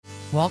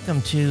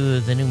Welcome to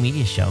the new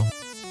media show.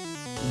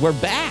 We're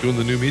back. Doing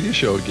the new media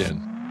show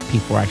again.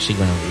 People are actually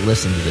going to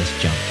listen to this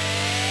junk.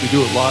 We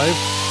do it live.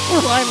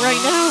 We're live right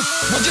now.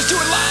 We'll just do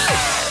it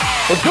live.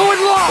 We're going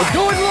live. We're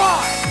going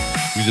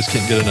live. We just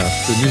can't get enough.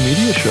 The new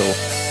media show.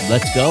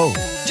 Let's go.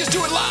 Just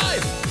do it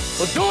live.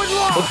 We're going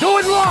live. We're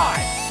going live.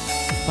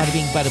 Bada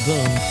bing, bada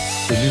boom.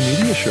 The new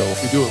media show.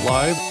 We do it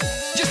live.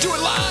 Just do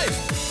it live.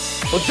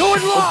 We're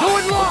going live. We're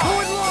going live.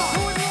 We're going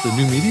live. The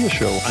new media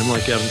show. I'm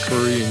like Adam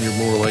Curry and you're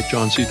more like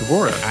John C.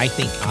 Dvorak. I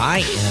think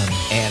I am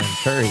Adam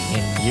Curry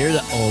and you're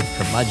the old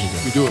curmudgeon.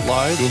 We do it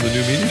live. Doing the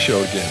new media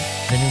show again.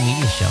 The new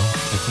media show.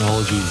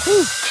 Technology.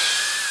 Woo.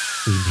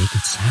 We make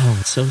it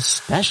sound so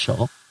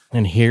special.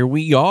 And here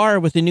we are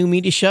with the new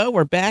media show.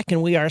 We're back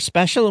and we are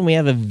special and we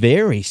have a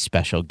very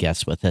special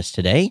guest with us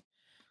today.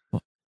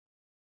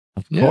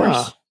 Of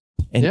course.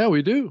 And, yeah,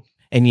 we do.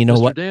 And you know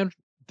Mr. what?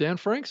 Dan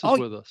Franks is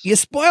with us. You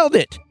spoiled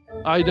it.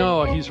 I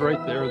know. He's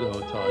right there, though,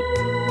 Todd.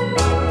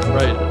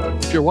 Right.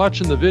 If you're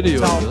watching the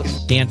video of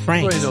this, Dan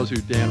Franks. everybody knows who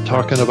Dan.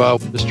 Talking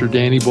about Mr.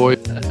 Danny Boy.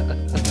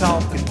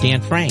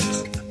 Dan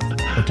Franks.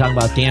 We're talking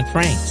about Dan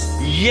Franks.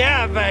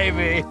 Yeah,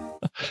 baby.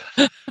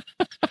 I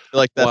feel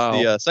like that's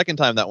Wow. the second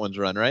time that one's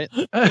run, right?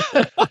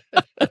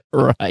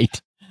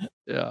 Right.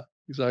 Yeah,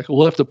 exactly.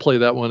 We'll have to play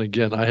that one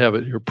again. I have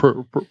it here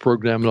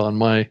programmed on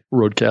my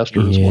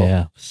Roadcaster as well.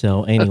 Yeah.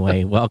 So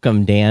anyway,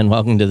 welcome, Dan.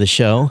 Welcome to the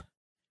show.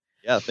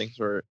 Yeah, thanks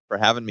for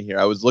having me here.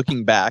 I was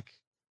looking back,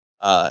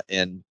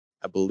 and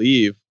I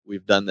believe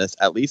we've done this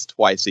at least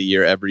twice a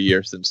year, every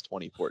year since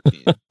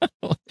 2014.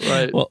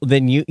 Right. Well,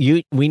 then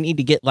we need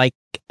to get like,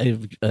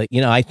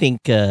 I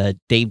think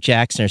Dave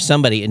Jackson or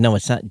somebody. No,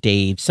 it's not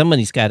Dave.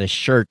 Somebody's got a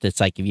shirt that's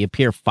like if you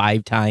appear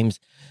 5 times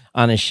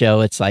on a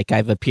show, it's like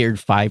I've appeared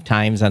 5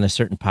 times on a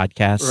certain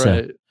podcast.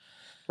 Right. So.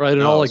 Right.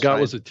 And No, all I it's got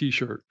fine. was a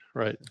T-shirt.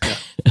 Right. Yeah.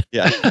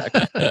 Yeah,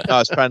 exactly. No, I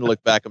was trying to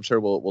look back. I'm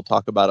sure we'll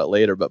talk about it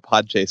later, but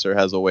Podchaser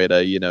has a way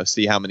to,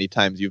 see how many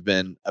times you've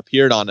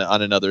appeared on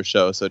another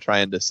show. So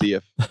trying to see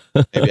if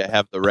maybe I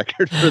have the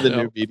record for the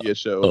new media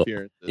show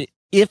appearances.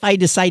 If I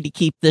decide to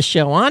keep this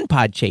show on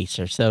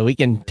Podchaser, so we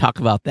can talk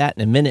about that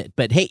in a minute.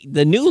 But hey,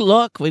 the new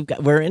look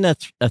we're in a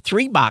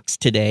 3-box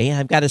today.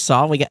 I've got us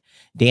all. We got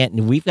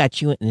Dan. We've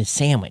got you in a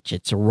sandwich.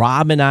 It's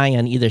Rob and I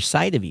on either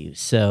side of you.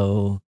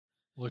 So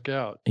Look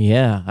out.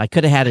 yeah, I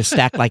could have had it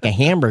stacked like a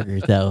hamburger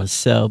though.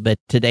 So, but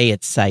today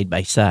it's side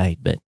by side.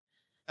 But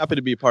Happy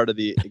to be part of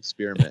the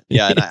experiment.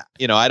 Yeah,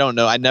 and I don't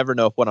know. I never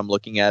know if what I'm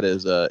looking at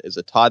is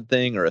a Todd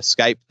thing or a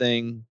Skype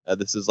thing.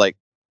 This is like,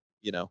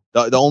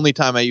 the only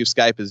time I use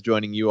Skype is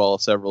joining you all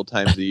several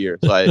times a year.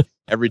 So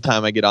every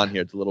time I get on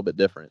here, it's a little bit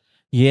different.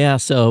 yeah,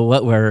 so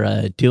what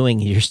we're doing,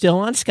 you're still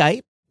on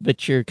Skype,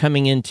 but you're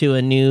coming into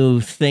a new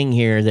thing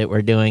here that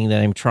we're doing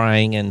that I'm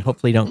trying, and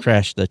hopefully don't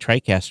crash the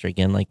TriCaster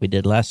again like we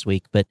did last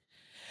week. But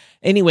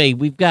anyway,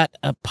 we've got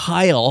a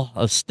pile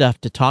of stuff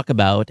to talk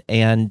about.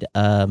 And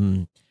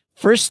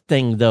first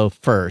thing though,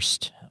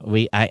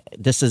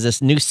 this is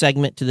this new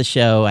segment to the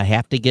show. I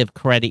have to give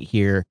credit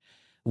here.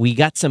 We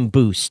got some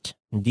boost.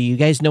 Do you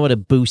guys know what a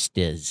boost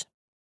is?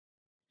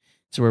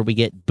 It's where we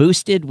get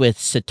boosted with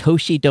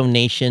Satoshi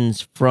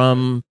donations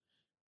from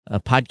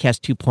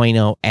Podcast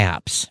 2.0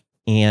 apps.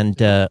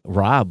 And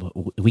Rob,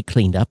 we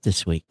cleaned up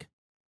this week.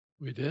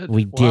 We did.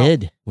 We Wow.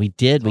 did. We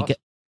did. Awesome.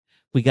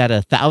 We got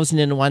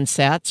 1,001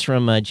 sats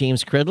from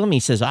James Cridlam. He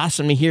says,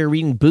 awesome to hear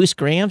reading boost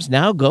grams.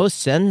 Now go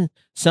send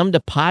some to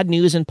Pod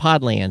News and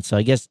Podland. So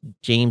I guess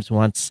James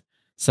wants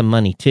some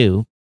money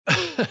too.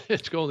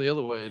 It's going the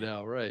other way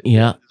now, right?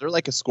 Yeah. Is there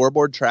like a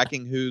scoreboard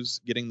tracking who's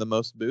getting the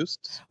most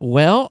boosts?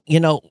 Well,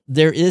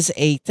 there is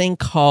a thing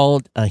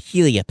called a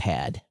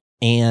Heliopad.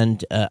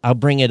 And I'll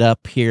bring it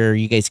up here.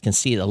 You guys can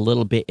see it a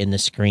little bit in the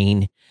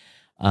screen.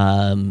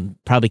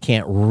 Probably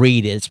can't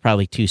read it. It's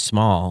probably too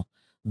small.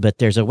 But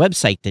there's a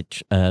website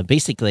that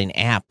basically an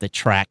app that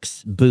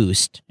tracks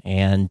Boost.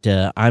 And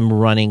I'm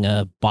running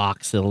a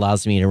box that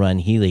allows me to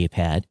run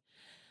Heliopad.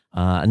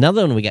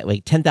 Another one, we got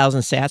like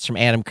 10,000 sats from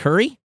Adam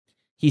Curry.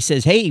 He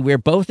says, hey, we're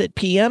both at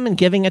PM and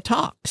giving a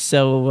talk.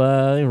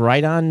 So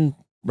right on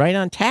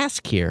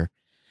task here.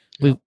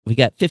 We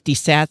got 50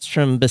 sats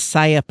from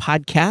Bisaya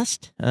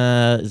Podcast.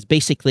 It's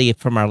basically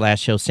from our last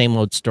show, same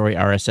old story,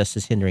 RSS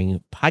is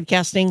hindering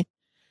podcasting.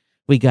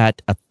 We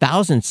got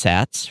 1,000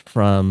 sats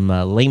from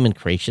Layman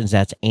Creations.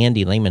 That's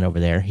Andy Layman over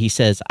there. He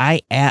says,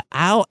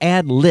 I'll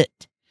add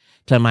Lit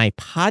to my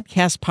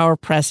Podcast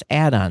PowerPress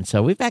add-on.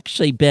 So we've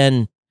actually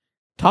been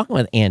talking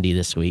with Andy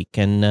this week.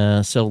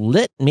 And so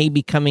Lit may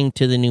be coming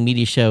to the new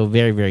media show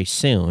very, very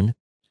soon.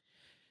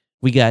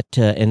 We got,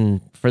 and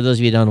for those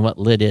of you who don't know what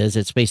Lit is,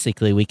 it's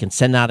basically we can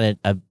send out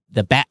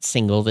the bat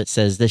single that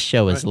says this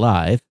show is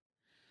live.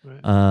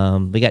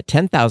 Right. We got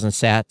 10,000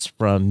 sats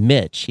from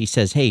Mitch. He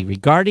says, hey,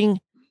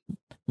 regarding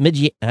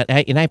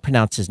and I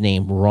pronounce his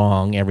name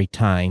wrong every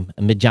time,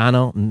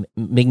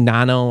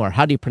 Mignano, or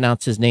how do you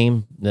pronounce his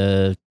name?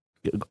 The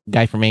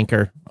guy from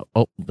Anchor,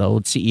 the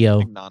old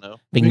CEO.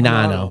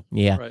 Mignano.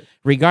 Yeah. Right.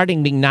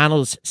 Regarding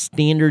Mignano's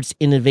standards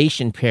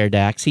innovation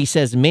paradox, he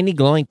says many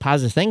glowing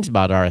positive things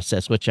about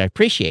RSS, which I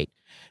appreciate.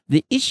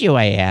 The issue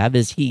I have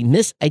is he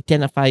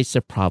misidentifies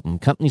the problem.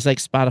 Companies like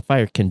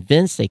Spotify are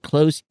convinced a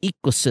closed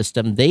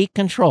ecosystem they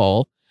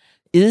control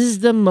is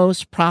the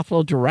most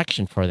profitable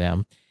direction for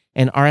them,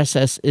 and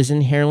RSS is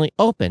inherently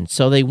open,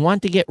 so they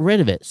want to get rid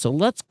of it. So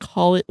let's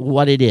call it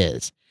what it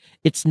is.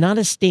 It's not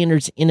a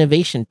standards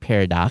innovation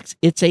paradox.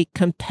 It's a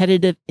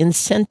competitive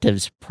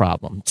incentives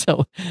problem.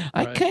 So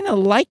I Right. kind of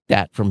like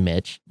that from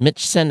Mitch.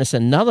 Mitch sent us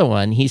another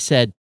one. He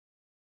said,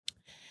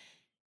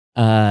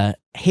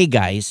 hey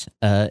guys,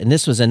 and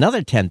this was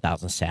another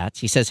 10,000 sats.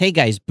 He says, hey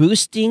guys,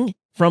 boosting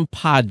from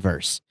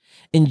Podverse.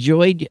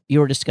 Enjoyed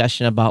your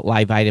discussion about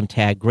live item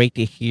tag. Great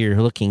to hear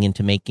you're looking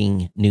into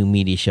making new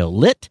media show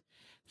lit.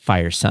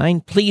 Fire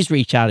sign. Please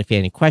reach out if you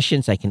have any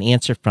questions. I can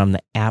answer from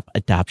the app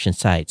adoption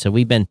side. So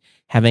we've been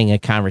having a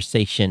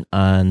conversation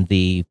on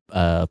the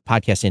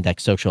Podcast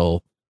Index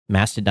Social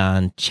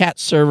Mastodon chat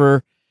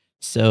server.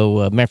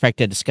 So, matter of fact,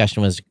 that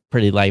discussion was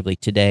pretty lively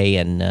today,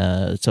 and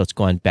so it's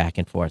going back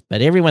and forth.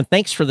 But everyone,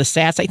 thanks for the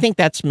sats. I think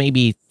that's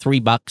maybe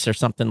 $3 or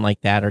something like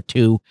that, or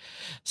 $2.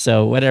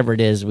 So whatever it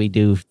is, we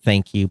do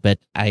thank you. But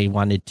I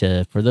wanted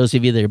to, for those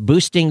of you that are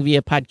boosting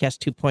via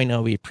Podcast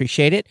 2.0, we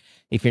appreciate it.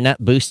 If you're not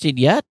boosted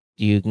yet,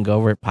 you can go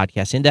over at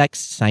Podcast Index,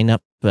 sign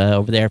up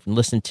over there and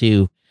listen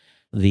to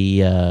the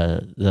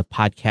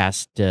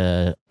podcast,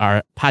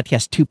 our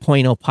Podcast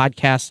 2.0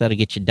 podcast. That'll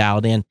get you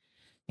dialed in.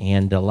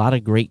 And a lot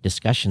of great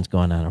discussions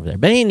going on over there.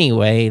 But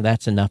anyway,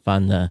 that's enough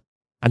on the.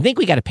 I think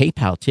we got a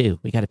PayPal too.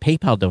 We got a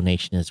PayPal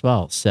donation as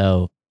well.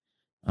 So,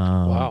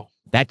 Wow.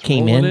 that It's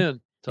came rolling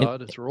in.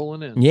 Todd, it's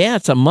rolling in. Yeah,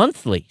 it's a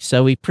monthly.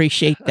 So we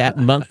appreciate that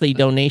monthly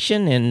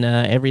donation, and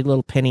every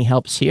little penny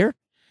helps here.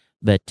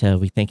 But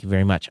we thank you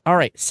very much. All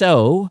right.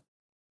 So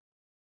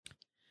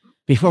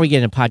before we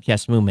get into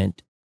podcast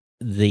movement,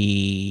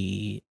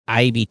 the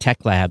IAB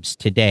Tech Labs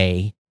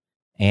today,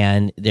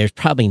 and there's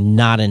probably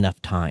not enough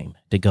time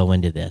to go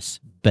into this,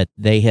 but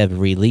they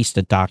have released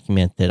a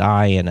document that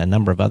I and a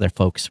number of other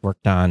folks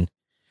worked on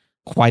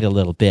quite a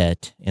little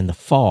bit in the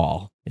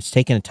fall. It's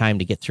taken a time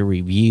to get through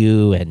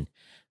review and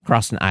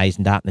crossing the I's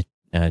and dotting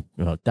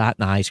the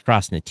I's,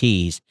 crossing the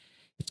T's.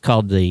 It's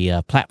called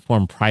the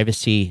Platform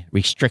Privacy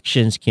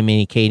Restrictions,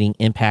 Communicating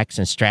Impacts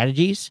and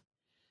Strategies.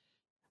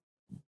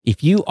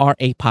 If you are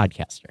a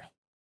podcaster,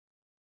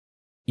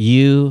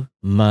 you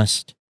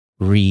must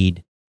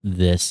read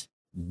this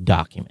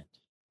document.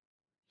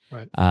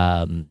 Right.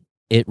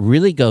 It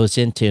really goes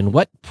into, and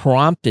what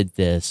prompted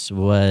this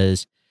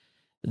was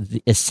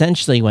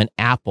essentially when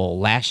Apple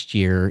last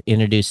year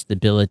introduced the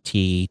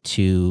ability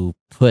to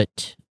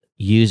put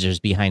users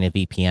behind a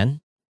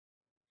VPN,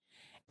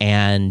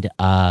 and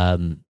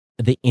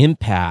the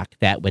impact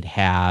that would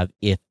have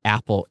if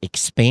Apple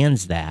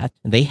expands that.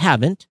 They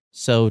haven't,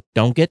 so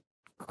don't get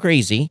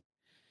crazy.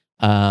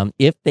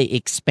 If they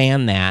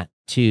expand that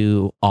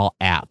to all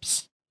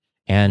apps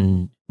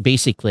and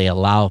basically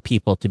allow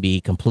people to be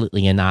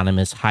completely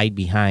anonymous, hide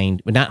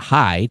behind, well, not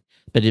hide,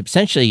 but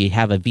essentially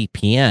have a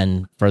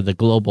VPN for the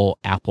global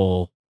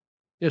Apple.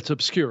 It's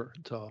obscure.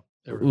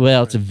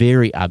 Well, it's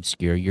very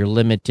obscure. You're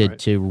limited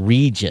to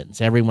regions.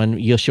 Everyone,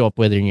 you'll show up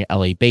whether in your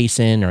LA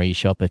basin, or you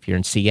show up if you're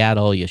in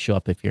Seattle, you'll show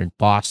up if you're in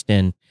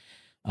Boston.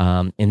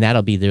 And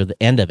that'll be the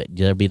end of it.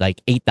 There'll be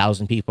like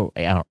 8,000 people,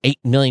 8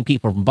 million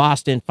people from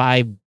Boston,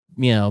 5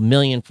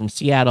 million from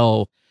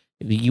Seattle.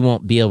 You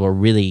won't be able to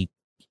really,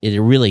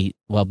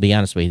 well, be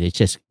honest with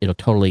you, it'll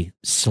totally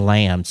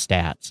slam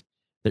stats.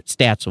 The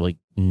stats will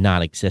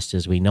not exist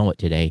as we know it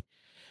today.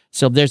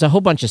 So there's a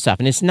whole bunch of stuff,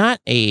 and it's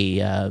not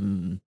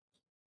a,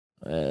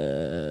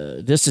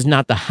 this is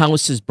not the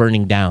house is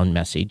burning down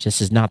message.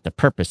 This is not the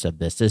purpose of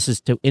this. This is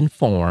to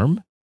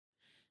inform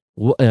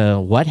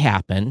what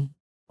happened,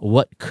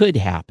 what could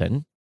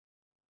happen,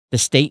 the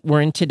state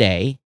we're in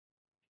today,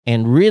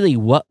 and really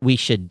what we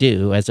should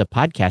do as a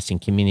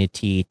podcasting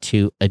community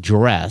to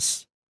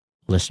address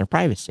listener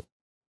privacy,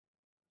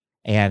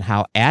 and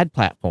how ad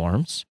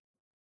platforms,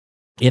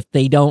 if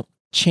they don't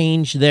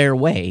change their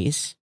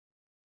ways,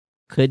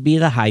 could be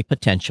the high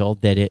potential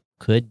that it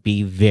could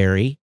be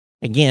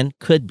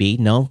could be,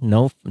 no,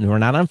 we're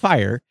not on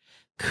fire,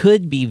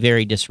 could be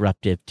very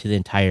disruptive to the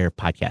entire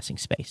podcasting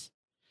space.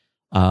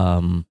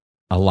 A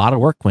lot of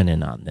work went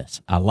in on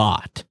this, a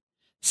lot.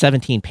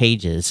 17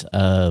 pages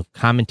of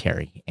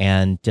commentary.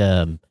 And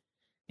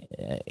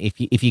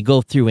if you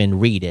go through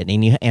and read it,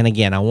 and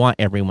again, I want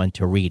everyone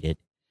to read it.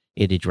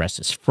 It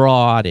addresses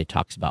fraud. It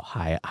talks about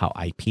how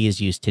IP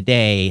is used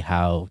today,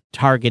 how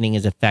targeting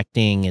is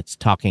affecting. It's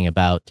talking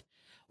about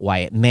why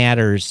it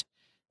matters,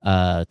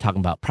 talking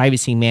about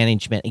privacy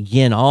management.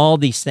 Again, all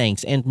these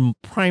things. And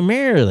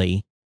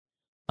primarily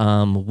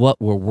what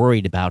we're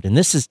worried about, and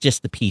this is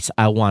just the piece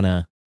I want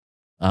to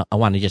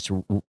just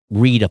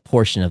read a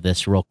portion of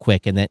this real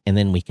quick, and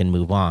then we can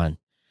move on.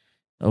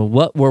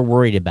 What we're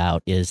worried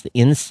about is the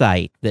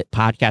insight that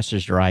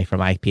podcasters derive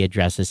from IP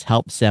addresses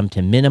helps them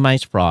to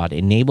minimize fraud,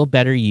 enable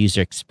better user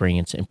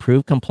experience,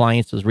 improve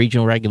compliance with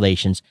regional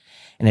regulations,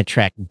 and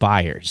attract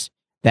buyers.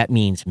 That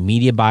means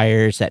media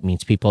buyers. That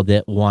means people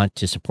that want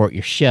to support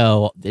your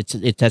show.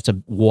 That's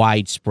a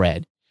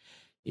widespread.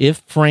 If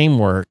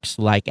frameworks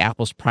like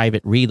Apple's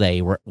Private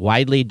Relay were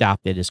widely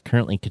adopted as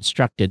currently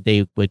constructed,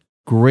 they would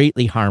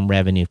greatly harm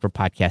revenue for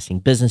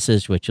podcasting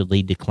businesses, which would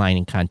lead to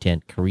declining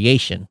content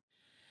creation.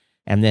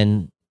 And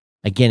then,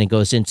 again, it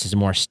goes into some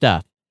more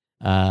stuff.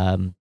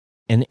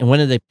 And one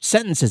of the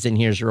sentences in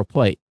here is a real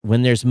point.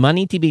 When there's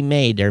money to be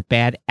made, there are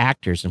bad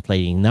actors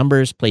inflating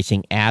numbers,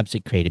 placing ads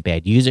that create a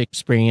bad user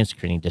experience,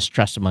 creating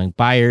distrust among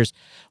buyers,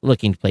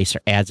 looking to place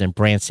their ads in a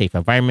brand-safe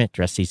environment.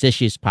 To address these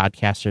issues,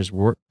 podcasters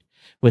work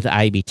with the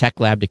IAB Tech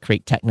Lab to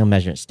create technical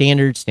measurement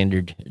standards.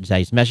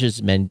 Standardized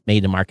measures made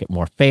the market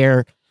more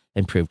fair,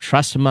 improve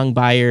trust among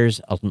buyers,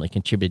 ultimately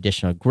contribute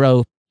additional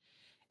growth.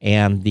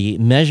 And the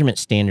measurement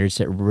standards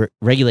that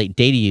regulate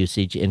data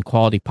usage in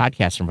quality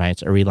podcast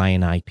environments are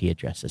relying on IP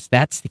addresses.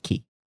 That's the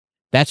key.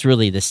 That's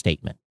really the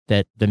statement,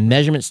 that the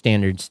measurement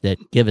standards that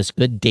give us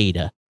good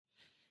data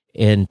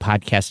in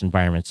podcast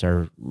environments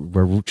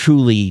were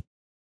truly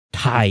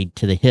tied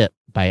to the hip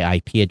by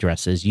IP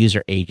addresses,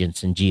 user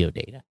agents, and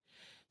geodata.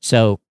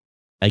 So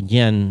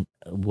again,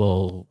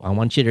 I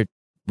want you to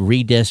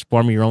read this,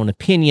 form your own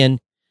opinion.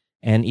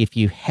 And if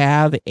you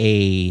have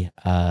a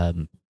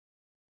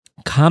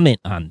comment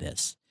on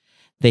this,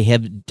 they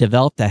have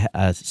developed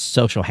a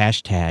social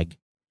hashtag,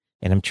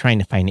 and I'm trying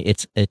to find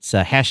it. It's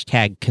a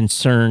hashtag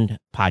concerned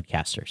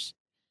podcasters.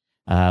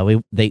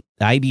 The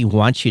IB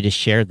wants you to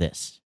share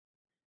this.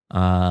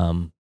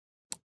 Again,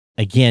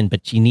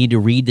 but you need to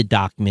read the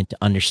document to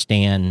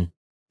understand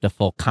the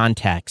full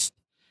context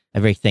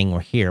of everything we're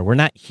here. We're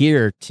not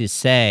here to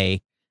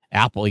say,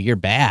 Apple, you're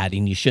bad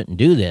and you shouldn't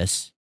do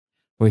this.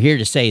 We're here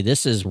to say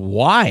this is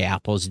why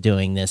Apple's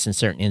doing this in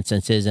certain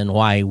instances and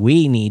why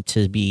we need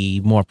to be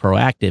more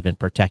proactive in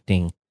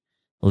protecting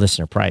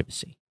listener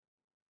privacy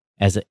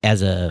as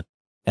a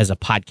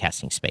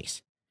podcasting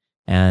space.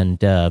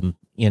 And, a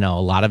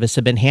lot of us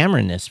have been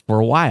hammering this for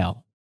a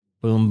while.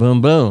 Boom,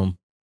 boom, boom.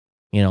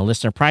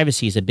 Listener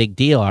privacy is a big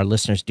deal. Our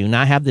listeners do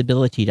not have the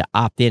ability to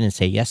opt in and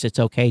say, yes, it's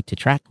okay to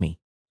track me.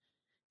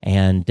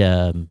 And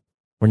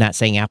we're not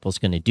saying Apple's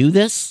going to do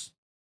this.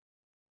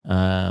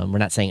 We're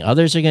not saying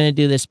others are going to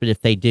do this, but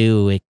if they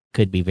do, it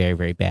could be very,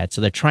 very bad. So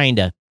they're trying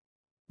to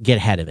get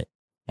ahead of it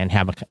and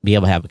be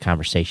able to have a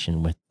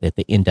conversation with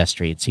the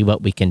industry and see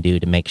what we can do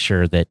to make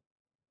sure that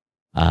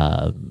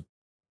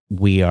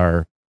we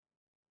are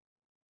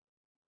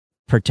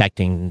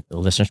protecting the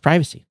listener's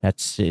privacy.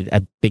 That's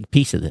a big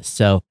piece of this.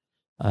 So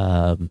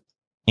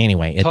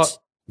anyway,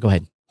 go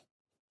ahead.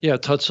 Yeah,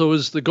 Todd. So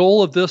is the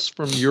goal of this,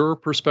 from your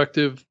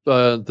perspective,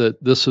 that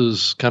this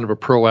is kind of a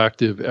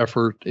proactive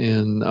effort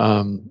in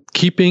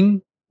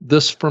keeping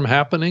this from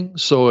happening?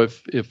 So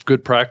if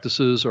good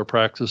practices are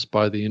practiced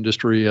by the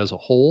industry as a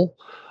whole,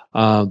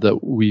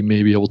 that we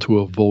may be able to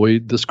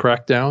avoid this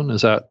crackdown?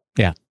 Is that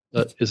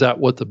is that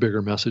what the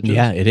bigger message is?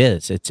 Yeah, it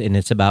is.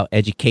 It's about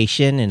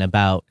education and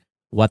about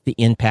what the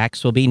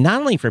impacts will be, not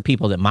only for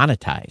people that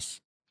monetize.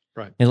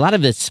 Right. And a lot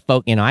of it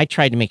spoke, I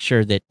tried to make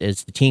sure that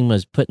as the team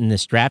was putting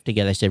this draft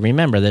together, I said,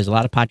 remember, there's a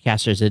lot of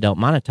podcasters that don't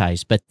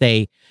monetize, but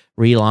they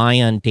rely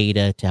on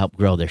data to help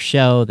grow their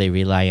show. They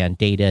rely on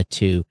data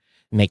to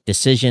make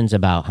decisions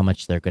about how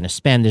much they're going to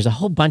spend. There's a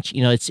whole bunch,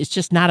 it's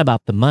just not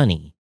about the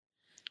money.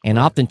 And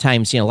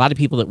oftentimes, a lot of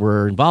people that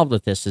were involved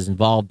with this is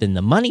involved in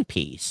the money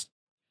piece.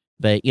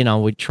 But,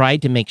 we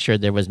tried to make sure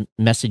there was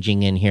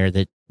messaging in here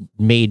that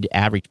made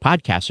average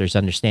podcasters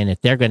understand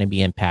that they're going to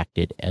be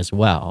impacted as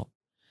well.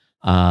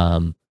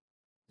 And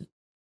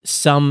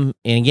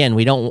again,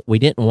 we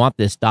didn't want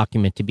this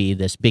document to be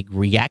this big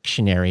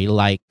reactionary,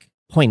 like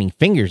pointing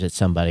fingers at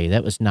somebody.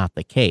 That was not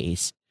the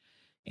case.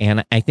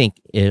 And I think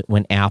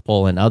when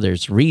Apple and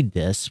others read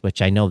this,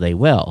 which I know they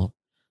will,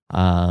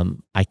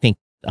 I think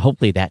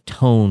hopefully that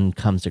tone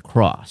comes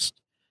across,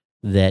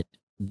 that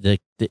the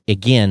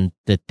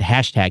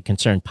hashtag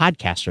concerned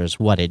podcaster is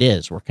what it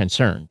is. We're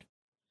concerned.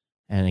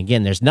 And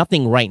again, there's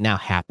nothing right now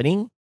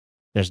happening.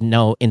 There's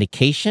no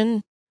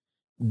indication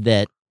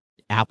that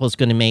Apple's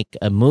going to make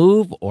a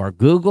move, or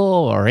Google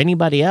or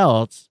anybody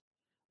else,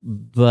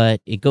 but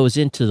it goes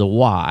into the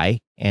why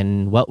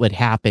and what would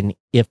happen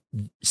if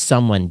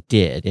someone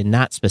did, and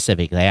not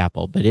specifically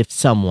Apple, but if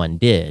someone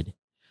did,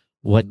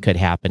 what could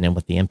happen and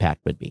what the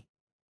impact would be.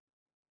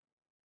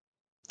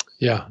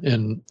 Yeah,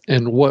 and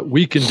what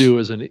we can do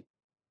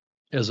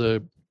as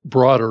a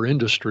broader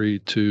industry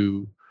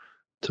to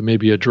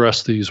maybe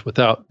address these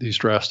without these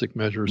drastic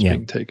measures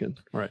being taken.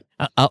 Right.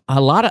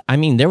 A lot of,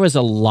 there was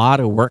a lot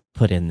of work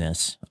put in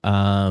this.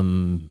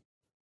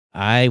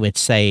 I would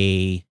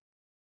say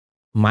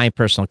my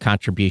personal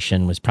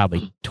contribution was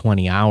probably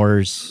 20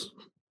 hours.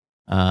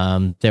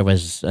 There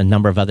was a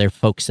number of other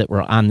folks that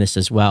were on this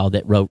as well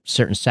that wrote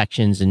certain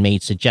sections and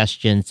made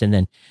suggestions. And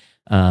then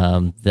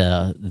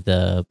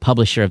the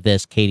publisher of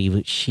this,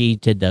 Katie, she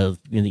did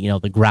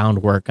the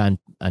groundwork on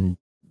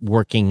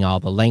working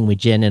all the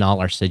language in and all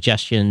our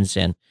suggestions,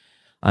 and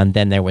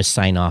then there was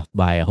sign off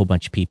by a whole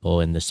bunch of people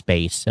in the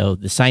space. So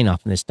the sign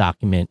off in this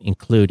document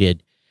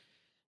included,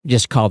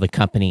 just call the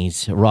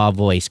companies Raw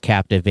Voice,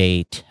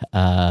 Captivate,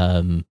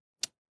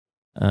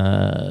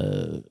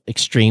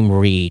 Extreme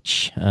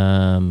Reach,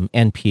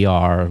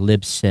 NPR,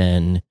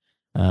 Libsyn,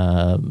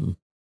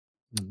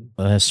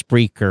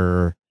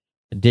 Spreaker,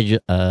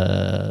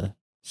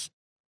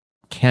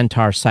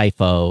 Kantar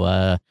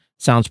Sifo,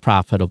 Sounds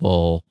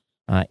Profitable,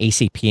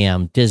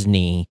 ACPM,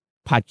 Disney,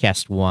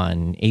 Podcast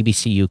One,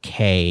 ABC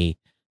UK,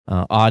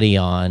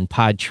 Audion,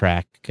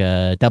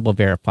 Podtrack, Double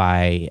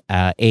Verify,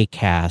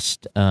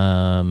 Acast,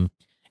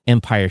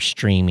 Empire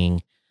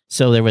Streaming.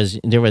 So there was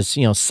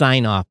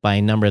sign off by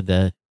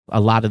a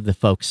lot of the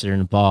folks that are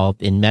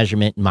involved in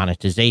measurement and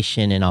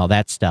monetization and all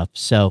that stuff.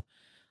 So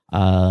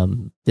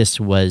this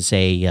was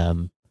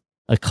a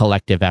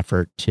collective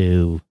effort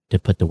to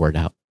put the word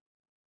out.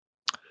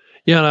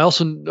 Yeah, and I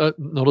also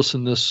noticed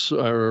in this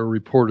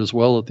report as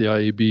well at the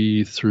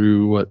IAB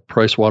through what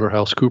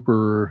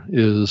PricewaterhouseCooper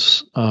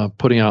is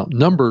putting out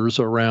numbers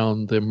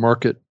around the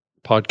market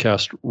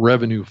podcast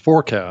revenue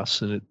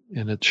forecasts, and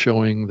it's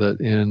showing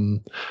that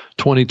in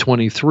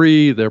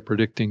 2023 they're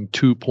predicting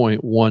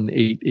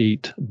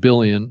 2.188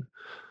 billion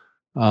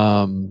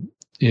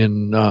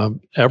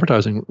in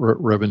advertising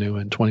revenue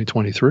in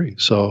 2023.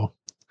 So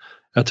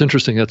that's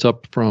interesting. That's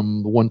up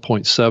from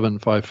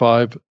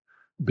 1.755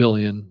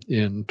 billion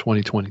in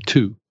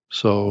 2022.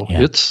 So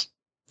it's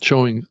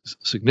showing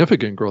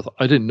significant growth.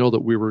 I didn't know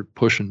that we were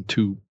pushing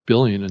 2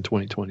 billion in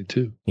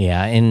 2022.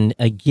 Yeah. And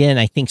again,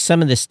 I think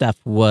some of this stuff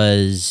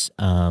was,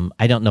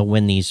 I don't know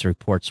when these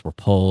reports were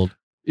pulled.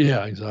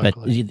 Yeah,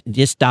 exactly. But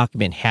this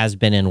document has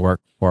been in work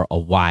for a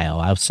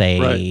while. I'll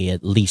say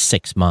at least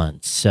 6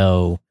 months.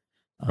 So,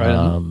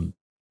 and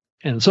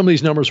some of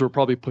these numbers were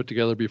probably put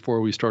together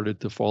before we started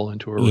to fall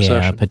into a recession.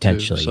 Yeah,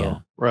 potentially. Too, so, yeah.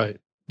 Right.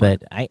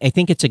 But I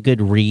think it's a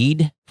good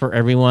read for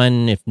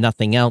everyone. If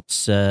nothing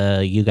else,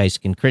 you guys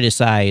can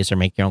criticize or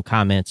make your own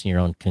comments and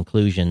your own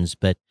conclusions.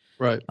 But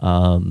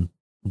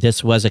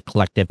this was a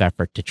collective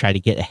effort to try to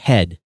get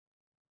ahead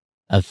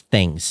of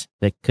things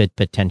that could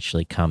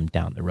potentially come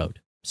down the road.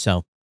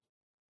 So,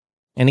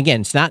 and again,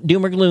 it's not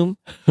doom or gloom.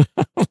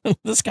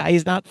 The sky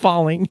is not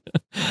falling,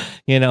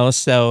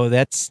 so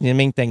that's the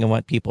main thing I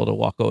want people to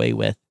walk away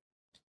with.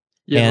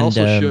 Yeah, and,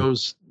 it also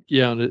shows.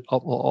 Yeah, and it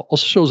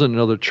also shows in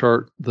another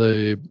chart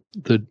the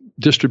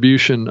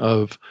distribution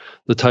of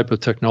the type of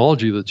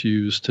technology that's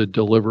used to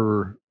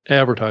deliver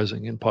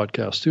advertising in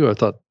podcasts too. I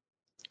thought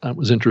that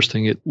was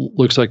interesting. It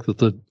looks like that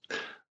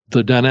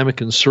the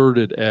dynamic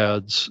inserted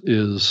ads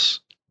is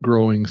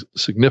growing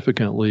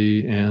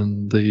significantly,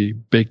 and the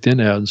baked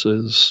in ads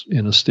is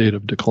in a state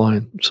of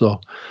decline.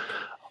 So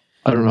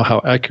I don't know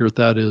how accurate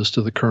that is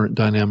to the current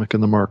dynamic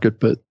in the market,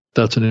 but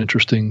that's an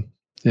interesting,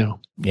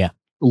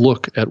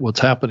 look at what's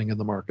happening in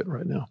the market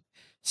right now.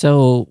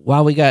 So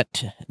while we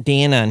got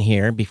Dan on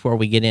here, before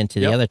we get into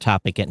the other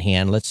topic at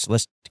hand, let's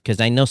because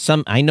I know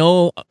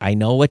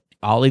what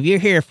all of you are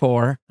here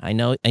for. I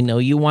know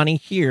you want to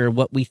hear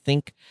what we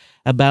think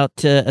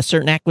about a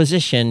certain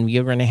acquisition.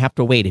 You're going to have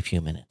to wait a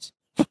few minutes.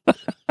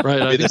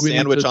 Right. I think the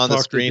sandwich on the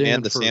screen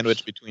and the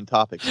sandwich between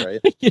topics, right?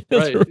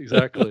 Right.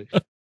 Exactly.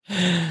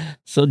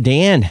 So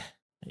Dan,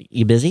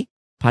 you busy?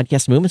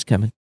 Podcast Movement's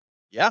coming.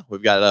 Yeah,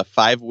 we've got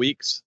 5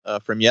 weeks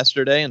from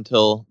yesterday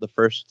until the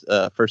first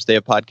day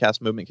of Podcast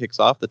Movement kicks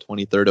off, the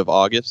 23rd of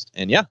August.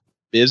 And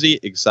busy,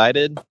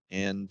 excited,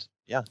 and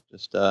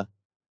just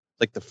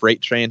like the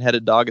freight train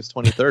headed to August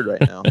 23rd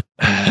right now.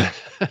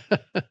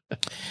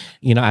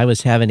 I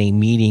was having a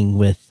meeting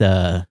with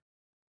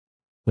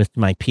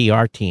my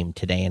PR team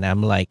today, and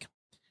I'm like,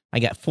 I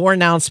got 4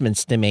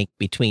 announcements to make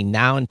between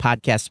now and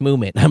Podcast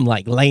Movement. I'm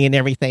like laying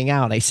everything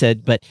out. I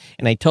said,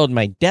 and I told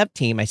my dev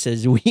team, I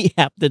says, we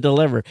have to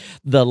deliver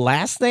the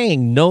last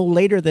thing no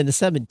later than the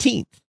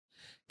 17th,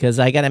 because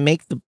I got to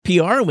make the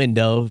PR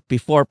window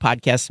before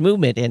Podcast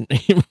Movement. And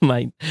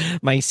my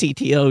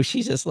CTO,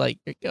 she's just like,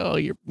 oh,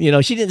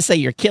 she didn't say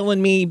you're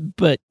killing me,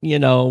 but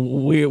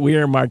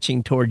we're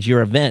marching towards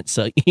your event.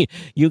 So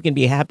you can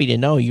be happy to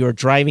know you're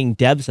driving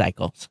dev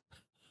cycles.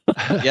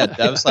 Yeah,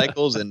 dev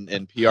cycles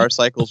and PR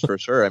cycles for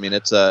sure. I mean,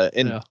 it's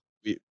an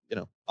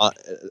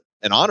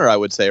honor, I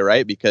would say,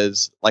 right?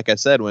 Because like I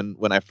said,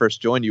 when I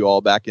first joined you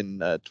all back in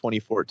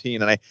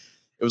 2014, and it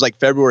was like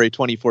February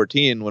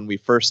 2014 when we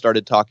first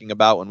started talking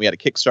about when we had a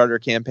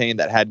Kickstarter campaign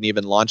that hadn't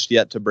even launched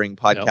yet to bring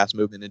Podcast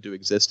Movement into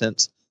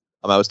existence.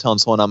 I was telling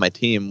someone on my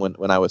team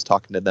when I was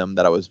talking to them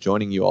that I was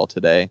joining you all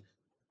today.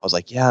 I was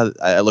like,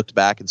 I looked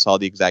back and saw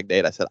the exact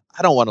date. I said,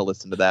 I don't want to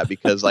listen to that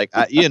because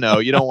you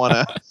don't want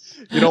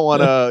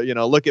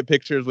to, look at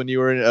pictures when you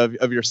were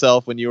of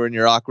yourself when you were in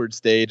your awkward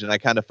stage. And I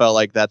kind of felt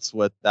like that's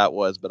what that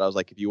was. But I was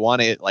like, if you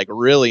want to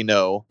really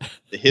know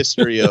the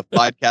history of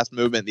Podcast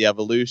Movement, the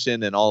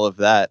evolution and all of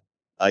that,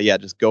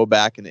 just go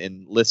back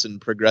and listen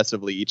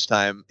progressively each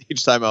time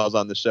I was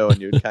on the show, and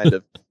you'd kind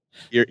of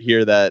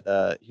hear that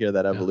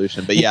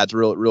evolution. But it's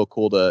real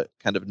cool to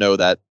kind of know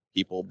that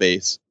people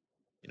base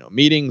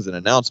meetings and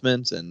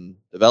announcements and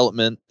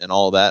development and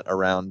all that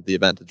around the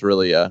event. It's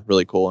really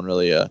cool and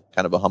really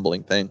kind of a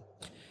humbling thing.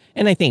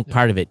 And I think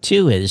part of it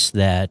too is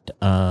that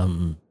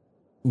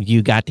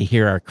you got to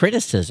hear our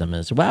criticism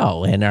as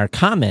well, and our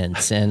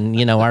comments,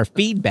 and our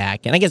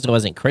feedback. And I guess it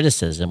wasn't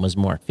criticism; it was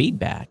more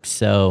feedback.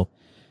 So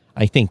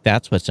I think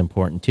that's what's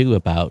important too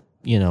about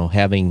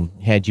having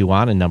had you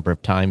on a number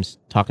of times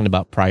talking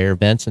about prior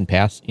events and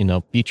past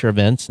future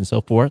events and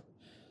so forth.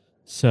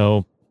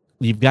 So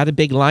you've got a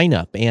big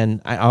lineup,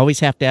 and I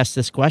always have to ask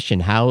this question: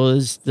 how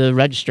is the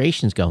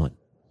registrations going?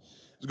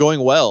 It's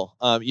going well.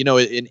 An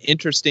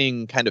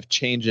interesting kind of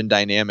change in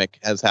dynamic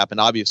has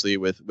happened, obviously,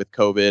 with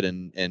COVID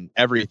and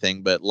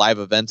everything, but live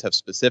events have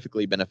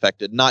specifically been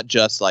affected. Not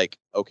just like,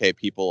 okay,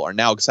 people are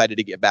now excited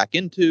to get back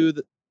into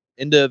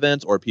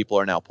events, or people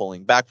are now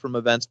pulling back from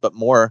events, but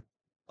more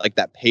like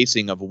that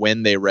pacing of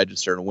when they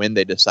register and when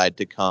they decide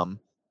to come.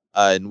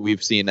 And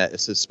we've seen that,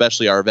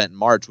 especially our event in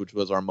March, which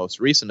was our most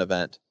recent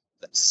event,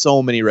 that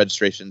so many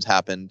registrations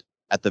happened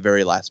at the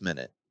very last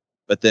minute.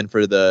 But then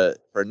for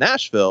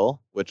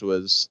Nashville, which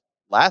was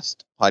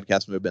last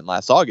podcast movement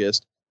last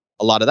August,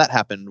 a lot of that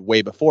happened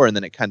way before, and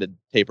then it kind of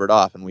tapered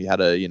off, and we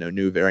had a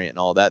new variant and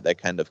all that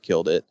kind of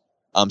killed it.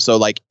 So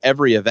like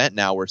every event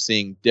now, we're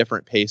seeing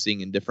different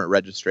pacing and different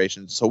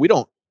registrations. So we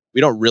don't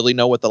really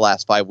know what the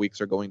last 5 weeks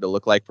are going to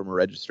look like from a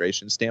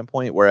registration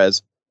standpoint.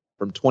 Whereas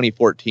from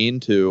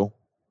 2014 to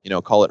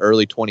call it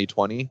early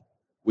 2020,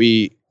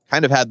 we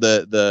kind of had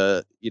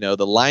the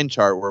line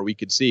chart where we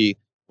could see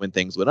when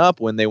things went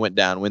up, when they went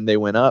down, when they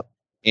went up,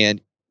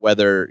 and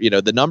whether,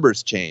 the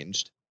numbers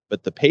changed,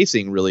 but the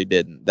pacing really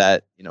didn't.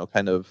 That,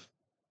 kind of,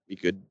 we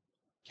could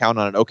count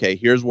on it. Okay,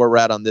 here's where we're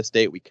at on this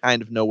date. We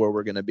kind of know where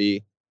we're going to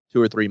be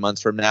 2 or 3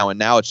 months from now. And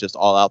now it's just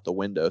all out the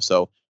window.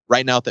 So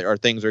right now our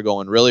things are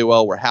going really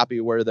well. We're happy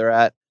where they're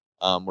at.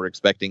 We're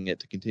expecting it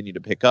to continue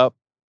to pick up,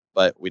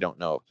 but we don't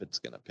know if it's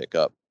going to pick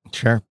up.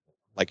 Sure.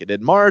 Like it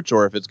did in March,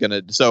 or if it's going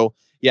to. So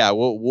yeah,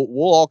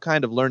 we'll all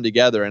kind of learn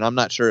together. And I'm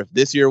not sure if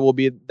this year will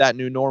be that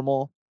new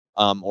normal,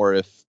 or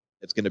if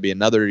it's going to be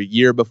another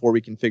year before we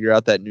can figure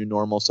out that new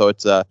normal. So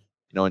it's an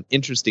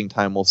interesting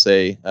time, we'll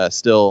say.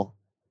 Still,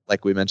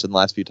 like we mentioned the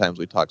last few times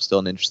we talked, still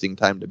an interesting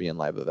time to be in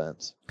live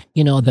events.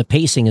 The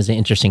pacing is an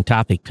interesting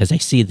topic because I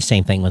see the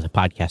same thing with the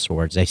podcast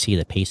awards. I see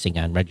the pacing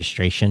on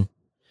registration.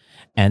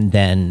 And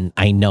then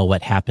I know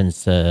what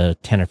happens 10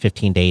 or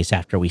 15 days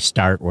after we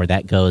start, where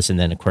that goes. And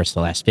then, of course,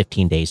 the last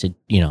 15 days,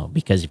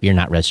 because if you're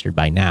not registered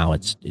by now,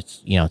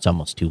 it's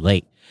almost too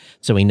late.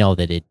 So we know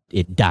that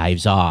it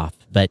dives off.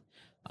 But,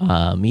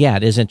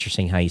 it is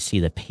interesting how you see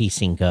the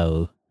pacing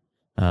go.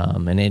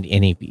 And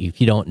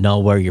if you don't know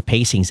where your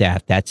pacing's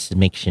at, that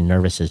makes you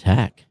nervous as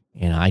heck.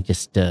 I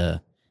just,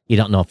 you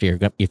don't know if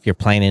you're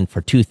planning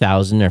for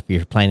 2,000 or if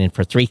you're planning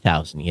for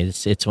 3,000.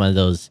 It's one of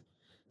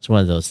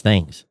those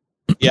things.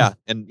 Yeah.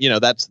 And,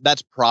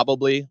 that's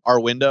probably our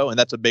window, and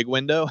that's a big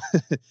window,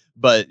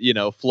 but,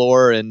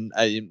 floor and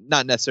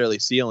not necessarily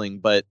ceiling,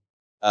 but,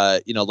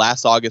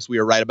 last August we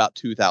were right about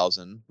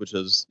 2,000, which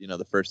was,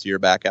 the first year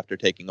back after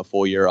taking a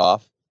full year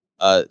off.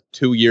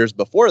 2 years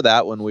before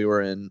that, when we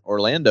were in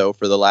Orlando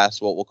for the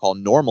last, what we'll call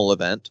normal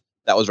event,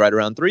 that was right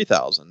around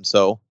 3,000.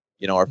 So,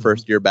 our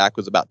first year back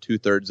was about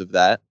 2/3 of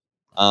that.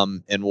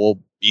 And we'll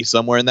be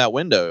somewhere in that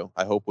window.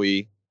 I hope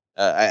I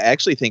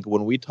actually think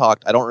when we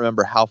talked, I don't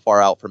remember how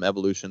far out from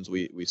Evolutions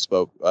we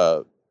spoke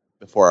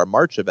before our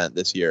March event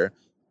this year,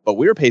 but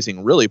we were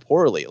pacing really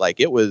poorly. Like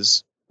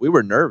we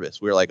were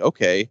nervous. We were like,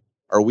 okay,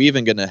 are we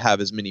even going to have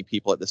as many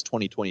people at this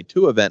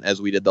 2022 event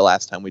as we did the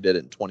last time we did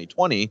it in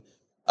 2020?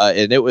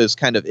 And it was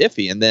kind of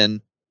iffy. And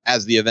then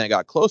as the event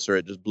got closer,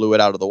 it just blew it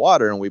out of the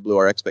water, and we blew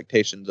our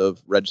expectations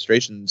of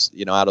registrations,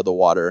 out of the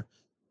water.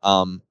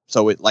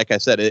 So like I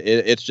said,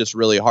 it's just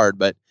really hard,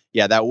 but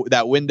yeah,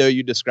 that window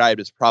you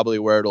described is probably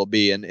where it'll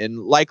be, and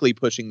likely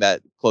pushing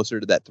that closer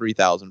to that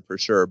 3,000 for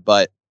sure.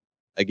 But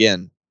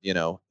again,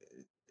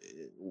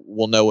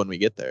 we'll know when we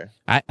get there.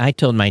 I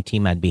told my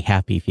team I'd be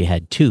happy if you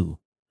had 2.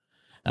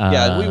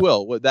 Yeah, we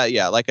will. With that,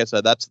 yeah, like I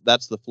said,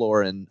 that's the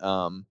floor, and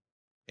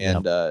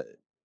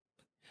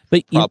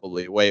but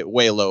probably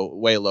way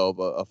low of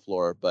a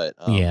floor. But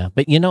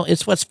but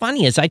it's what's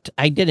funny is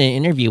I did an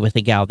interview with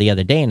a gal the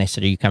other day, and I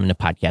said, "Are you coming to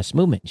Podcast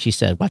Movement?" She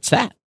said, "What's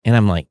that?" And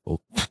I'm like,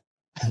 "Oh."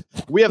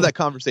 We have that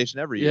conversation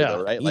every year,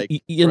 though, right? Like,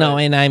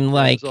 and I'm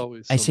like,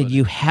 I said,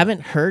 "You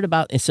haven't heard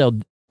about it." So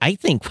I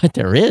think what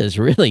there is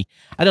really,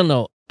 I don't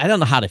know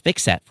how to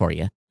fix that for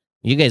you.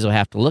 You guys will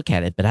have to look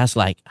at it. But I was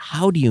like,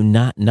 how do you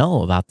not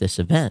know about this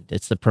event?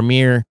 It's the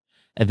premier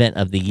event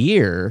of the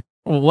year,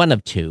 one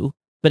of 2,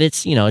 but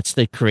it's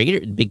the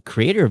big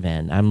creator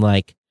event. I'm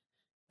like,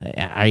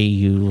 are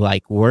you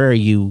like, where are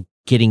you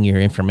getting your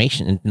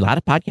information? And a lot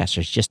of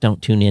podcasters just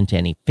don't tune into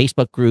any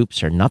Facebook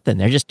groups or nothing.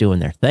 They're just doing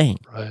their thing.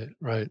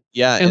 Right.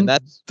 Yeah. And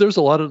there's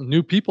a lot of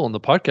new people in the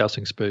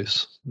podcasting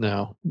space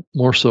now,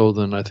 more so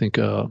than I think,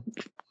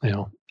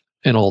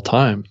 in all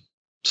time.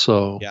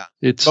 So yeah,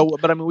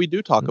 but I mean, we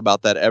do talk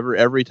about that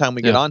every time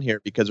we get on here,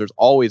 because there's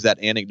always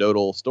that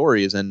anecdotal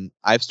stories. And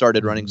I've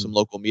started running some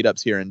local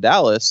meetups here in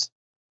Dallas,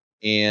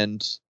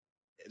 and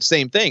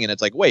same thing. And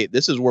it's like, wait,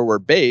 this is where we're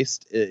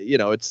based.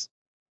 It's,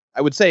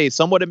 I would say,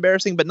 somewhat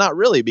embarrassing, but not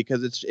really,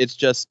 because it's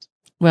just,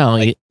 well,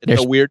 it's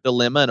a weird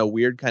dilemma and a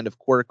weird kind of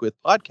quirk with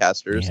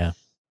podcasters. Yeah.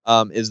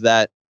 is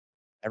that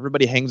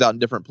everybody hangs out in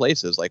different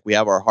places. Like we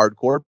have our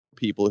hardcore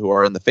people who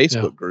are in the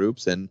Facebook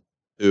groups and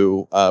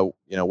who,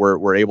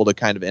 we're able to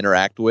kind of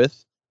interact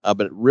with.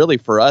 But really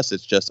for us,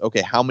 it's just,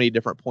 okay, how many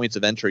different points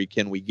of entry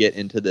can we get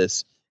into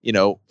this,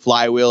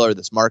 flywheel or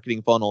this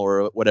marketing funnel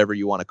or whatever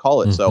you want to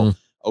call it. Mm-hmm. So,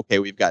 okay,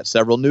 we've got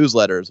several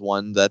newsletters,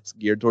 one that's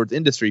geared towards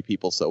industry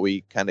people. So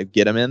we kind of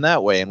get them in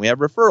that way. And we have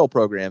referral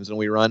programs, and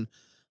we run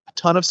a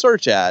ton of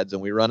search ads,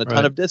 and we run a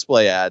ton of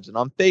display ads, and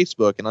on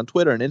Facebook and on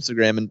Twitter and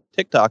Instagram and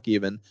TikTok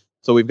even.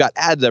 So we've got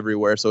ads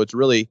everywhere. So it's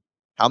really,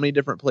 how many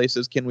different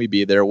places can we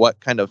be there? What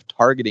kind of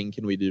targeting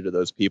can we do to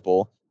those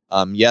people?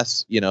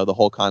 Yes, the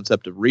whole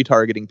concept of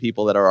retargeting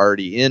people that are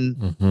already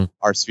in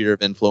our sphere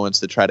of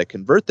influence to try to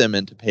convert them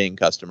into paying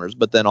customers.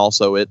 But then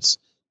also it's,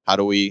 how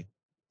do we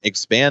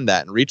expand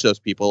that and reach those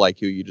people like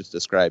who you just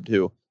described,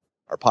 who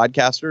are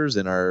podcasters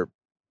and are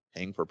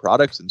paying for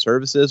products and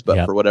services,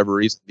 but for whatever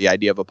reason, the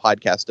idea of a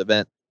podcast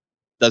event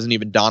doesn't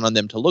even dawn on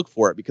them to look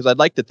for it, because I'd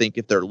like to think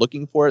if they're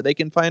looking for it, they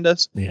can find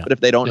us. Yeah. But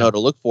if they don't know to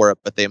look for it,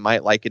 but they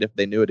might like it if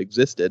they knew it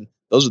existed,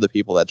 those are the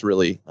people that's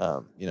really,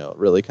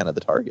 really kind of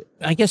the target.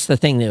 I guess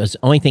the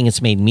only thing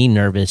that's made me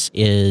nervous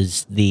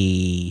is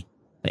the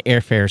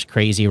airfare is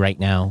crazy right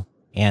now.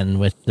 And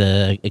with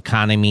the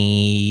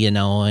economy,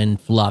 in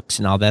flux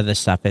and all that other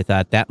stuff, I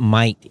thought that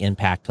might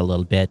impact a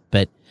little bit,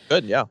 but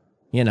good. Yeah.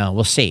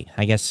 We'll see.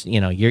 I guess,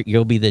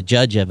 you'll be the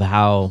judge of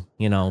how,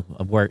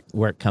 of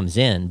where it comes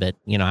in. But,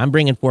 I'm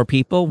bringing 4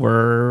 people.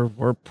 We're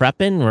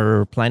prepping.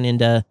 We're planning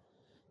to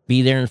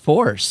be there in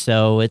force.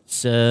 So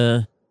it's, I'm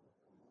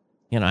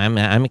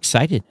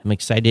excited. I'm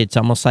excited. It's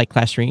almost like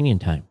class reunion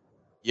time.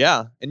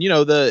 Yeah. And,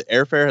 the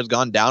airfare has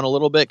gone down a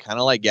little bit, kind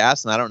of like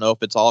gas. And I don't know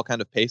if it's all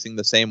kind of pacing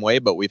the same way,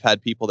 but we've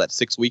had people that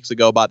 6 weeks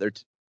ago bought their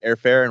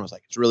airfare and was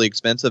like, it's really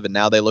expensive. And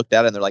now they looked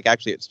at it and they're like,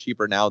 actually, it's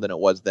cheaper now than it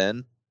was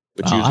then.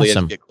 Which usually as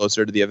you get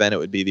closer to the event, it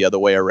would be the other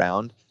way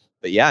around.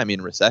 But yeah, I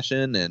mean,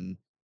 recession and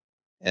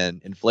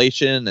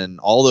inflation and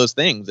all those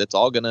things, it's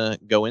all going to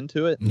go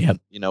into it.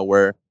 Yep.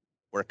 Where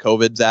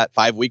COVID's at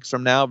 5 weeks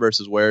from now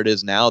versus where it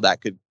is now,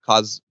 that could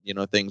cause,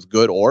 things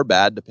good or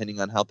bad,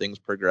 depending on how things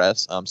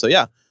progress. So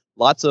yeah,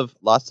 lots of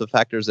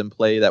factors in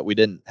play that we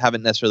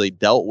haven't necessarily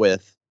dealt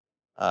with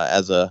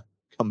as a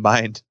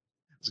combined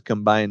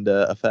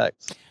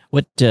effect.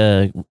 What,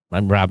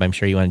 Rob, I'm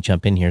sure you want to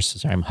jump in here. So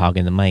sorry, I'm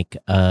hogging the mic.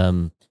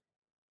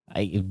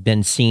 I've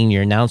been seeing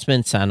your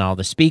announcements on all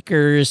the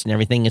speakers and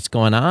everything that's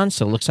going on.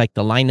 So it looks like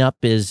the lineup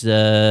is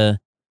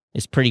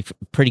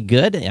pretty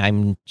good.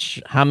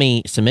 How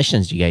many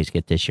submissions do you guys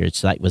get this year?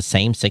 It's like was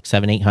same 600,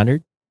 700,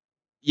 800.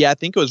 Yeah, I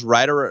think it was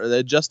right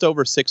around just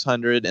over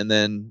 600, and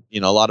then a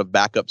lot of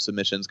backup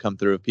submissions come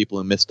through of people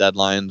who missed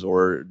deadlines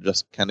or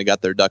just kind of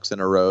got their ducks in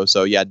a row.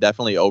 So yeah,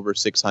 definitely over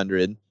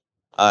 600.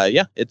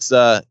 Yeah, it's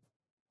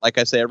like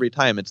I say every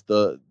time, it's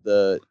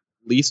the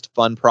least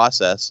fun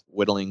process,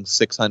 whittling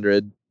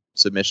 600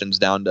 submissions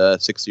down to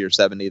 60 or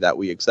 70 that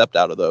we accept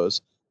out of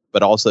those.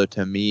 But also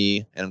to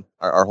me and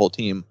our whole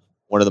team,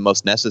 one of the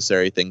most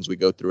necessary things we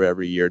go through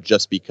every year,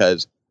 just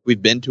because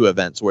we've been to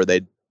events where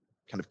they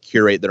kind of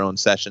curate their own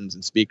sessions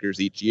and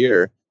speakers each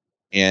year,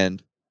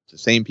 and it's the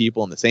same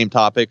people and the same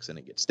topics, and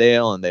it gets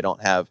stale and they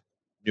don't have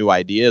new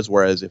ideas.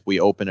 Whereas if we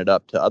open it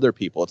up to other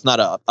people, it's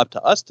not up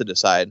to us to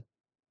decide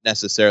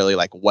necessarily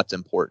like what's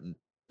important.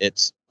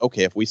 It's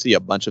okay, if we see a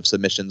bunch of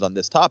submissions on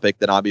this topic,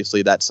 then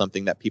obviously that's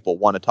something that people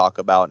want to talk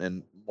about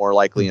and more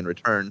likely in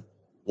return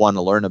want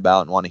to learn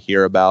about and want to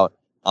hear about.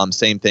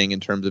 Same thing in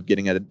terms of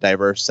getting a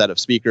diverse set of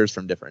speakers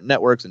from different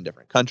networks and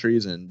different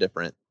countries and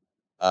different,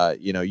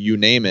 you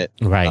name it.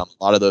 Right.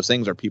 A lot of those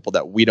things are people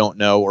that we don't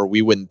know or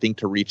we wouldn't think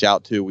to reach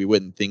out to. We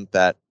wouldn't think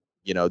that,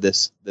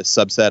 this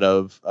subset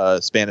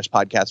of Spanish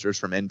podcasters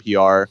from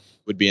NPR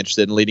would be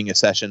interested in leading a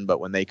session. But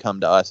when they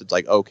come to us, it's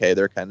like, okay,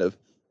 they're kind of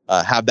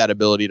have that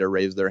ability to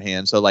raise their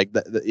hand. So like,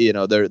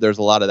 there's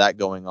a lot of that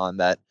going on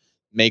that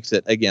makes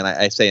it, again,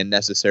 I say a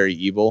necessary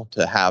evil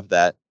to have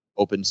that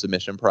open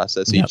submission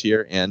process each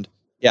year. And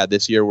yeah,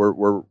 this year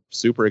we're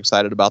super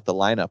excited about the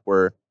lineup.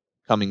 We're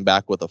coming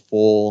back with a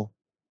full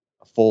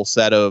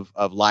set of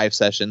live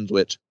sessions,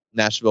 which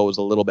Nashville was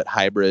a little bit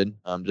hybrid,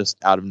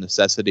 just out of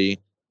necessity.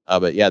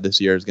 But yeah, this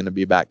year is going to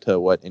be back to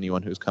what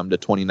anyone who's come to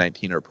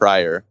 2019 or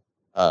prior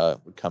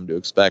would come to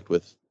expect,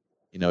 with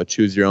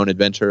choose your own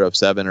adventure of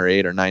 7 or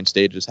 8 or 9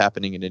 stages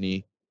happening at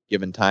any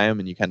given time.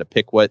 And you kind of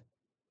pick what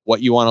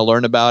you want to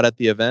learn about at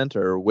the event,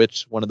 or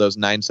which one of those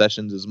 9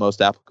 sessions is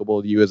most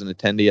applicable to you as an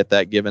attendee at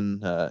that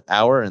given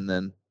hour, and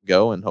then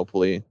go and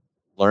hopefully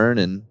learn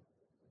and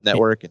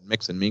network and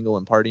mix and mingle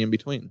and party in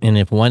between. And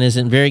if one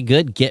isn't very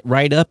good, get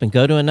right up and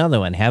go to another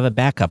one. Have a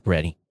backup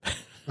ready.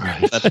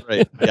 That's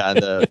right. Yeah,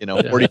 the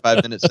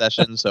 45-minute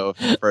session. So if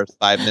the first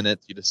 5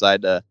 minutes you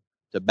decide to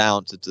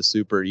bounce, it's a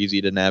super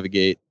easy to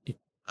navigate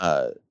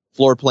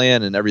floor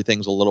plan, and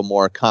everything's a little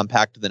more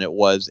compact than it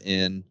was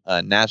in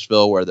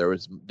Nashville, where there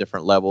was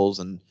different levels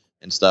and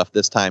stuff.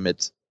 This time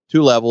it's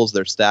 2 levels.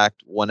 They're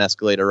stacked, 1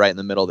 escalator right in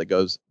the middle that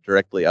goes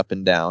directly up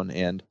and down.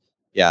 And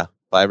yeah,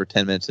 5 or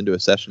 10 minutes into a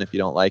session, if you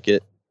don't like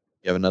it,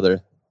 you have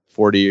another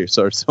 40 or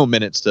so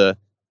minutes to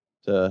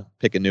to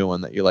pick a new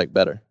one that you like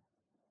better.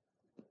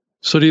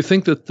 So do you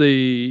think that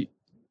the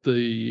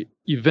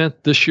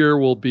event this year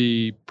will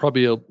be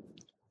probably a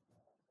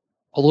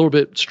little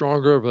bit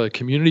stronger of a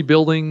community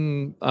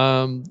building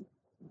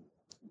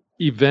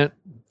event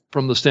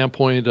from the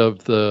standpoint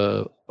of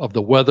the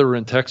weather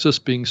in Texas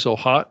being so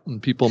hot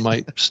and people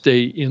might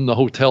stay in the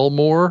hotel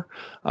more?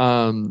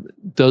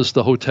 Does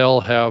the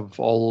hotel have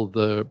all of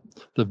the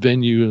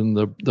venue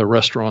and the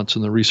restaurants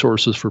and the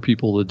resources for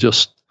people to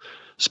just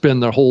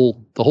spend the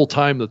whole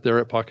time that they're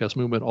at Podcast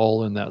Movement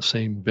all in that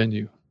same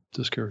venue?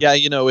 Just curious. Yeah,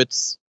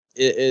 it's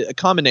a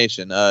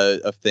combination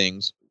of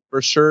things.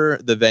 For sure,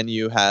 the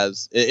venue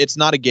has. It's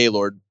not a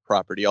Gaylord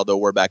property, although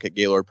we're back at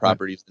Gaylord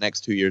properties the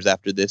next 2 years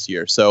after this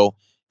year. So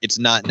it's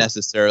not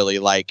necessarily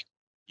like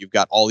you've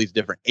got all these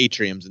different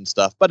atriums and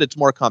stuff, but it's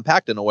more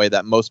compact in a way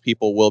that most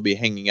people will be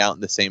hanging out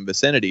in the same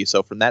vicinity.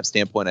 So from that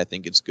standpoint, I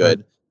think it's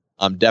good.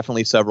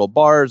 Definitely several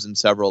bars and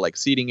several like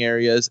seating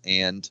areas,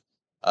 and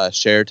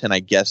Sheraton,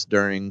 I guess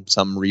during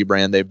some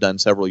rebrand they've done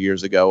several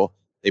years ago,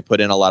 they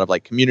put in a lot of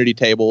like community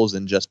tables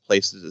and just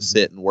places to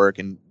sit and work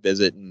and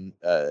visit and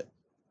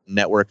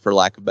network, for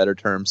lack of a better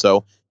term.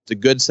 So it's a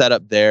good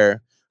setup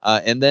there.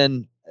 And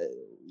then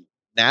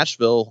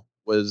Nashville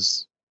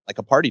was like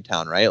a party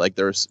town, right? Like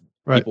there's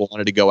people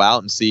wanted to go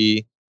out and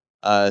see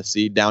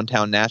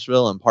downtown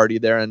Nashville and party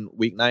there on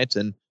weeknights.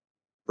 And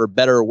for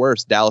better or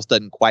worse, Dallas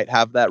doesn't quite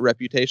have that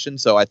reputation.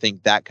 So I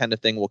think that kind of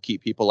thing will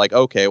keep people like,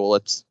 okay, well,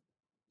 let's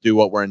do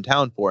what we're in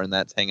town for, and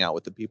that's hang out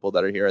with the people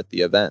that are here at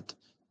the event.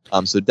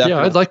 So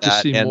definitely, I'd like to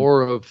see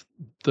more of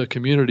the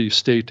community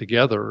stay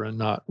together and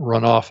not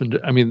run off. And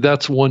I mean,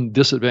 that's one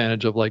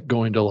disadvantage of like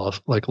going to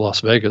Las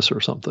Vegas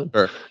or something.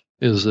 Sure.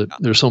 Is that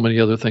there's so many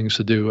other things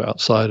to do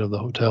outside of the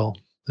hotel.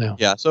 Yeah.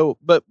 Yeah. So,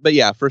 but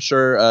yeah, for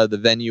sure, the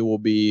venue will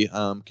be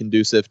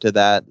conducive to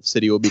that. The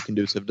city will be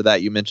conducive to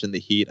that. You mentioned the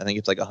heat. I think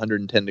it's like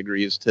 110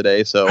 degrees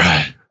today. So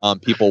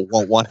people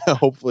won't want to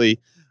hopefully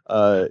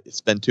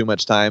spend too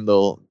much time.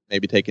 They'll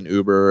maybe take an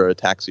Uber or a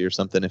taxi or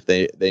something if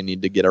they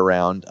need to get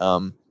around.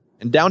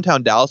 And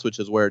downtown Dallas, which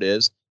is where it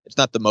is, it's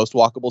not the most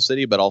walkable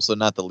city, but also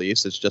not the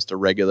least. It's just a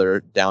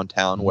regular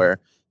downtown where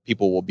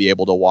people will be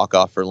able to walk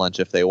off for lunch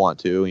if they want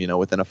to,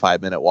 within a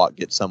 5-minute walk,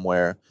 get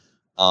somewhere.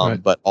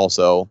 But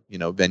also,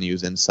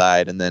 venues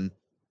inside, and then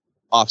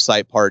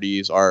off-site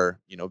parties are,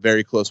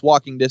 very close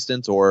walking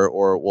distance,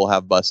 or we'll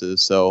have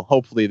buses. So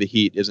hopefully the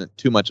heat isn't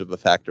too much of a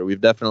factor.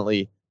 We've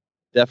definitely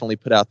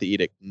put out the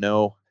edict.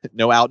 No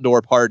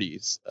outdoor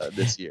parties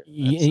this year.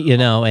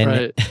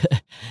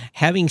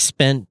 Having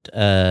spent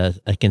a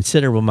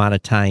considerable amount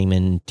of time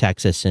in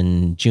Texas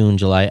in June,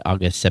 July,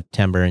 August,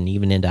 September, and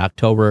even into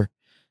October,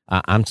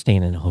 I'm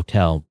staying in a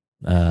hotel.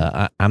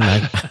 I'm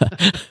not.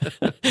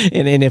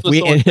 and if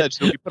we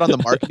put on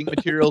the marketing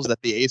materials that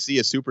the AC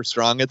is super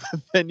strong at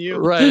the venue,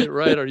 right?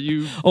 Are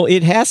you? Oh,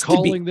 it has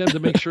calling them to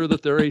make sure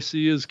that their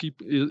AC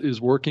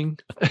is working.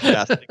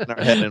 Yeah, sticking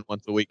our head in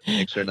once a week to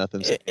make sure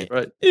nothing's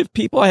right. If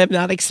people have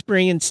not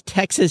experienced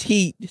Texas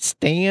heat,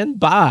 stand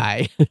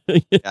by.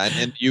 Yeah, and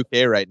in the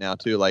UK right now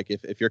too. Like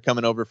if you're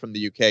coming over from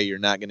the UK, you're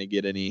not going to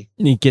get any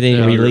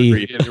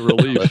relief. Any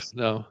relief.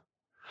 No.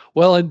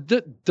 Well,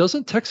 and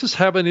doesn't Texas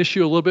have an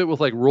issue a little bit with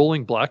like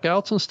rolling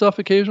blackouts and stuff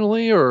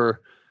occasionally,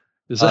 or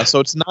is that? So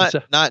it's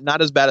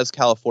not as bad as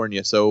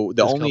California. So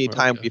the only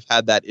time we've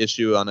had that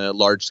issue on a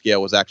large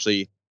scale was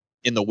actually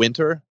in the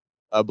winter,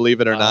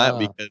 believe it or not,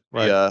 because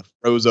we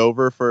froze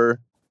over for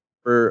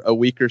a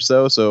week or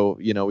so. So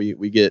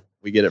we get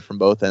it from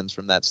both ends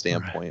from that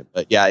standpoint.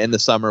 But yeah, in the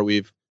summer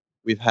we've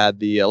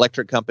had the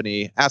electric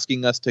company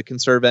asking us to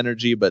conserve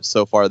energy, but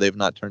so far they've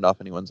not turned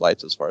off anyone's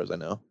lights, as far as I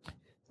know.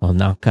 Well,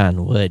 knock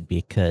on wood,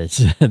 because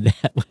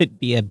that would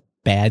be a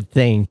bad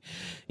thing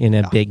in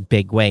a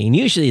big way. And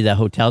usually the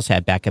hotels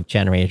have backup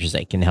generators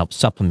that can help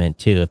supplement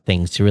too if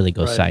things really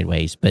go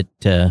sideways. But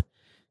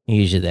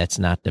usually that's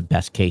not the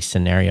best case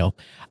scenario.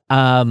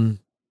 So,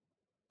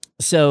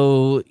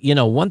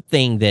 one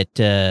thing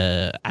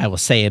that I will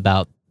say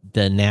about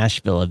the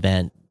Nashville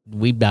event,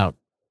 we about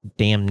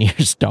damn near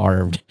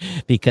starved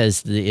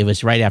because it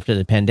was right after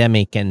the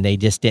pandemic and they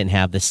just didn't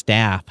have the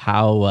staff.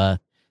 How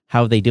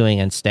are they doing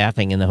on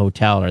staffing in the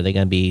hotel? Are they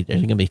going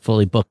to be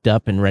fully booked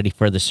up and ready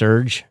for the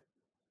surge?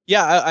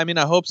 Yeah, I mean,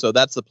 I hope so.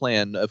 That's the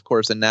plan. Of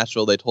course, in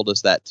Nashville, they told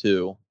us that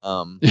too.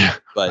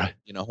 But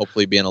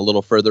hopefully being a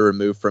little further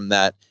removed from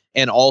that.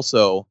 And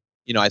also,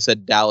 I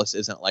said Dallas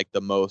isn't like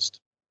the most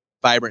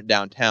vibrant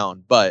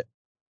downtown, but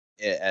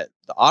at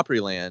the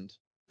Opryland,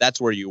 that's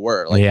where you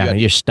were. Like,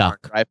 you're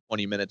stuck. Drive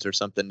 20 minutes or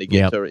something to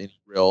get to any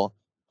real,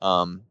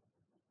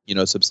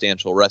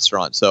 substantial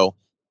restaurant. So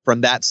from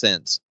that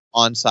sense,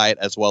 on site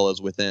as well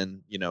as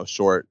within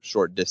short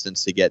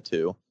distance to get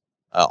to,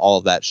 all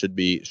of that should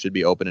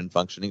be open and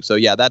functioning. So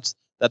yeah, that's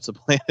the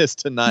plan, is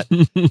to not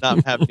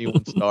have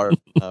anyone starve,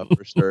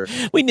 for sure.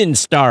 We didn't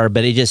starve,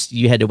 but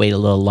you had to wait a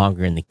little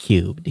longer in the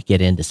queue to get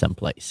into some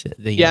place.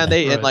 And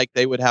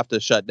they would have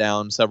to shut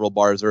down several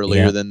bars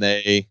earlier than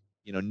they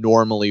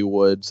normally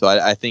would. So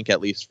I think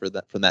at least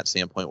from that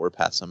standpoint, we're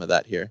past some of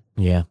that here.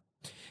 Yeah.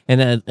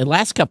 And the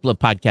last couple of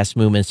podcast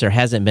movements, there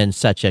hasn't been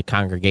such a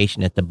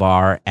congregation at the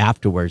bar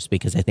afterwards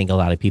because I think a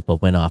lot of people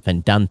went off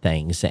and done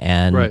things.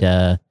 And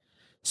Right.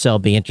 so it'll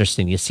be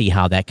interesting to see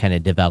how that kind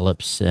of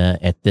develops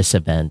at this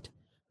event.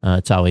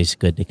 It's always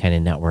good to kind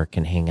of network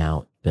and hang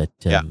out. But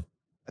Yeah.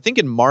 I think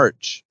in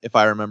March, if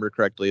I remember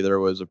correctly, there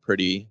was a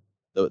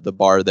the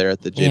bar there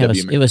at the yeah,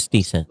 JW. it was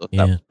decent. That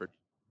Yeah. was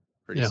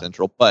pretty Yeah.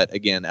 central. But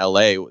again,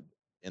 LA,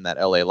 in that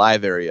LA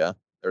live area,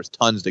 there's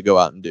tons to go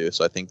out and do.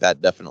 So I think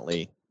that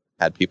definitely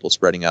had people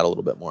spreading out a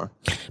little bit more.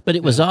 But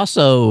it was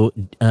also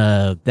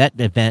that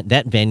event,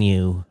 that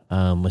venue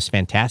was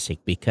fantastic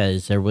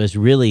because there was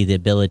really the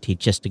ability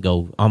just to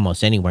go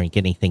almost anywhere and get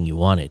anything you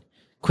wanted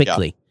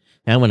quickly.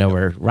 And I went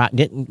over.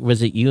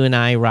 Was it you and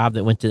I, Rob,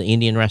 that went to the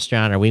Indian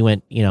restaurant, or we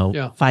went?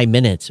 Yeah. 5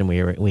 minutes and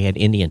we had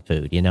Indian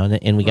food.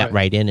 And we got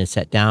right in and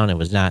sat down. It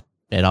was not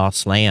at all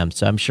slammed.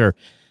 So I'm sure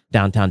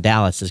downtown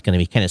Dallas is going to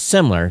be kind of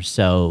similar.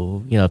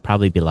 So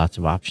probably be lots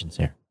of options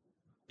there.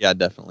 Yeah,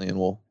 definitely. And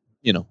we'll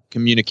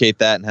communicate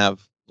that and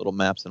have little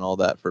maps and all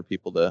that for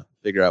people to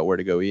figure out where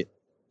to go eat.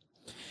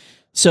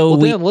 So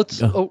Well, Dan, let's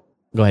go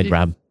ahead,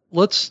 Rob.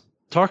 let's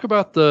talk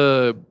about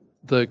the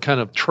kind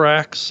of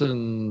tracks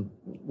and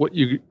what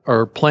you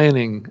are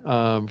planning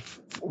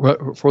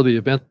for the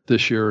event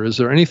this year. Is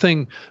there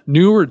anything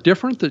new or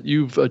different that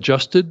you've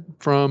adjusted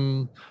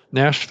from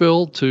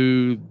Nashville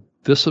to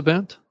this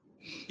event?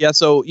 Yeah,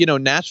 so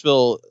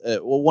Nashville.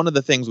 Well, one of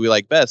the things we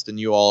like best, and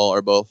you all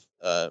are both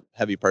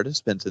heavy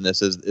participants in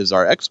this, is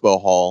our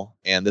expo hall,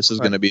 and this is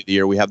going to be the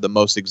year we have the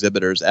most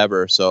exhibitors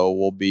ever. So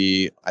we'll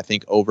be, I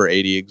think, over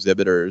 80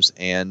 exhibitors,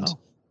 and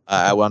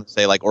I want to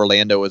say like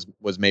Orlando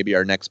was maybe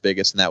our next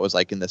biggest, and that was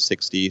like in the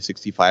 60,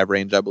 65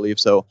 range, I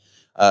believe. So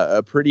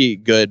a pretty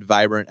good,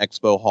 vibrant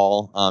expo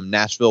hall.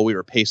 Nashville, we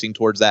were pacing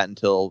towards that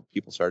until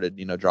people started,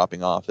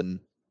 dropping off, and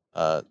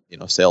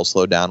sales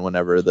slowed down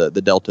whenever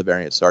the Delta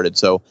variant started.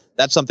 So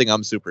that's something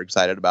I'm super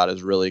excited about,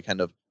 is really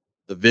kind of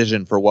the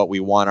vision for what we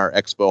want our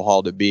expo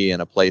hall to be,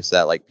 in a place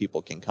that like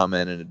people can come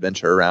in and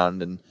adventure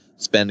around and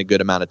spend a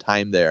good amount of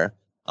time there.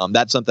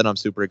 That's something I'm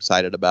super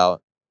excited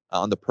about.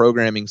 On the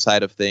programming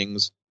side of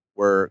things,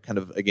 we're kind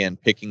of, again,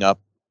 picking up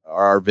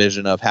our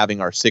vision of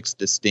having our 6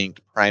 distinct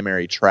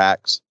primary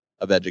tracks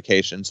of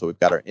education. So we've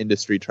got our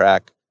industry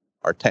track,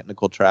 our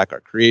technical track,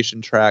 our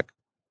creation track,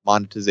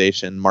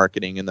 monetization,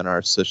 marketing, and then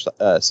our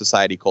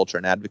society, culture,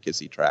 and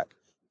advocacy track.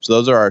 So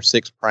those are our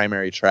 6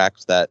 primary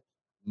tracks that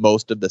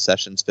most of the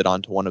sessions fit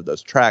onto one of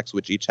those tracks,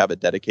 which each have a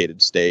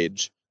dedicated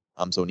stage.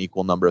 So an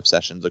equal number of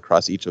sessions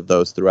across each of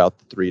those throughout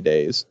the 3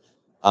 days.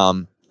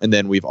 And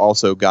then we've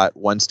also got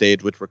one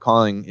stage, which we're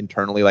calling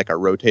internally like our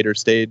rotator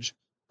stage.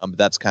 But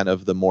that's kind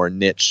of the more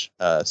niche,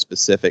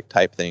 specific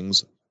type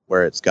things,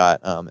 where it's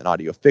got an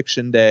audio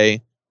fiction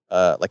day,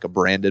 like a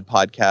branded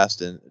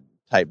podcast and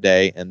type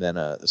day, and then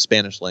a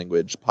Spanish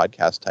language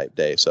podcast type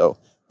day. So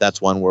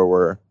that's one where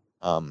we're,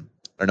 I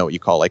don't know what you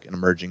call like an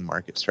emerging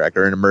markets track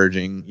or an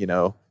emerging,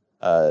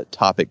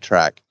 topic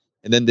track.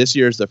 And then this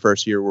year is the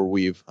first year where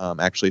we've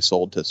actually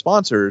sold to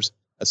sponsors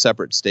a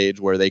separate stage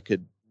where they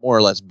could more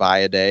or less buy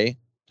a day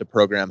to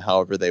program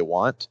however they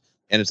want.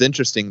 And it's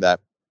interesting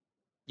that,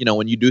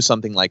 when you do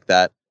something like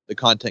that, the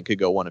content could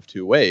go one of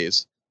 2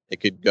 ways. It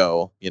could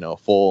go,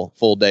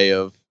 full day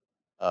of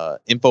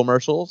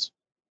infomercials,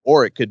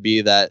 or it could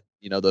be that,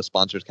 those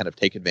sponsors kind of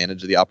take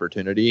advantage of the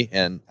opportunity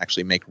and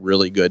actually make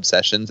really good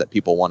sessions that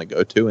people want to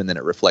go to, and then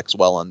it reflects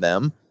well on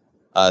them.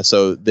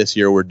 So this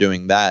year we're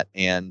doing that,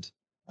 and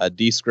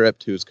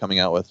Descript, who's coming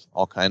out with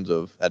all kinds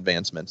of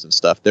advancements and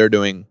stuff, they're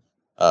doing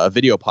a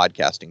video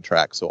podcasting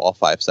track. So all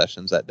 5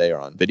 sessions that day are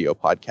on video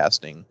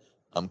podcasting.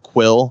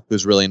 Quill,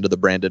 who's really into the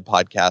branded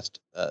podcast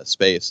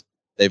space,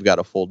 they've got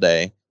a full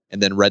day.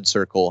 And then Red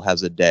Circle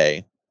has a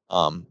day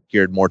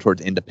geared more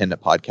towards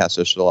independent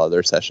podcasters. So a lot of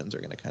their sessions are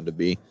going to kind of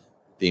be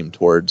themed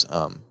towards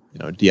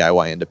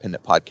DIY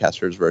independent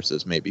podcasters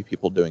versus maybe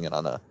people doing it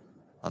on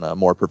a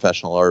more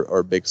professional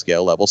or big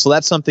scale level. So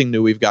that's something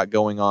new we've got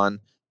going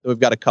on. We've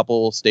got a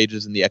couple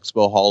stages in the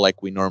expo hall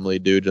like we normally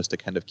do, just to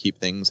kind of keep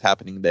things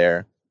happening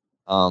there.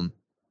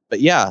 But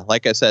yeah,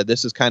 like I said,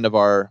 this is kind of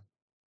our,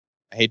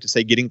 I hate to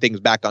say getting things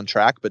back on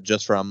track, but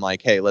just from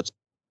like, hey, let's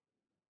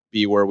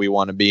be where we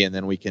want to be, and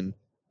then we can,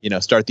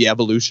 start the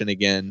evolution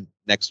again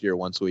next year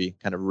once we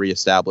kind of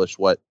reestablish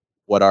what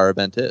our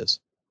event is.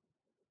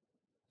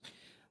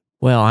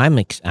 Well,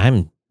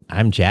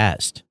 I'm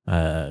jazzed.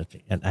 And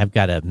I've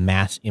got a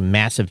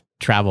massive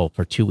travel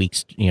for 2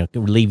 weeks.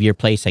 Leave your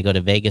place. I go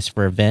to Vegas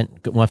for an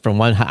event, went from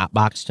one hot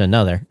box to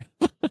another,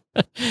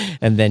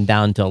 and then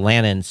down to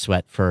Atlanta and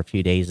sweat for a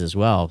few days as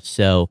well.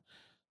 So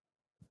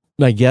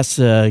I guess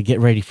get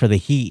ready for the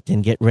heat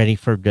and get ready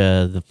for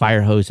the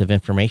fire hose of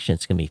information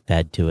that's going to be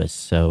fed to us.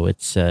 So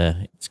it's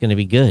going to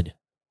be good.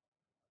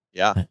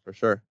 Yeah, for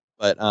sure.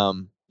 But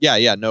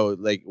no,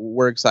 like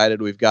we're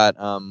excited. We've got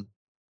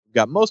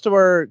most of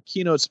our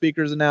keynote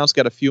speakers announced,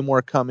 got a few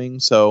more coming.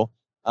 So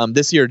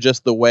this year,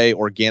 just the way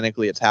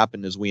organically it's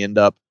happened is we end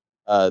up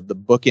the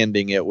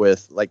bookending it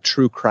with like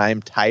true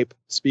crime type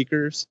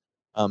speakers.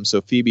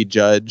 So Phoebe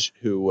Judge,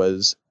 who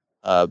was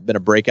been a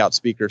breakout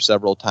speaker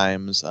several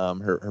times.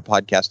 Her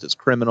podcast is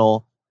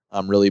Criminal,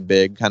 really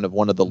big, kind of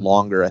one of the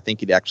longer. I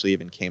think it actually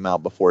even came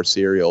out before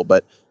Serial,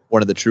 but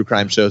one of the true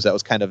crime shows that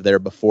was kind of there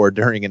before,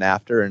 during, and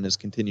after, and has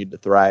continued to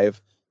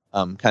thrive.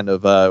 Kind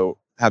of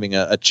having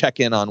a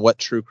check-in on what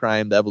true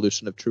crime, the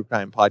evolution of true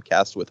crime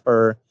podcast with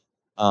her.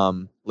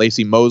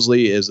 Lacey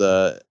Mosley is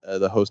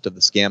the host of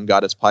the Scam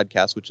Goddess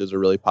podcast, which is a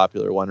really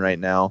popular one right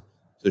now.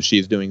 So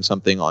she's doing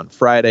something on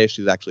Friday.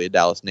 She's actually a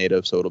Dallas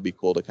native, so it'll be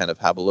cool to kind of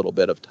have a little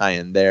bit of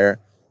tie-in there.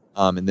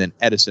 And then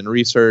Edison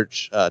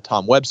Research,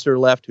 Tom Webster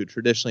left, who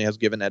traditionally has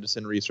given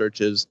Edison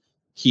Research's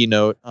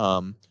keynote.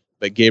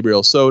 But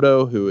Gabriel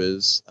Soto, who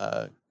has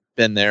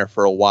been there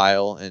for a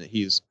while, and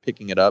he's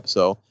picking it up.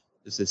 So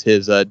this is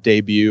his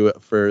debut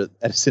for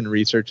Edison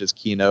Research's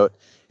keynote.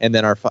 And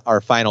then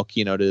our final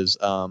keynote is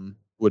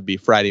would be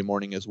Friday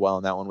morning as well,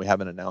 and that one we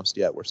haven't announced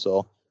yet. We're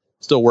still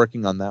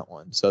working on that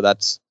one. So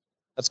that's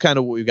kind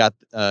of what we've got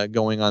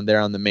going on there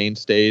on the main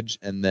stage.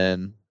 And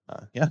then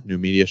New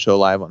Media Show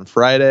live on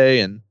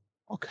Friday, and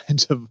all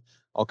kinds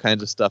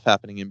of stuff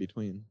happening in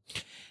between.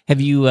 Have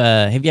you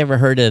ever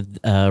heard of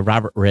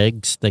Robert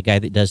Riggs, the guy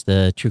that does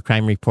the True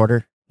Crime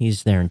Reporter?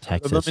 He's there in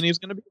Texas. And he's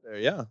going to be there,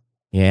 yeah.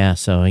 Yeah,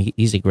 so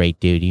he's a great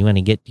dude.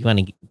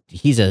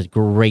 He's a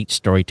great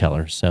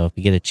storyteller. So if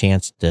you get a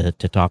chance to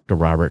talk to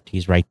Robert,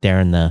 he's right there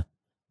in the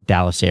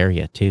Dallas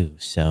area too.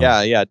 So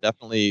yeah,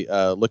 definitely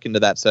look into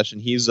that session.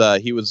 he was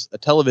a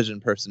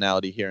television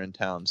personality here in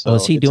town. So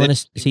is he doing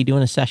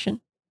a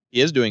session? He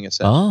is doing a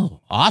session.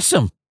 Oh,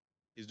 awesome.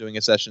 He's doing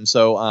a session.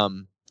 So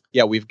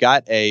we've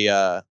got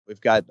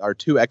our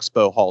two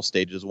expo hall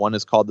stages. One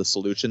is called the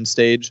Solution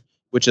Stage,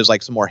 which is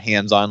like some more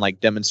hands-on, like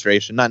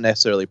demonstration, not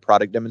necessarily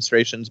product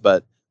demonstrations,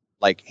 but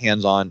like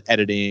hands-on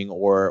editing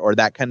or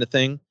that kind of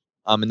thing.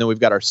 And then we've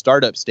got our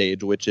startup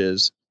stage, which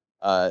is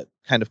kind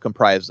of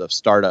comprised of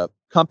startup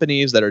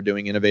companies that are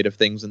doing innovative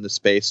things in the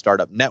space,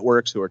 startup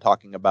networks who are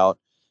talking about,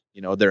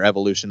 their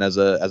evolution as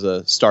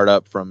a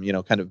startup from,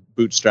 kind of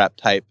bootstrap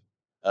type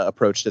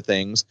approach to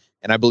things.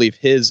 And I believe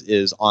his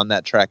is on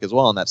that track as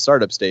well, on that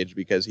startup stage,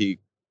 because he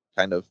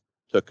kind of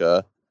took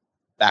a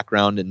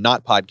background in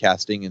not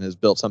podcasting and has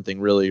built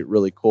something really,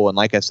 really cool. And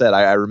like I said,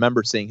 I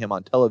remember seeing him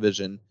on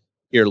television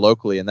here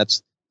locally. And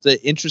it's an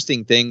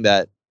interesting thing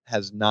that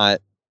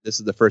this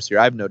is the first year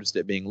I've noticed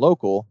it being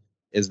local,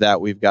 is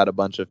that we've got a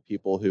bunch of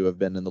people who have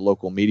been in the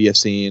local media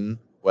scene,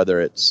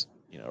 whether it's,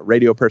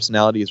 radio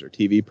personalities or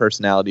TV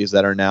personalities,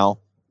 that are now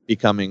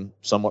becoming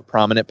somewhat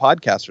prominent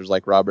podcasters.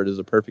 Like Robert is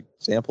a perfect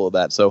example of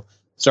that. So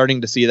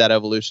starting to see that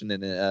evolution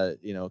in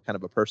kind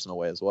of a personal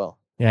way as well.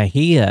 Yeah,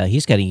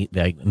 he's got an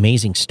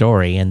amazing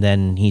story, and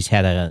then he's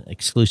had an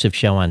exclusive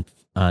show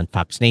on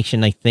Fox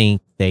Nation. I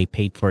think they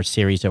paid for a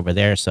series over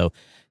there, so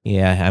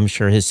yeah, I'm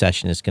sure his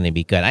session is going to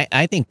be good.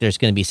 I think there's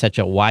going to be such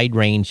a wide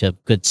range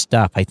of good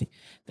stuff. I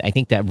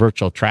think that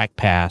virtual track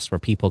pass where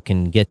people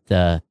can get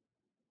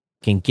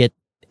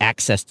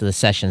access to the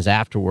sessions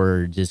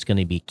afterwards is going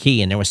to be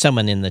key. And there was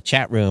someone in the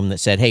chat room that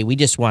said, "Hey, we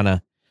want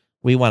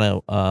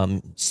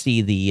to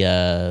see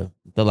the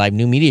live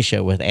New Media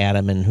Show with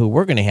Adam and who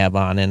we're going to have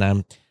on."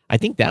 And I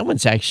think that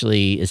one's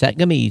actually, is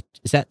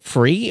that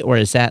free, or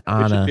is that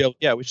on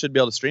we should be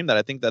able to stream that.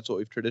 I think that's what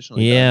we've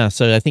traditionally done. Yeah,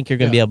 so I think you're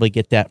going to be able to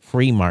get that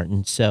free,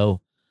 Martin.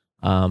 So,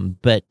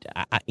 but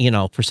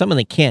for someone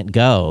that can't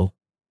go,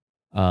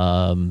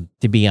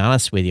 to be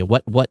honest with you,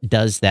 what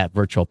does that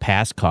virtual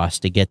pass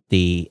cost to get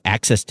the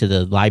access to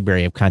the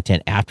library of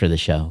content after the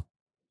show?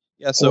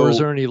 Yeah. So, or is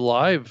there any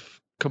live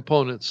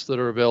components that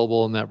are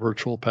available in that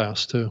virtual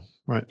pass too?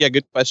 Right. Yeah,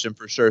 good question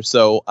for sure.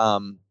 So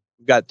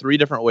we've got 3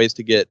 different ways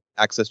to get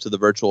access to the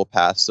virtual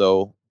pass.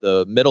 So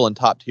the middle and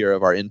top tier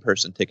of our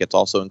in-person tickets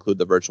also include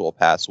the virtual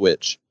pass,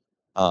 which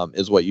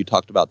is what you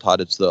talked about,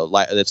 Todd. It's the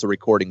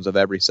recordings of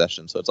every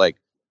session. So it's like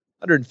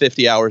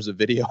 150 hours of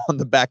video on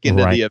the back end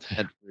of the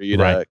event for you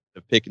to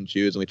pick and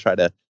choose. And we try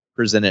to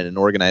present it in an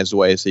organized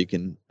way so you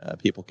can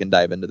people can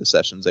dive into the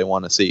sessions they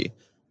want to see.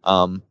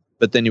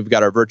 But then you've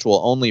got our virtual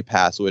only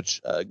pass,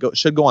 which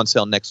should go on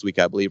sale next week,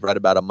 I believe, right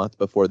about a month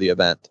before the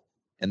event.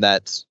 And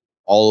that's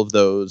all of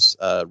those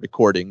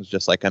recordings,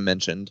 just like I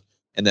mentioned.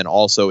 And then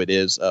also it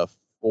is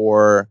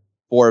 4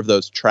 of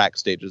those track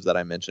stages that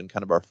I mentioned,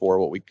 kind of our 4,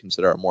 what we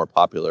consider our more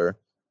popular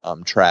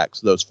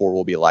tracks. Those 4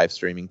 will be live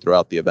streaming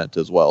throughout the event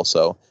as well.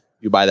 So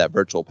you buy that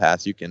virtual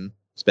pass, you can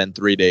spend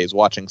 3 days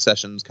watching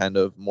sessions, kind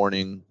of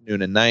morning,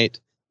 noon, and night,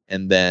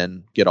 and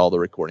then get all the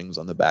recordings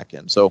on the back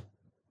end. So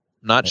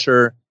I'm not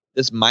sure.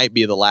 This might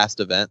be the last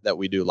event that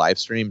we do live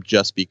stream,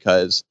 just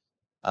because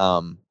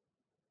when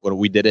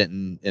we did it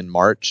in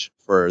March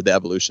for the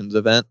Evolutions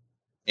event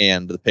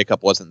and the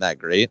pickup wasn't that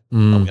great. We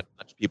had a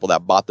bunch of people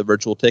that bought the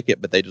virtual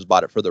ticket, but they just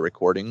bought it for the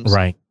recordings.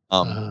 Right.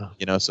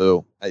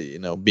 So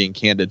being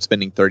candid,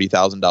 spending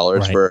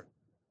 $30,000 for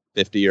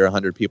 50 or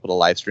 100 people to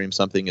live stream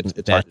something, it's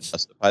hard to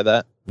justify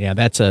that. Yeah,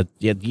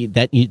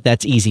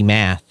 that's easy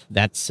math.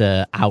 That's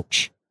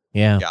ouch.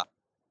 Yeah. Yeah.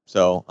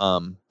 So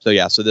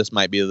this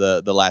might be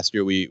the last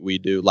year we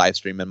do live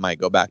stream, and might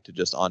go back to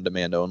just on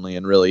demand only.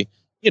 And really,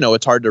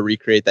 it's hard to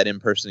recreate that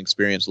in-person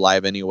experience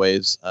live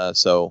anyways.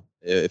 So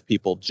If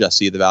people just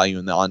see the value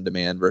in the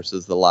on-demand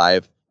versus the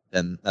live,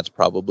 then that's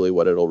probably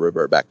what it'll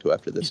revert back to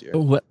after this year.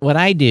 What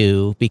I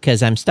do,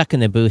 because I'm stuck in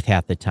the booth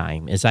half the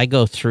time, is I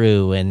go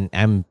through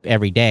and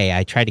every day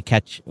I try to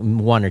catch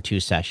 1 or 2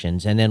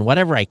 sessions, and then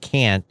whatever I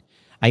can't,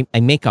 I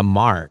make a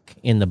mark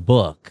in the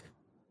book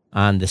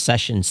on the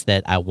sessions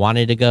that I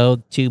wanted to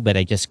go to, but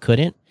I just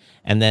couldn't.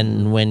 And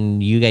then when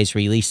you guys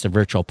release the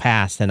virtual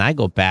pass, then I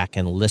go back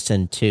and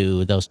listen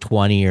to those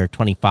 20 or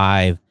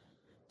 25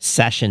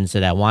 sessions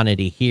that I wanted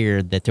to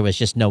hear that there was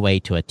just no way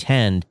to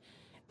attend.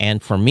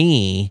 And for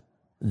me,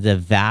 the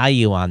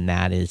value on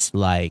that is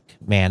like,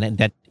 man,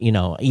 that,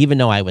 even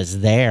though I was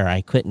there,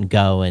 I couldn't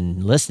go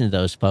and listen to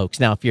those folks.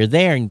 Now, if you're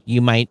there,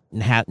 you might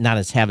have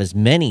as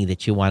many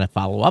that you want to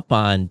follow up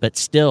on, but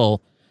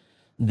still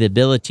the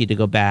ability to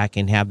go back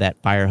and have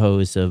that fire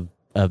hose of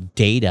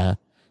data,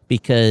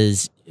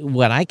 because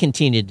what I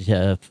continued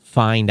to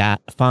find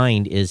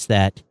is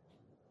that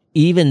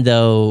even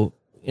though,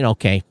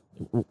 okay,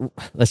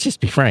 let's just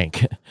be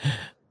frank,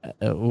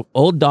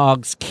 old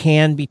dogs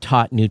can be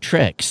taught new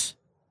tricks.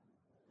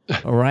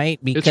 All right,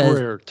 because it's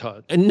rare,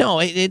 Todd. No,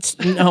 it's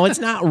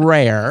not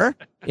rare.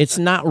 It's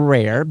not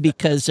rare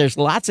because there's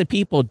lots of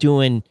people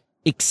doing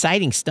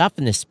exciting stuff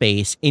in this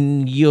space,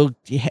 and you'll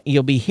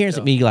be hearing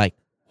something like,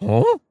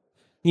 huh?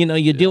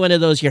 You do one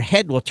of those, your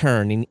head will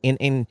turn,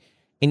 and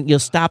you'll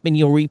stop and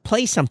you'll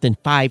replay something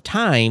 5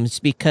 times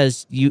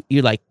because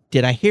you're like,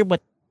 did I hear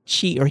what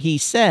she or he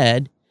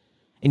said?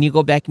 And you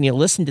go back and you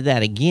listen to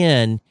that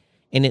again.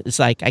 And it's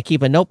like, I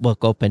keep a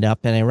notebook opened up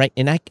and I write,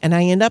 and I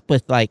end up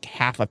with like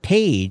half a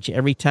page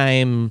every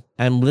time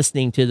I'm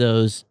listening to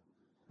those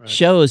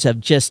shows of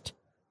just,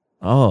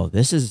 oh,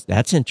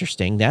 that's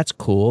interesting. That's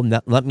cool.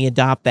 Let me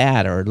adopt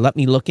that, or let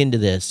me look into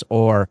this,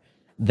 or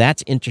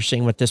that's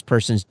interesting what this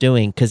person's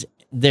doing. 'Cause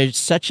there's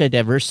such a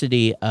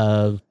diversity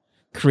of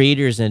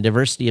creators and a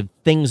diversity of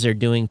things they're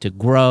doing to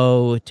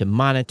grow, to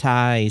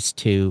monetize,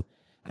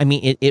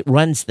 it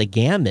runs the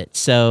gamut.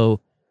 So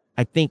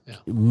I think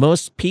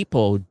most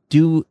people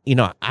do,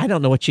 I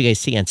don't know what you guys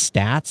see on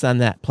stats on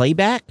that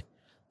playback,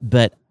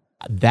 but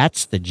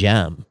that's the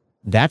gem.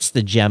 That's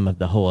the gem of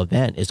the whole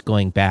event, is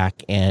going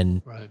back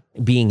and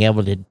being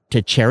able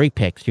to cherry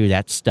pick through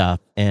that stuff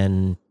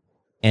and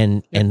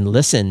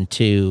listen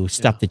to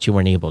stuff that you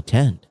weren't able to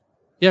attend.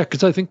 Yeah,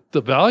 because I think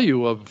the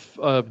value of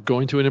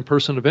going to an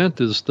in-person event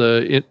is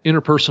the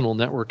interpersonal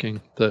networking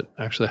that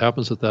actually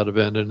happens at that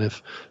event. And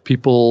if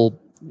people,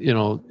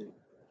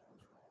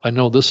 I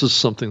know this is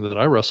something that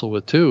I wrestle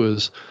with too,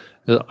 is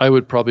that I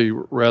would probably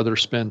rather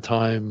spend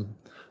time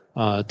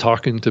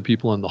talking to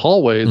people in the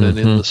hallway than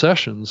in the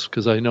sessions,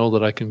 because I know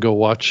that I can go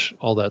watch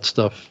all that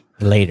stuff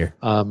later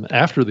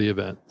after the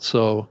event.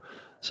 So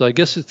I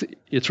guess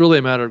it's really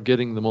a matter of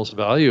getting the most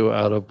value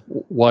out of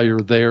while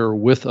you're there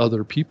with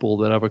other people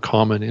that have a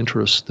common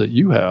interest that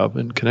you have,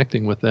 and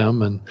connecting with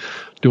them and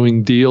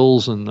doing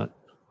deals. And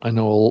I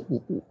know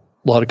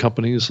a lot of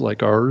companies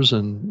like ours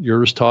and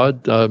yours,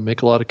 Todd,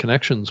 make a lot of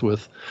connections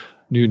with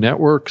new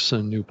networks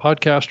and new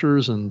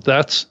podcasters, and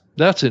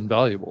that's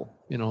invaluable,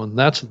 and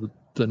that's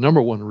the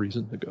number one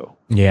reason to go.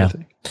 Yeah, I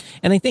think.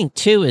 And I think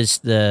too is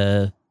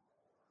the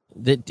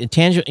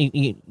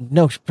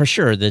tangible. For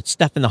sure, the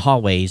stuff in the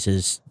hallways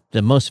is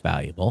the most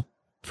valuable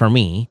for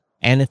me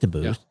and at the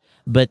booth.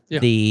 But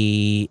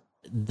the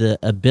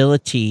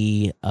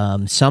ability,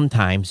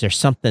 sometimes there's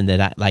something that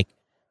I like.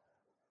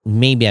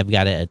 Maybe I've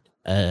got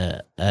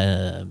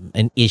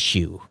an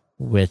issue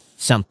with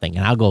something,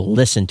 and I'll go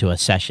listen to a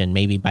session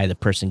maybe by the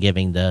person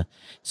giving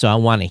so I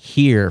want to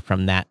hear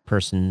from that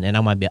person, and I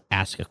want to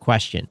ask a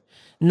question,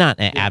 not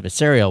in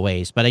adversarial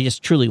ways, but I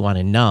just truly want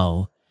to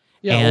know.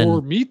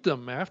 Or meet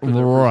them after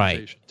their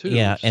presentation too.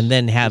 Yeah, and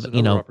then have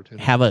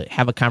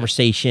have a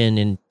conversation,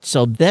 and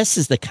so this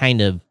is the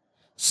kind of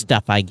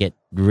stuff I get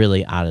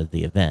really out of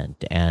the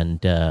event, and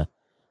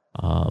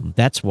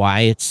that's why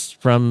it's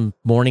from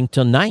morning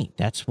till night.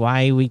 That's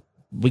why we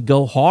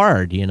go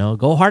hard,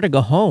 go hard or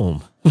go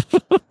home.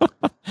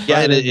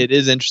 Yeah, and it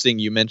is interesting.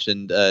 You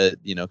mentioned,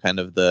 kind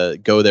of the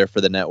go there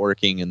for the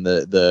networking and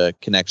the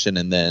connection,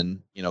 and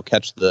then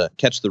catch the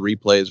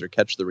replays or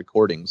catch the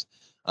recordings.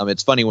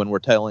 It's funny when we're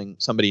telling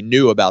somebody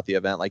new about the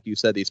event, like you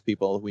said, these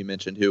people we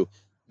mentioned who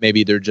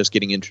maybe they're just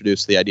getting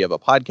introduced to the idea of a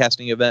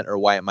podcasting event or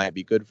why it might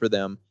be good for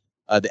them.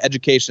 The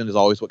education is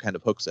always what kind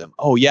of hooks them.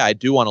 Oh yeah, I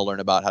do want to learn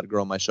about how to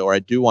grow my show, or I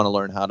do want to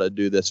learn how to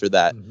do this or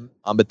that.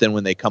 But then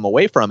when they come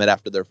away from it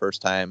after their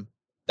first time,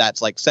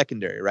 that's like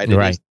secondary, right? It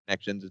is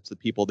connections. It's the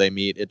people they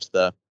meet. It's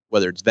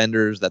whether it's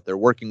vendors that they're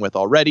working with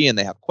already and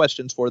they have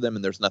questions for them.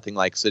 And there's nothing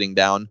like sitting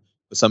down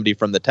with somebody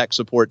from the tech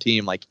support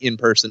team, like in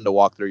person, to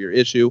walk through your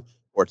issue,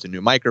 or it's a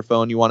new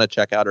microphone you want to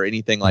check out or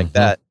anything like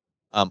that.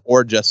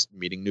 Or just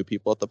meeting new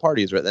people at the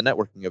parties or at the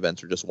networking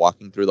events, or just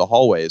walking through the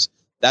hallways.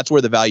 That's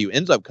where the value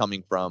ends up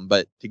coming from.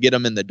 But to get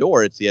them in the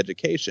door, it's the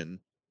education.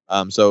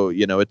 So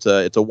it's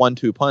a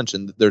 1-2 punch,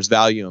 and there's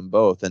value in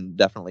both. And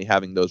definitely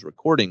having those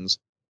recordings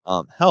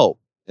help.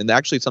 And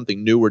actually,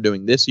 something new we're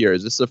doing this year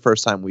is the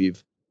first time we're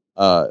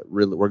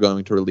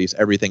going to release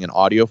everything in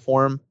audio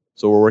form.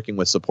 So we're working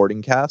with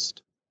Supporting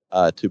Cast,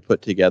 to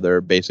put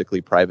together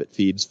basically private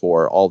feeds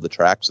for all the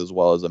tracks, as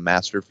well as a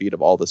master feed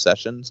of all the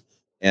sessions,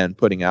 and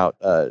putting out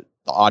the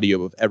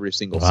audio of every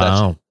single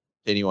session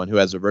to anyone who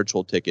has a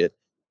virtual ticket.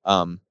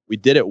 We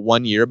did it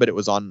 1 year, but it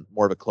was on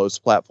more of a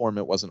closed platform.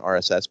 It wasn't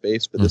RSS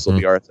based, but this will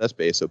be RSS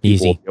based, so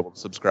people will be able to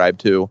subscribe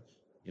to,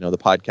 the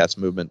Podcast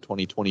Movement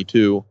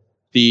 2022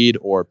 feed,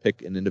 or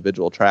pick an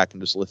individual track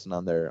and just listen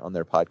on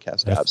their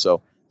podcast app.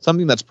 So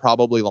something that's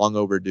probably long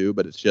overdue,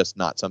 but it's just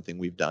not something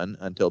we've done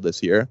until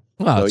this year.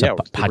 Well, so,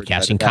 it's a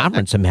podcasting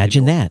conference.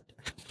 Imagine that.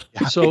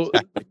 Yeah, so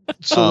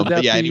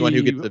anyone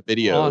who gets the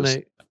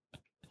videos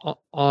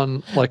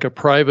on like a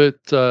private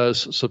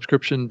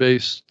subscription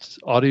based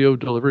audio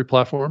delivery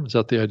platform, is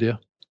that the idea?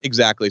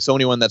 Exactly. So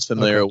anyone that's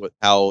familiar with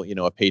how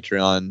a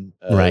Patreon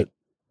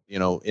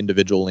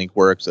individual link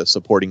works, a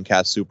supporting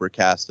cast,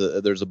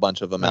 supercast, there's a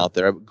bunch of them out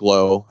there.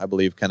 Glow, I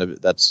believe, kind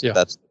of that's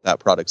that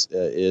product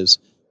is.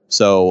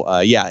 So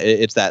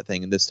it's that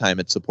thing, and this time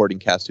it's supporting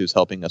cast who's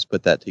helping us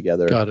put that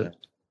together. Got it.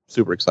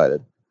 Super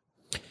excited.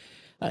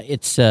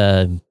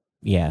 So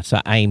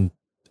I'm.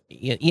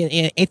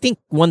 I think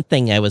one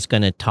thing I was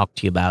going to talk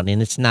to you about,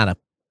 and it's not a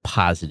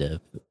positive.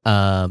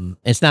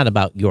 It's not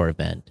about your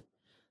event,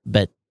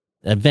 but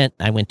an event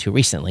I went to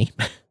recently.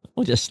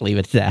 We'll just leave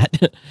it at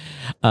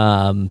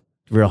that.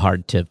 Real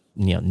hard to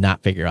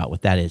not figure out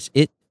what that is.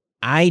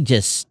 I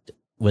just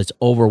was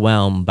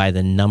overwhelmed by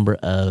the number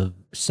of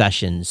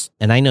sessions,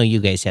 and I know you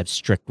guys have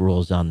strict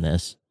rules on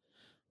this.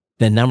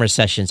 The number of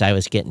sessions I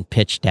was getting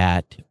pitched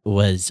at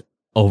was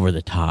over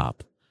the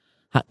top.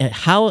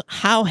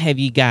 How have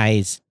you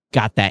guys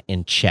got that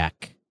in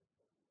check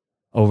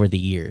over the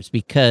years?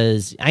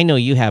 Because I know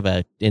you have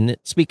in the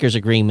speaker's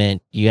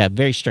agreement, you have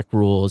very strict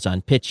rules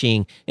on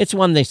pitching. It's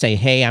one they say,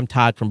 hey, I'm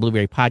Todd from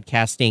Blueberry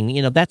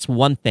Podcasting. That's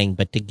one thing,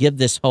 but to give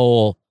this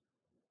whole,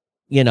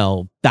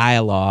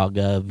 dialogue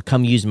of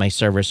come use my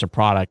service or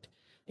product,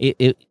 at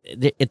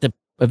the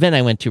event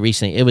I went to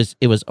recently,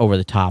 it was over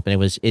the top.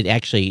 And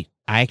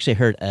I actually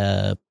heard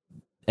a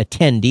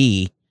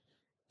attendee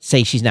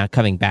say she's not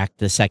coming back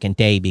the second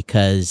day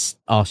because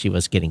all she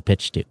was getting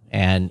pitched to.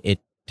 And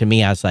to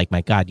me, I was like, my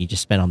God, you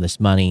just spent all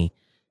this money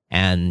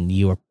and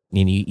you're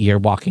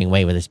walking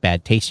away with this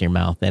bad taste in your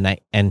mouth.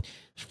 And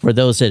for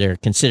those that are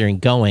considering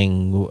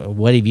going,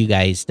 what have you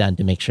guys done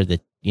to make sure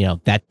that,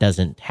 that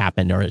doesn't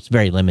happen, or it's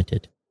very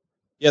limited?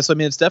 Yes. I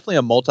mean, it's definitely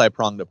a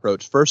multi-pronged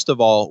approach. First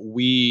of all,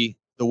 the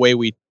way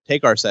we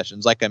take our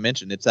sessions, like I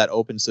mentioned, it's that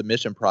open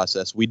submission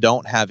process. We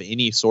don't have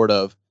any sort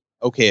of,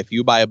 okay, if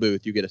you buy a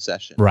booth, you get a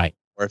session. Right.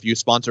 Or if you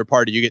sponsor a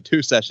party, you get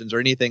 2 sessions, or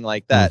anything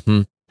like that.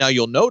 Mm-hmm. Now,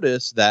 you'll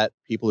notice that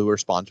people who are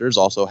sponsors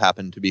also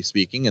happen to be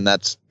speaking, and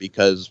that's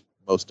because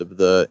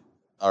many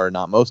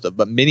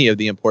of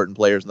the important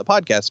players in the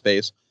podcast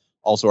space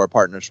also are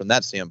partners from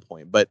that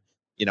standpoint. But,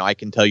 I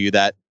can tell you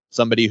that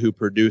somebody who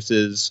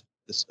produces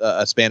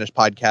a Spanish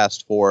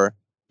podcast for,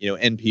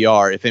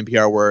 NPR, if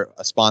NPR were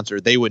a sponsor,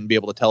 they wouldn't be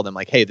able to tell them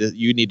like, hey,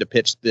 you need to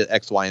pitch the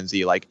X, Y, and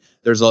Z. Like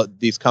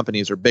these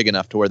companies are big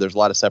enough to where there's a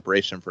lot of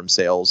separation from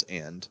sales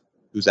and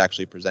who's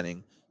actually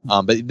presenting.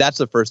 But that's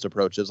the first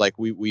approach, is like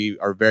we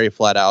are very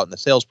flat out in the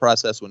sales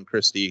process. When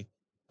Christy,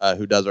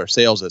 who does our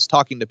sales, is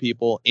talking to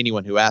people,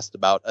 anyone who asked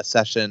about a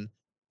session,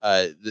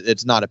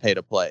 it's not a pay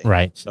to play.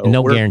 Right. So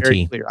no we're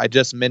guarantee. Very clear. I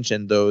just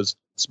mentioned those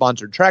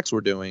sponsored tracks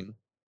we're doing.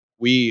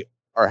 We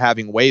are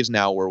having ways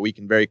now where we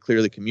can very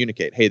clearly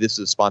communicate, hey, this is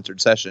a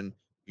sponsored session,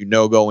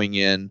 going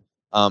in.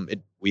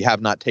 We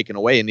have not taken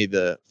away any of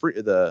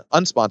the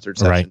unsponsored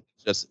session. Right.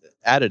 It's just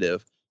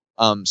additive.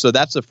 So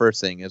that's the first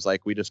thing, is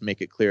like we just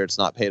make it clear it's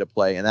not pay to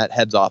play, and that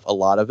heads off a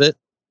lot of it.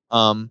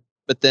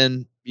 But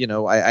then,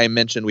 I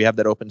mentioned we have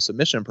that open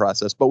submission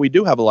process, but we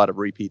do have a lot of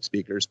repeat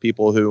speakers,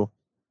 people who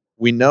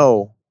we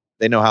know,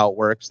 they know how it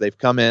works. They've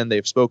come in,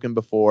 they've spoken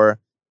before,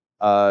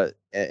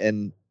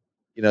 and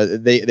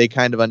they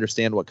kind of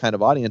understand what kind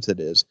of audience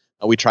it is.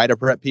 We try to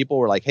prep people.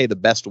 We're like, hey, the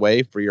best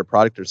way for your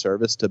product or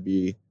service to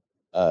be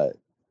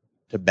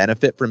to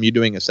benefit from you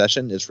doing a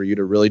session is for you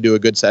to really do a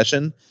good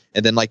session.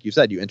 And then, like you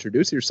said, you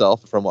introduce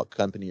yourself, from what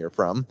company you're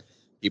from.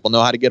 People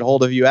know how to get a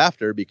hold of you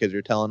after, because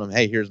you're telling them,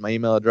 hey, here's my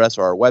email address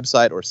or our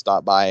website, or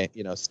stop by,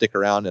 stick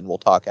around and we'll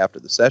talk after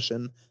the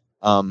session.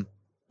 But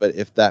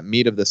if that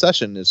meat of the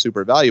session is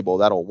super valuable,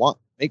 that'll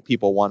make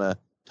people want to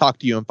talk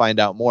to you and find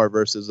out more,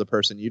 versus the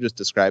person you just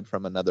described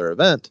from another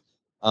event.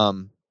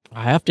 I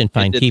often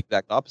find people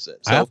exact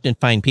opposite. So, I often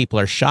find people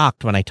are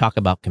shocked when I talk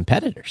about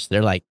competitors.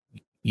 They're like,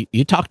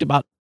 you talked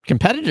about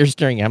competitors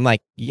during. I'm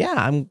like, yeah,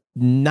 I'm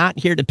not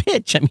here to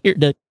pitch. I'm here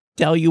to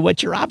tell you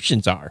what your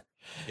options are.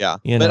 Yeah.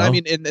 But I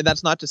mean, and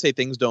that's not to say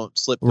things don't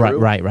slip through.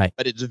 Right.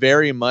 But it's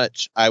very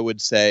much, I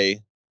would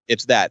say,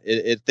 it's that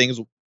things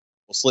will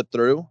slip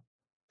through,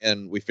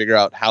 and we figure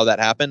out how that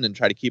happened and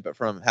try to keep it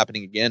from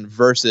happening again,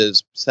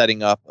 versus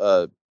setting up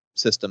a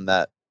system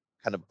that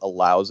kind of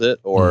allows it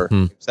or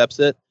accepts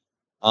it.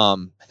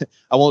 I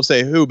won't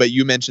say who, but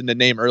you mentioned a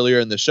name earlier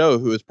in the show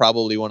who is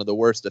probably one of the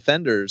worst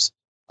offenders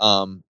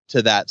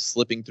to that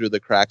slipping through the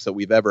cracks that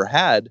we've ever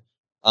had,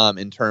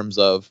 in terms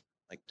of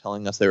like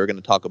telling us they were going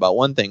to talk about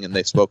one thing and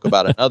they spoke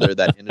about another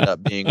that ended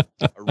up being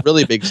a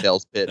really big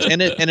sales pitch,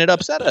 and it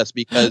upset us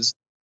because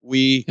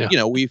we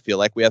we feel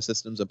like we have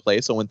systems in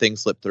place, so when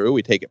things slip through,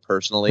 we take it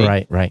personally.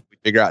 Right. We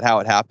figure out how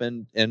it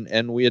happened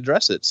and we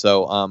address it.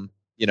 So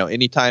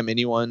anytime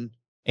anyone,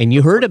 and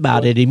you heard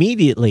about it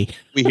immediately.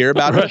 we hear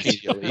about it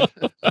immediately,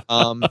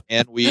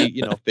 and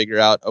we figure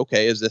out,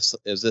 okay, is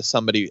this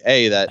somebody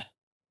that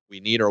we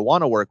need or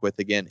want to work with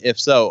again? If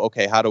so,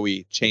 okay, how do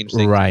we change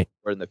things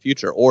in the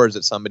future? Or is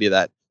it somebody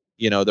that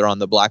they're on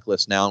the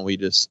blacklist now and we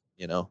just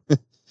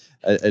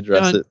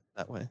address it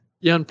that way?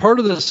 Yeah, and part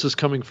of this is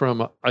coming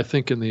from, I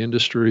think, in the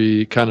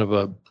industry, kind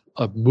of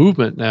a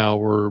movement now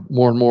where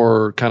more and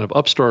more kind of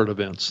upstart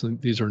events,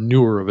 and these are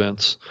newer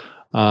events,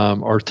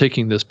 are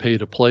taking this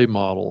pay-to-play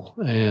model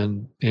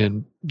and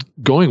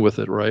going with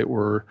it, right?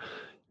 Where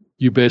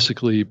you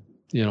basically,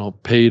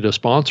 paid a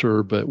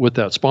sponsor, but with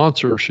that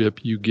sponsorship,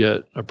 you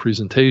get a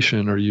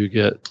presentation or you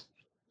get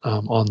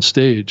on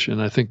stage.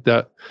 And I think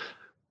that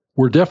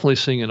we're definitely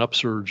seeing an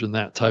upsurge in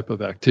that type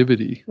of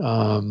activity.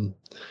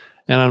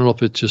 And I don't know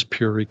if it's just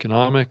pure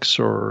economics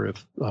or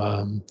if,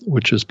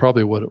 which is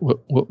probably what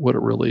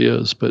it really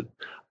is. But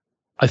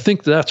I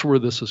think that's where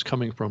this is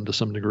coming from to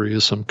some degree,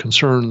 is some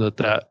concern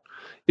that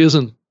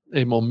isn't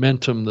a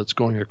momentum that's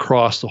going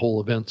across the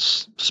whole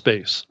events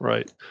space,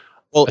 right?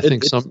 Well,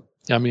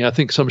 I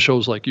think some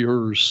shows like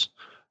yours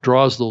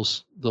draws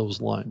those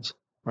lines,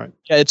 right?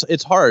 Yeah,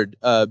 it's hard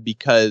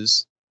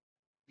because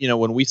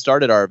when we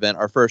started our event,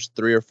 our first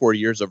 3 or 4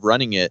 years of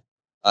running it,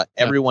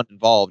 everyone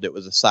involved, it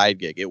was a side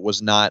gig. It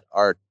was not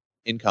our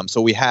income.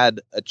 So we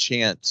had a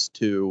chance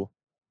to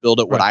build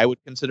it what I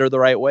would consider the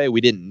right way.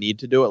 We didn't need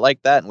to do it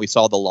like that. And we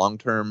saw the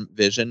long-term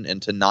vision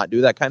and to not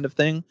do that kind of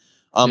thing.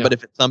 But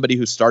if it's somebody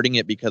who's starting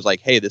it because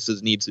like, hey,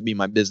 needs to be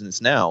my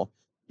business now,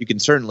 you can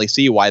certainly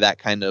see why that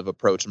kind of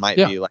approach might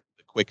be like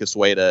the quickest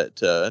way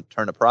to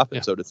turn a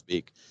profit, so to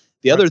speak.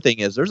 The other thing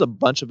is there's a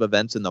bunch of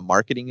events in the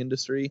marketing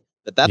industry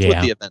that's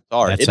what the events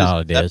are. That's all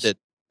it is.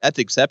 That's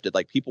accepted.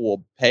 Like people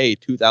will pay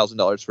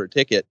 $2,000 for a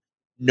ticket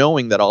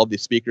knowing that all of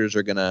these speakers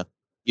are going to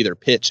either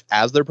pitch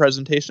as their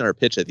presentation or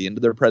pitch at the end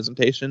of their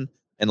presentation,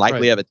 and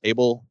likely have a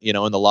table, in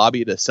the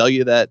lobby to sell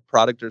you that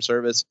product or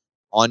service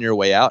on your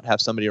way out, have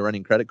somebody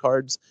running credit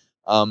cards.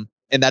 And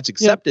that's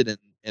accepted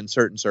in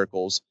certain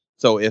circles.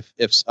 So if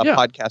a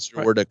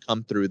podcaster were to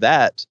come through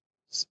that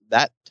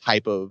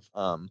type of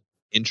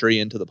entry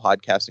into the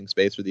podcasting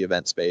space or the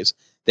event space,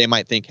 they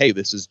might think, hey,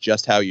 this is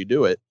just how you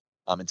do it.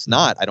 It's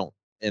not,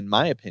 in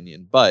my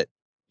opinion, but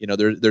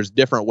there's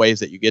different ways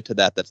that you get to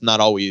that. That's not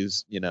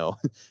always,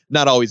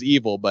 not always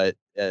evil, but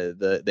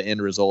the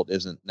end result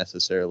isn't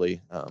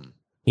necessarily.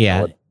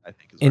 What I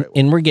think is the right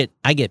way. And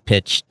I get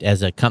pitched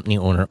as a company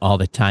owner all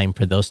the time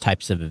for those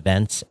types of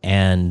events,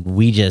 and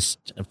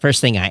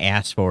first thing I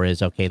ask for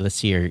is, okay, let's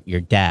see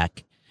your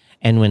deck.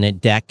 And when a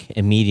deck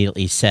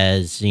immediately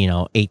says,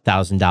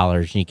 $8,000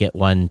 and you get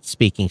one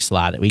speaking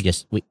slot, we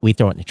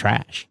throw it in the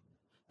trash.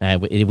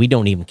 We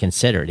don't even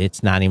consider it.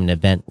 It's not even an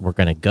event we're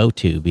going to go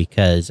to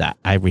because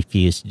I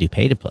refuse to do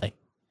pay to play.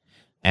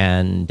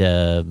 And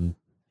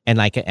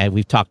like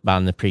we've talked about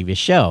in the previous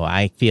show,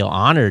 I feel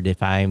honored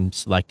if I'm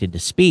selected to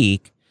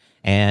speak,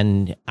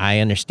 and I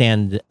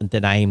understand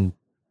that I'm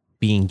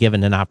being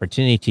given an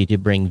opportunity to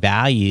bring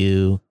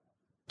value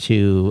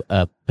to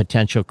a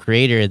potential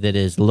creator that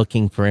is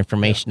looking for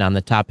information on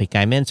the topic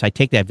I'm in. So I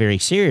take that very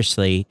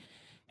seriously.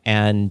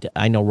 And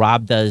I know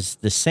Rob does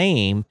the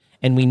same.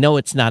 And we know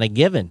it's not a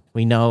given.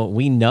 We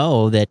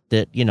know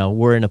that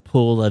we're in a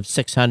pool of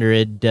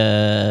 600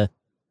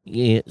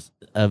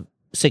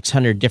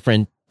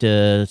 different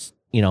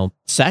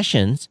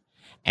sessions,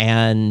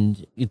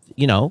 and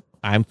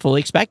I'm fully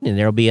expecting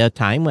there'll be a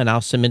time when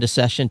I'll submit a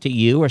session to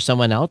you or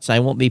someone else. I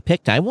won't be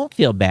picked. I won't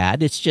feel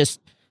bad. It's just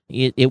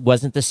it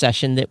wasn't the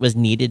session that was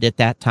needed at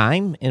that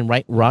time, and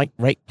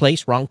right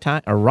place, wrong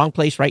time, or wrong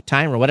place, right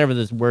time, or whatever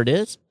this word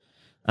is.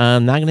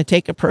 I'm not going to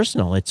take it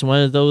personal. It's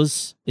one of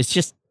those. It's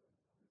just.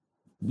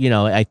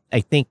 I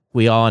think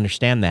we all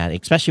understand that,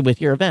 especially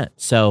with your event.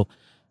 So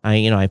I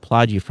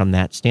applaud you from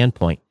that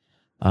standpoint.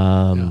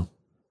 I mean,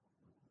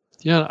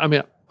 I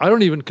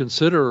don't even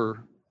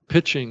consider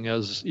pitching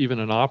as even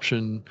an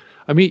option.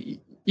 I mean,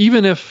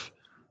 even if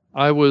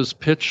I was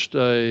pitched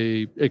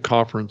a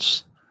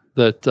conference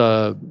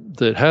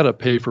that had a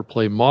pay for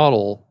play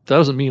model, that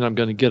doesn't mean I'm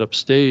going to get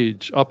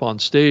up on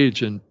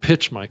stage and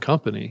pitch my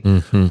company.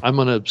 Mm-hmm. I'm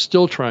going to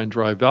still try and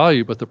drive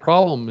value. But the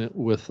problem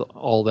with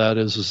all that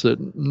is that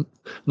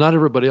not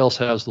everybody else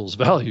has those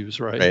values,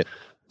 right?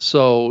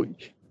 So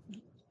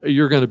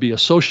you're going to be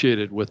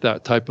associated with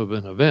that type of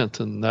an event,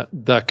 and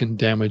that can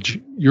damage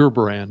your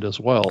brand as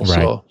well.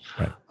 So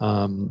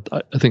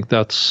I think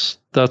that's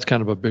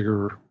kind of a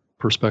bigger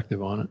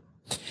perspective on it.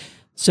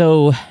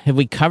 So have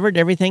we covered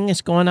everything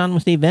that's going on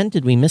with the event?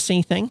 Did we miss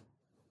anything?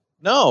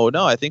 No,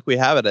 I think we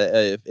have it.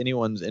 If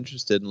anyone's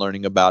interested in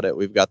learning about it,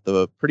 we've got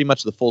pretty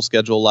much the full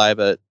schedule live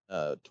at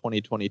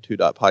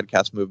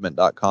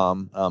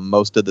 2022.podcastmovement.com.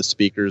 Most of the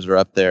speakers are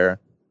up there.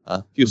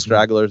 A few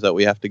stragglers that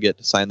we have to get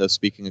to sign those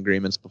speaking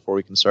agreements before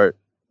we can start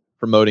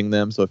promoting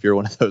them. So if you're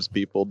one of those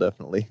people,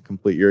 definitely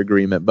complete your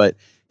agreement. But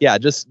yeah,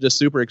 just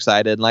super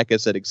excited. And like I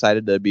said,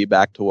 excited to be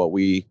back to what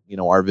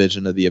our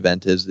vision of the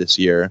event is this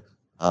year,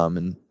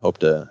 and hope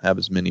to have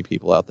as many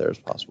people out there as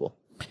possible.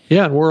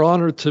 Yeah, and we're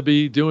honored to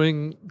be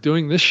doing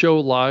this show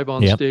live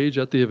on Yep. stage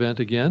at the event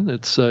again.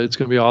 It's going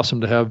to be awesome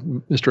to have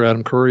Mr.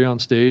 Adam Curry on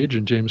stage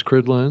and James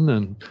Cridlin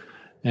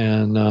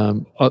and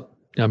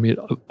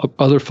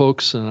other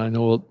folks. And I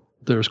know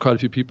there's quite a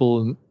few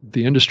people in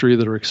the industry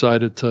that are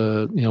excited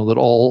to that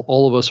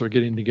all of us are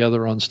getting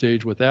together on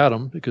stage with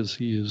Adam because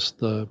he is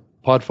the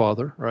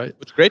Podfather, right?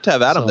 It's great to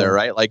have Adam So- there,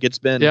 right? Like it's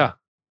been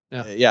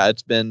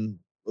it's been.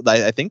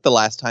 I think the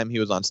last time he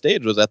was on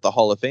stage was at the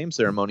Hall of Fame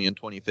ceremony in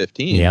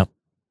 2015. Yeah.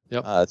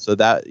 Yep. So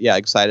that,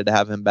 excited to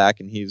have him back,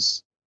 and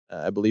he's,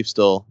 I believe,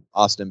 still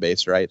Austin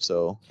based, right?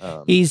 So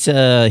He's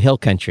Hill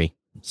Country,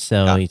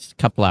 so Yeah. he's a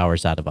couple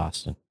hours out of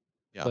Austin.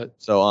 yeah. but-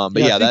 So I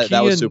think that he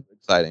was and- super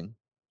exciting.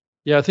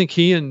 Yeah, I think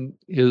he and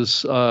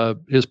his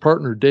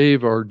partner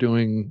Dave are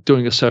doing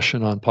a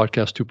session on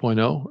Podcast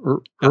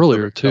 2.0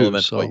 earlier too.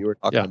 Relevant to So what you were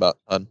talking yeah. about,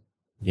 Todd.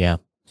 Yeah.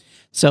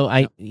 So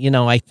I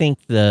think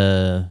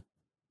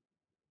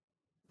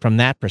from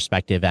that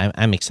perspective,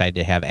 I'm excited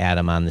to have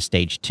Adam on the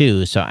stage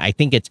too. So I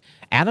think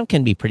Adam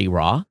can be pretty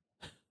raw.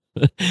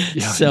 he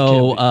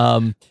So,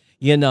 can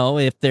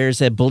if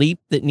there's a bleep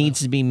that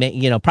needs to be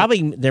made,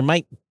 probably there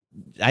might,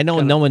 I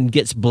know no one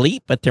gets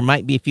bleep, but there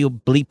might be a few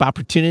bleep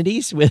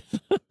opportunities with,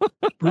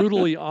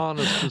 brutally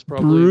honest is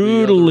probably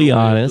Brutally the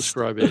other way of honest.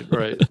 describing it,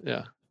 right?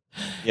 Yeah.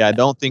 Yeah, I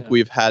don't think Yeah.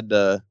 we've had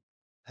to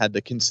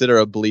consider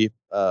a bleep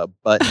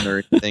button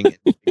or anything,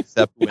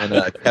 except when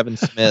Kevin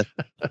Smith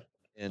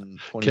in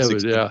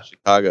 2016 yeah. in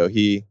Chicago,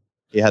 he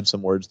had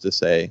some words to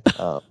say,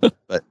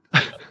 but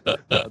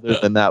other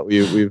than that,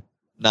 we've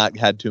not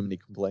had too many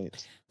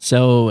complaints.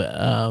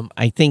 so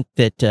I think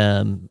that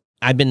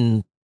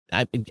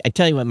I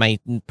tell you what,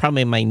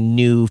 probably my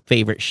new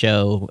favorite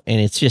show,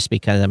 and it's just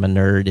because I'm a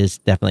nerd, is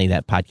definitely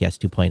that Podcast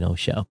 2.0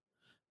 show.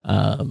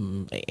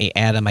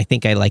 Adam, I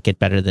think I like it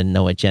better than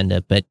No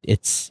Agenda, but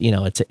it's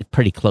it's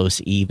pretty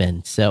close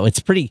even. So it's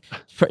pretty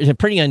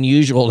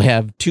unusual to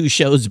have two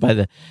shows by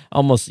the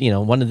almost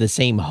one of the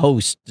same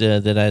host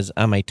that is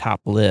on my top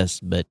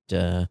list. But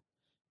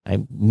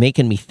I'm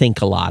making me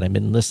think a lot. I've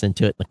been listening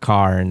to it in the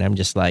car, and I'm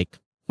just like,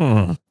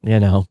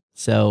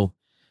 So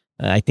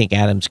I think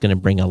Adam's going to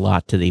bring a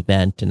lot to the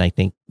event, and I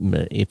think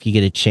if you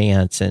get a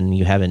chance and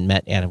you haven't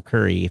met Adam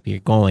Curry, if you're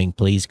going,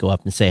 please go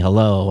up and say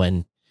hello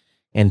and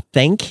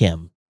thank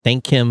him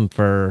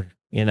for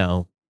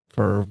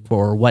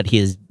for what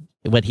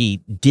he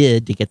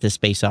did to get this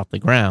space off the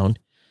ground,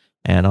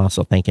 and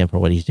also thank him for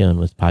what he's doing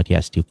with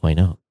Podcast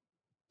 2.0.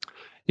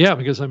 Yeah,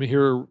 because I mean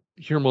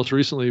here most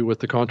recently with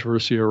the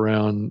controversy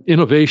around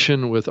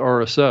innovation with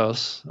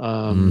RSS,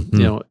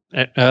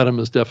 Adam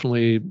has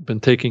definitely been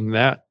taking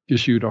that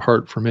issue to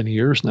heart for many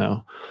years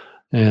now,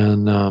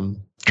 and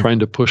trying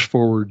to push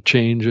forward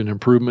change and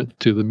improvement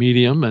to the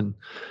medium,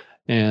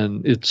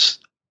 and it's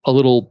a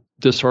little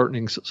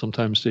disheartening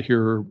sometimes to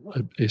hear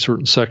a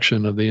certain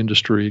section of the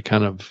industry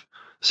kind of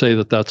say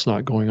that that's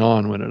not going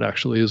on when it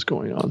actually is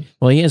going on.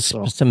 Well, he has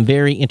So- some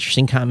very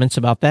interesting comments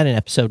about that in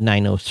episode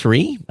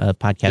 903 of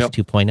Podcast Yep.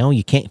 2.0.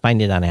 You can't find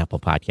it on Apple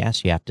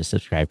Podcasts. You have to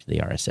subscribe to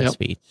the RSS Yep.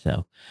 feed.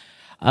 So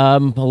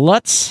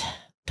let's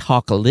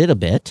talk a little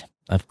bit.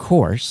 Of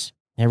course,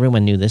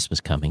 everyone knew this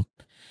was coming.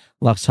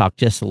 Let's talk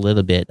just a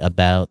little bit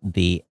about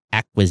the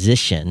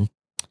acquisition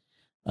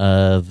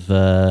of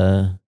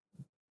a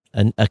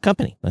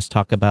company. Let's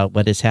talk about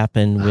what has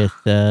happened with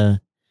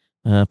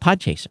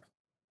Podchaser.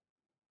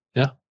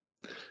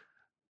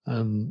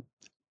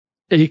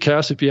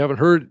 Acast, if you haven't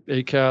heard,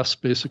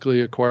 Acast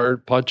basically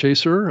acquired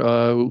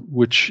Podchaser,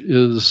 which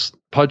is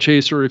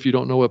Podchaser. If you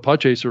don't know what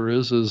Podchaser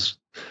is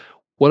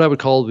what I would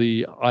call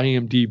the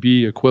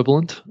IMDb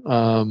equivalent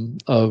of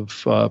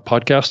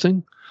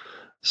podcasting.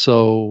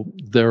 So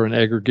they're an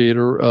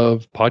aggregator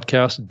of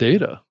podcast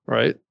data,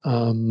 right?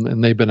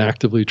 And they've been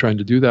actively trying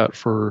to do that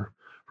for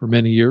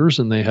many years,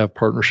 and they have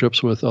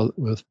partnerships with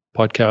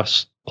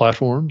podcast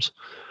platforms,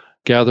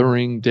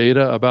 gathering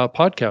data about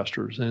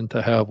podcasters, and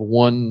to have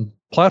one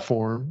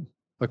platform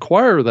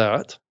acquire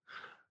that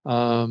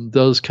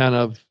does kind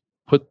of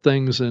put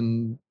things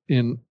in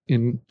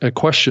a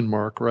question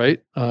mark,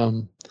 right?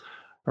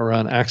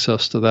 Around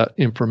access to that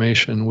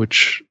information,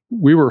 which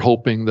we were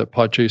hoping that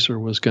Podchaser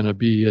was going to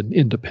be an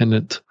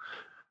independent,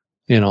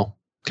 kind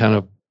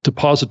of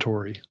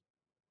depository.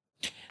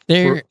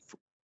 They're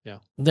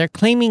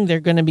claiming they're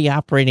going to be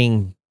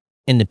operating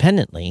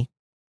independently,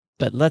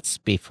 but let's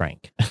be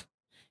frank.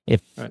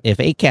 If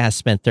Acast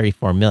spent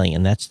 $34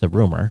 million, that's the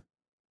rumor.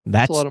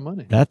 That's a lot of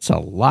money. That's a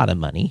lot of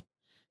money.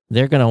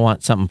 They're going to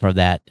want something for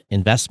that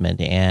investment,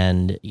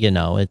 and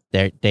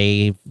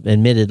they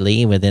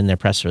admittedly within their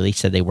press release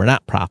said they were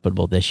not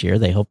profitable this year.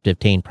 They hope to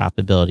obtain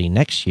profitability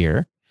next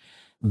year,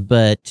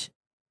 but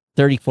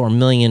 $34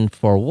 million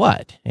for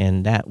what?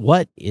 And that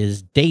what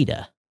is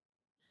data?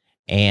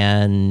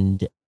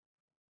 And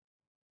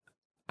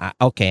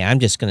okay, I'm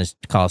just going to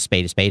call a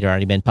spade a spade.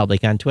 Already been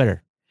public on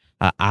Twitter.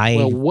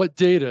 Well, what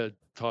data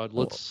Todd.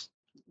 Let's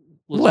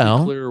Well-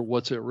 be clear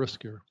what's at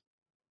risk here.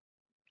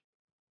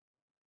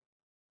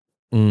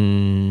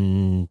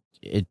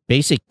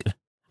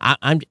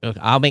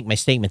 I'll make my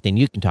statement, then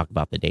you can talk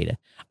about the data.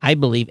 I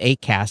believe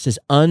Acast is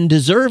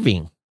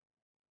undeserving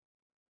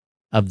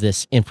of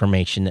this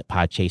information that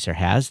Podchaser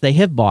has. They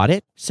have bought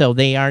it, so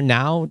they are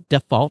now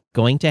default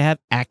going to have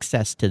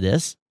access to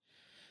this.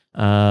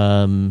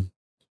 I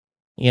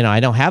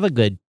don't have a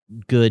good,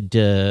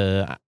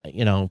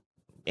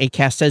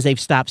 Acast says they've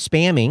stopped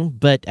spamming,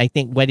 but I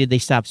think, why did they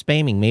stop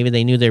spamming? Maybe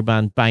they knew they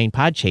were buying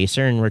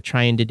Podchaser and were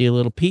trying to do a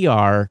little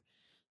PR.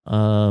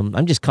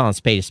 I'm just calling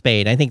spade a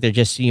spade. I think they're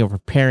just,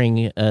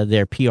 preparing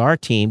their PR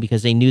team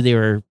because they knew they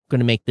were going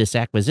to make this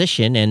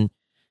acquisition and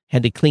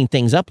had to clean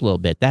things up a little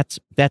bit. That's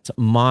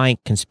my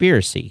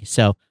conspiracy.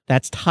 So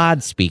that's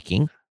Todd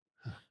speaking.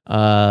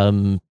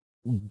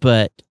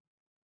 But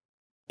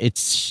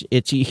it's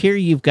here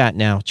you've got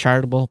now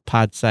Chartable,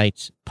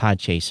 Podsights,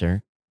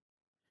 Podchaser.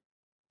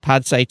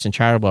 Podsights and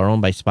Chartable are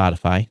owned by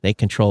Spotify. They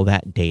control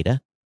that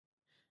data.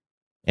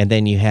 And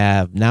then you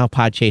have now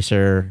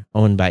Podchaser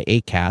owned by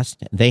Acast.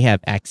 They have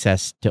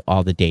access to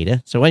all the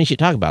data. So why don't you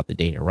talk about the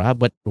data,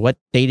 Rob? What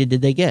data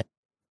did they get?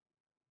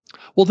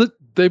 Well,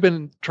 they've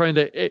been trying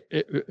to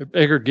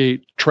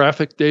aggregate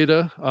traffic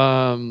data,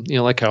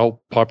 like how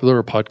popular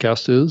a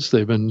podcast is.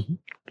 They've been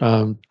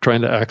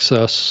trying to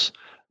access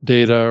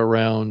data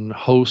around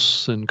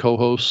hosts and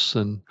co-hosts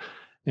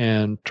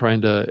and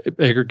trying to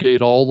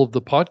aggregate all of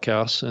the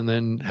podcasts and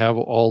then have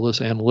all this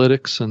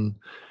analytics and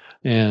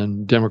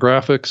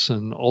demographics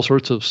and all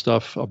sorts of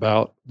stuff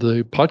about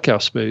the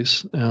podcast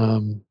space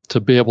to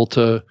be able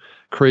to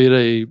create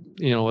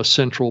a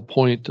central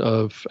point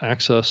of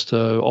access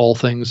to all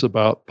things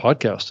about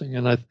podcasting.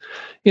 And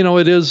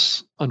it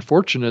is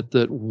unfortunate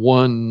that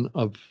one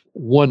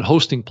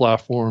hosting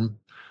platform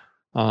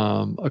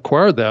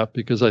acquired that,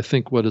 because I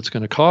think what it's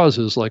going to cause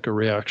is like a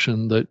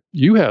reaction that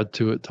you had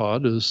to it,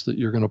 Todd, is that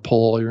you're going to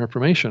pull all your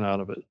information out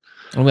of it.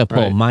 I'm going to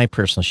pull Right. my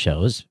personal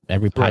shows.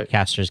 Every Right.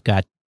 podcaster's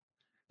got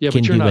Yeah,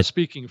 Can but you're do not it-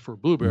 speaking for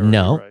Blueberry.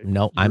 No, right?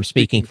 no, You're I'm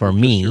speaking for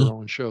just me, your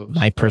own shows.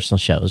 my Right. personal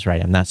shows,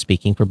 right? I'm not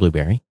speaking for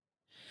Blueberry.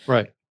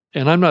 Right.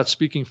 And I'm not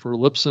speaking for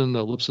Libsyn.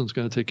 Libsyn's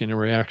going to take any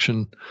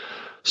reaction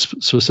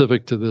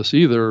specific to this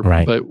either.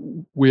 Right. But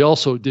we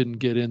also didn't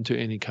get into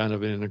any kind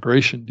of an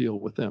integration deal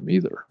with them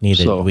either.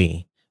 Neither So, do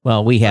we.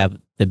 Well, we have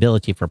the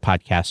ability for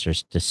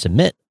podcasters to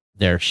submit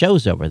their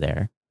shows over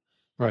there.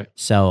 Right.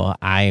 So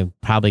I'm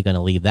probably going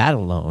to leave that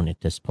alone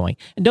at this point.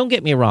 And don't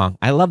get me wrong,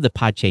 I love the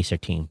Podchaser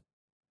team.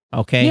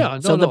 Okay. Yeah,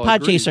 so the no,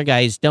 Podchaser agreed.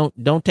 guys,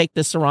 don't take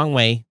this the wrong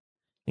way.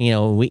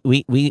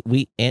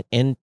 We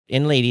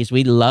and ladies,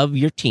 we love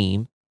your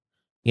team.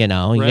 You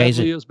Bradley guys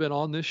are, has been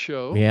on this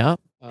show. yeah.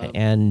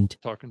 And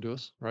Talking to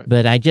us. Right.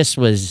 but I just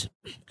was,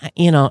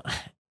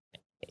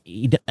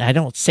 I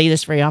don't say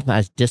this very often. I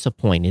was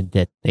disappointed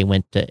that they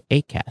went to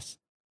Acast.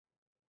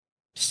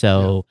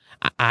 So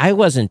I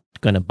wasn't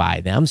going to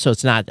buy them. So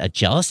it's not a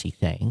jealousy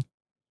thing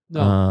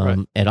No. Right.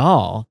 at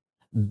all.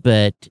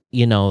 But,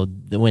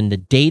 when the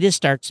data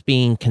starts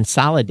being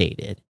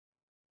consolidated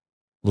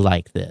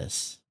like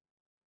this,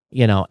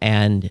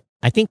 and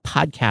I think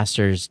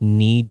podcasters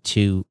need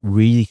to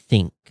really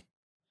think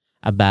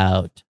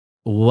about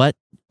what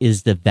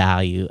is the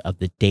value of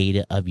the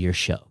data of your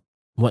show.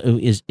 What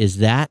is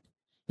that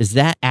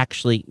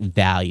actually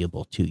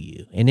valuable to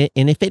you? And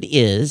if it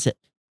is,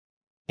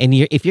 and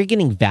if you're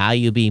getting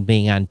value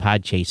being on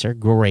Podchaser,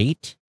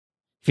 great.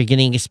 If you're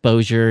getting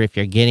exposure, if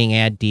you're getting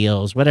ad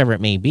deals, whatever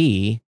it may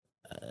be,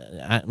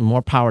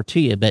 more power to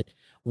you. But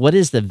what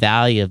is the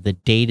value of the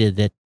data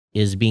that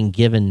is being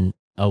given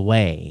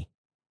away?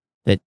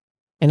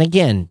 And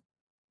again,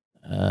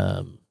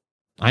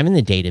 I'm in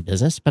the data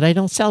business, but I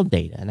don't sell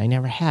data, and I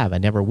never have. I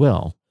never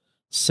will.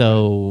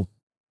 So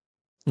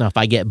now, if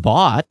I get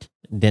bought,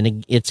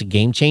 then it's a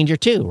game changer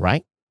too,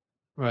 right?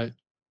 Right.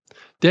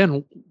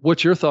 Dan,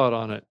 what's your thought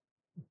on it?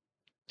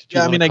 Did you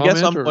Yeah, I wanna mean, I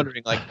guess comment, I'm or-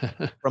 wondering,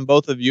 like, from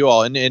both of you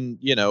all,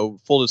 and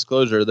full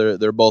disclosure,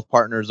 they're both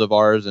partners of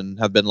ours and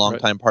have been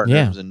longtime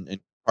partners and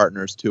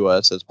partners to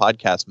us as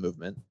Podcast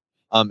Movement.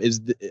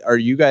 Are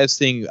you guys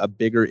seeing a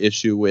bigger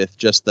issue with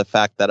just the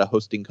fact that a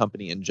hosting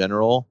company in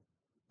general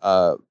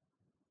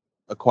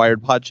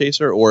acquired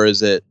Podchaser, or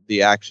is it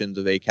the actions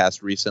of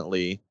Acast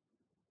recently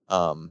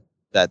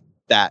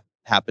that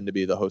happened to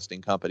be the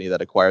hosting company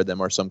that acquired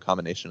them, or some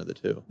combination of the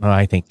two? Well,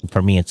 I think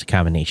for me, it's a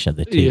combination of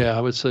the two. Yeah,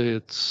 I would say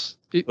it's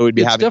we'd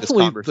be it's having this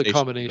definitely the conversation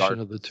combination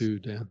of the regardless. two,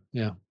 Dan.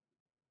 Yeah.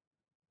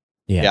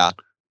 Yeah.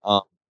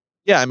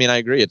 Yeah, I mean, I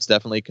agree. It's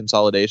definitely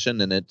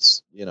consolidation, and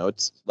it's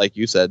like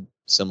you said,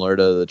 similar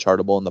to the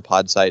Chartable and the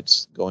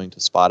Podsights going to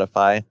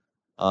Spotify.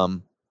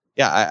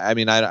 I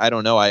mean, I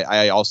don't know.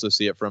 I also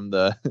see it from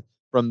the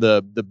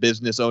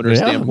business owner Yeah,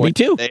 standpoint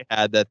me too. they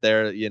had, that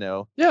they're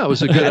Yeah, it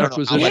was a good I don't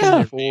know how much acquisition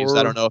it raised.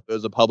 I don't know if it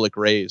was a public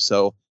raise.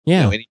 So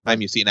Yeah.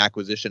 anytime you see an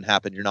acquisition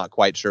happen, you're not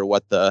quite sure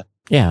what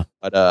Yeah.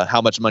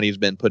 how much money has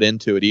been put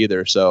into it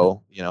either.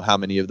 So how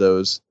many of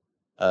those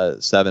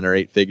 7 or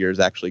 8 figures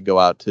actually go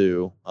out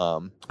to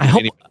I hope-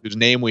 anyone whose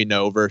name we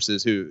know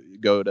versus who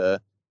go to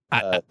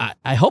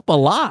I hope a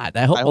lot.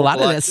 I hope a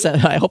lot of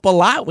that. I hope a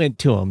lot went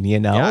to them.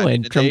 Yeah,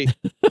 and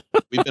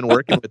we've been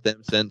working with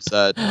them since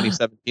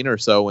 2017 or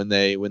so when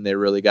they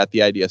really got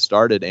the idea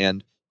started.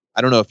 And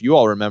I don't know if you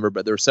all remember,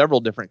 but there were several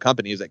different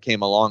companies that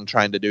came along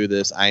trying to do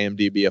this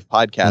IMDb of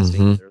podcasting.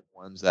 Mhm. There's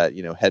ones that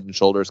Head and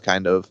Shoulders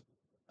kind of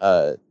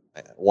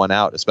won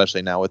out,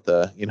 especially now with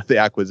the the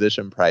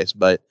acquisition price.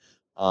 But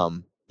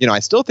I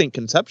still think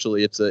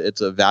conceptually it's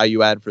a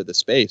value add for the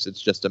space.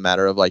 It's just a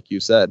matter of, like you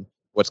said,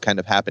 what's kind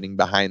of happening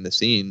behind the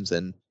scenes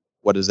and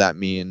what does that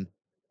mean.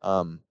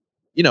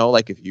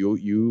 Like if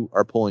you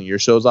are pulling your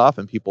shows off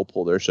and people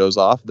pull their shows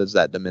off, does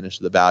that diminish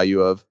the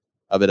value of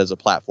it as a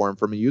platform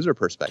from a user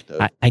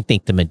perspective? I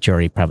think the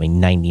majority, probably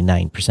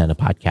 99% of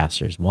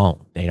podcasters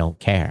won't. They don't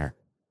care.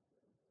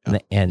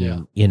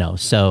 And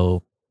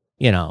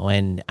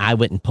and I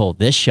wouldn't pull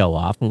this show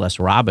off unless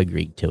Rob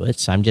agreed to it.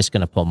 So I'm just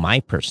going to pull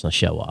my personal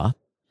show off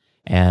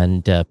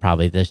and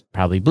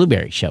probably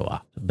Blueberry show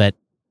off. But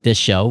this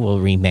show will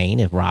remain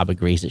if Rob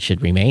agrees it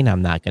should remain.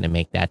 I'm not going to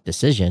make that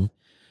decision.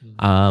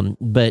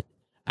 But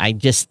I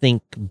just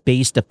think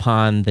based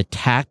upon the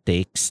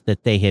tactics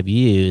that they have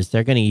used,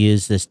 they're going to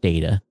use this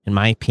data, in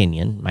my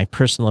opinion, my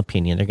personal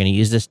opinion, they're going to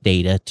use this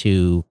data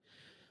to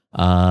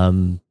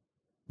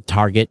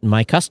target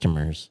my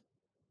customers.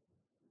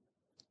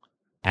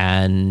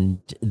 And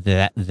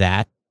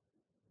that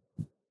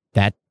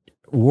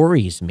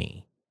worries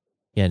me,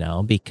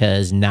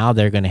 because now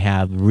they're going to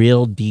have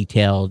real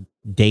detailed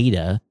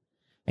data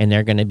and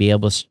they're going to be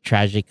able to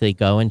strategically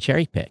go and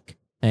cherry pick.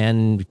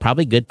 And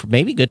probably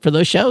maybe good for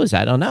those shows.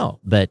 I don't know.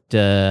 But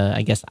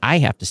I guess I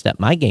have to step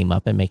my game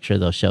up and make sure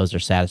those shows are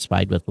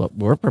satisfied with what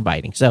we're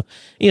providing. So,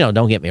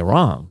 don't get me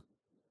wrong.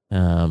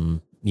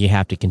 You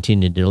have to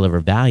continue to deliver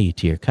value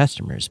to your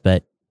customers.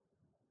 But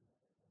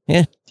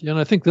yeah, and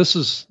I think this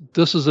is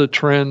a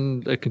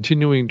trend, a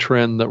continuing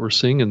trend that we're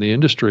seeing in the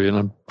industry. And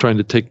I'm trying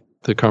to take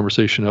the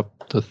conversation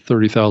up to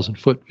 30,000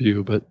 foot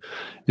view, but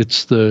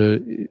it's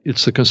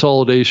the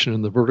consolidation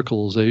and the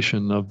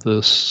verticalization of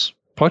this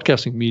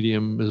podcasting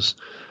medium is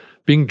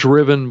being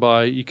driven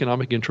by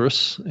economic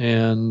interests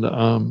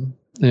and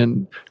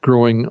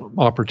growing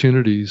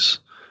opportunities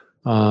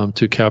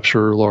to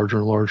capture larger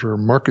and larger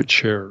market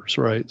shares,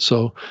 right?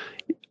 So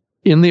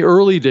in the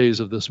early days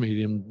of this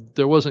medium,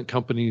 there wasn't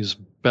companies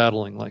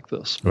battling like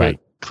this. Right.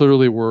 But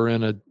clearly we're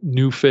in a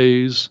new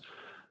phase.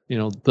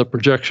 The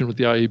projection with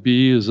the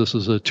IAB is this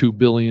is a $2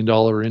 billion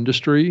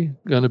industry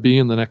going to be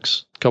in the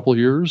next couple of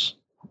years.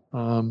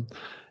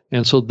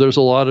 And so there's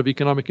a lot of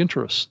economic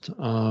interest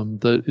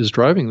that is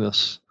driving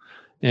this.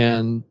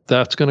 And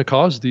that's going to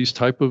cause these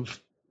type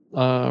of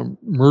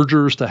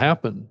mergers to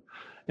happen.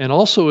 And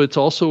also, it's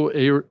also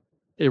a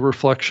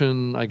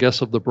reflection, I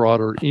guess, of the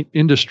broader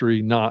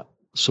industry not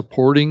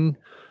supporting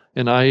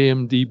an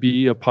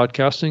IMDb of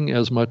podcasting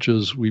as much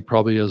as we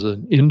probably as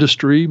an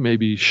industry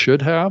maybe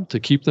should have to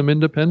keep them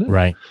independent.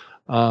 right.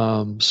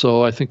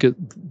 So I think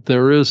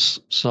there is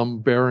some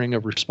bearing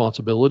of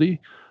responsibility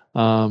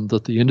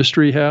that the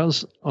industry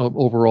has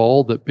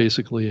overall that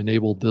basically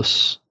enabled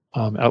this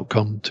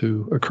outcome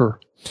to occur.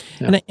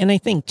 Yeah. And I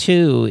think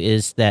too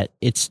is that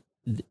it's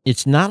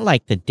not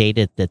like the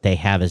data that they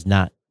have is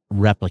not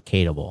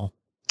replicatable.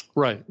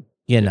 Right.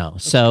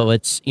 So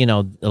it's,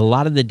 a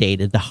lot of the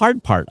data, the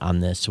hard part on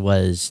this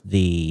was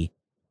the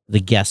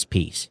guest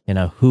piece,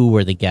 who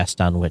were the guests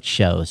on which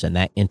shows and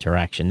that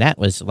interaction. A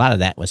lot of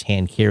that was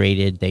hand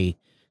curated.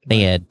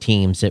 They had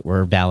teams that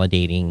were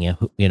validating,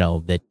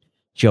 that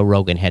Joe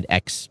Rogan had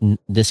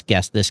this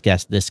guest,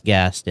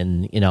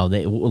 and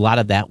a lot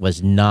of that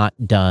was not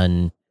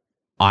done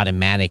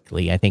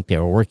automatically. I think they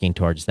were working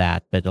towards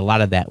that, but a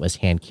lot of that was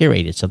hand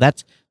curated. So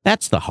that's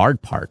the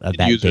hard part of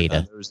that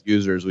data. Those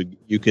users,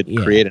 you could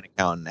create an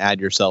account and add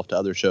yourself to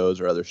other shows,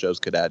 or other shows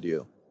could add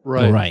you.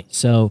 Right.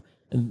 So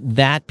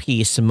that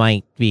piece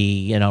might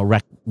be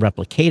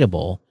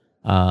replicatable.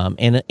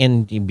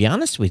 And to be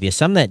honest with you,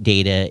 some of that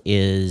data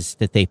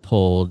that they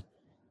pulled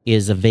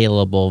is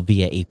available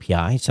via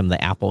API. Some of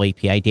the Apple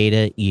API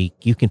data,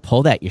 you can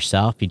pull that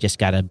yourself. You just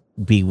got to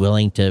be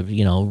willing to,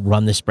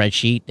 run the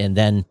spreadsheet and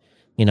then,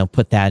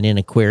 put that in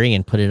a query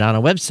and put it on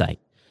a website.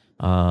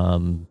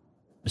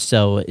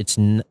 So it's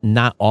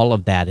not all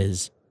of that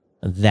is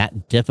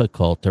that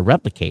difficult to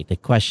replicate. The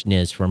question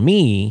is for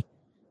me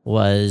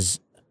was,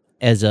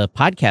 as a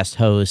podcast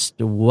host,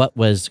 what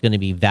was going to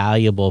be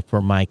valuable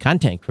for my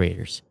content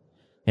creators?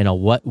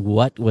 What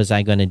was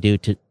I going to do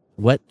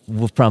what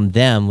from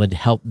them would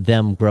help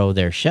them grow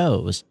their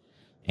shows?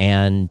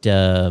 And,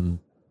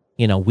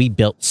 we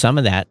built some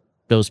of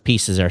those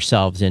pieces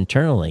ourselves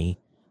internally,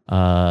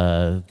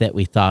 that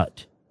we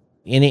thought,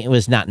 and it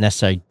was not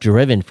necessarily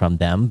driven from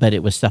them, but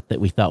it was stuff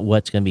that we thought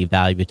what's going to be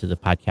valuable to the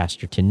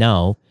podcaster to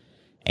know.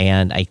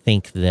 And I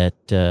think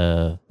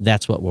that,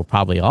 that's what we'll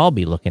probably all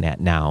be looking at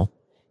now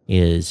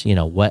is,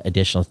 what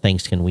additional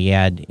things can we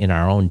add in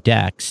our own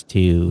decks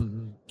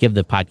to give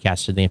the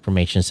podcaster the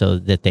information so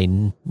that they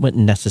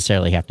wouldn't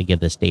necessarily have to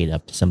give this data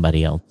up to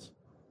somebody else.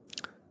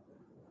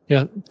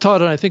 Yeah,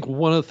 Todd, and I think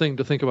one other thing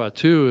to think about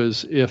too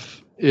is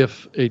if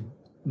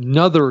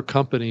another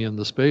company in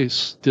the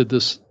space did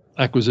this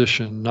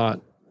acquisition,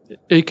 not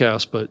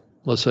Acast, but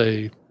let's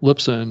say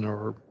Libsyn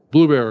or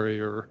Blueberry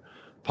or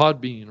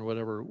Podbean or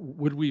whatever,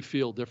 would we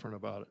feel different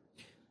about it?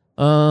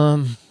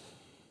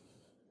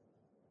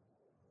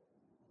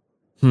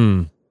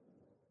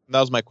 That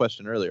was my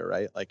question earlier,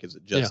 right? Like, is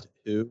it just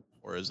who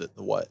or is it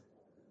the what?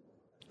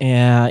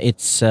 Yeah,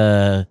 it's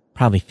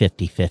probably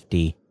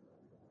 50-50.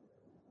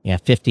 Yeah,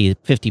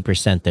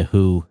 50% the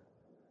who.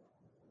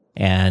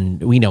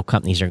 And we know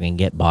companies are going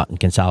to get bought and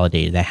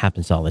consolidated. That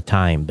happens all the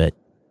time. But,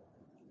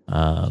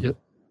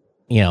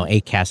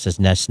 Acast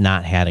has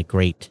not had a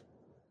great,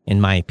 in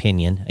my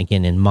opinion,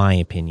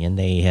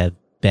 they have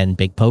been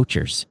big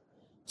poachers.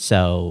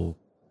 So,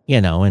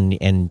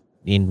 and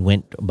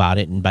went about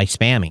it and by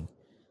spamming,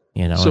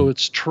 So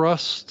it's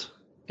trust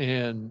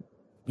and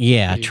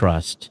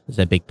trust is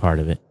a big part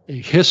of it. A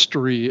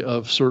history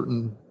of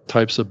certain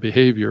types of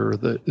behavior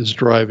that is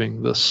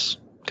driving this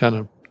kind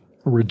of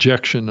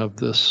rejection of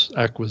this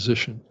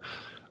acquisition,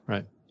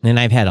 right? And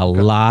I've had a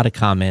lot of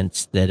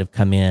comments that have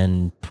come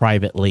in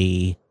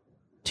privately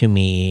to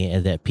me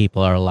that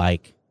people are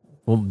like,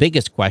 well,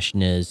 biggest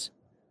question is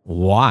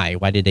why?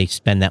 Why did they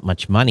spend that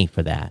much money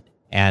for that?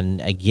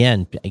 And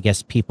again, I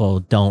guess people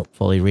don't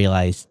fully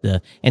realize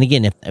and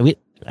again,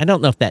 I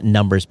don't know if that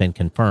number's been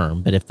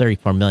confirmed, but if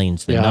 34 million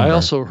is the number. I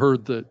also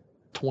heard that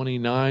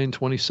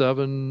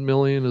 27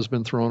 million has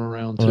been thrown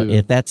around too.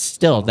 If that's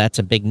that's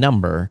a big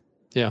number.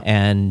 Yeah.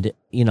 And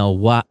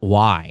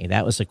why?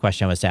 That was the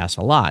question I was asked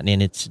a lot.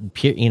 And it's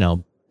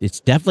it's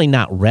definitely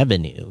not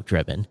revenue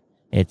driven.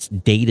 It's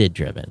data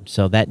driven.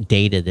 So that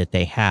data that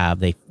they have,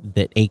 that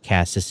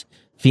Acast is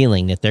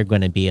feeling that they're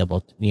going to be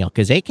able to,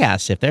 because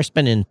Acast, if they're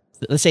spending,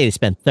 let's say they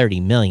spend 30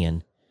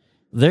 million,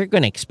 they're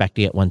going to expect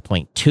to get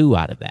 1.2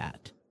 out of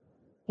that.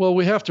 Well,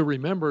 we have to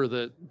remember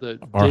that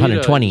or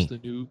 120. Is the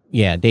new,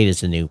 data is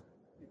the new.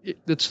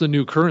 It's the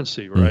new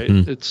currency, right?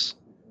 Mm-hmm. It's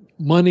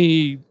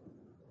money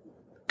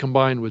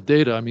combined with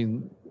data. I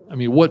mean,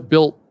 what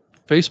built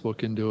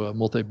Facebook into a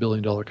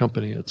multi-billion-dollar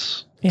company?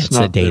 It's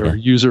not the data. Their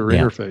user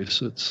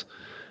interface.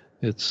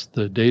 It's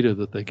the data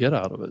that they get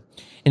out of it.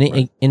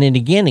 And then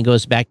again, it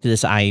goes back to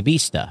this IAB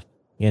stuff.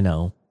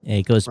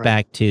 It goes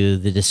back to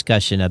the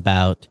discussion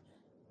about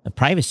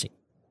privacy,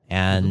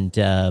 and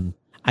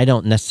I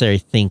don't necessarily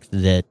think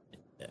that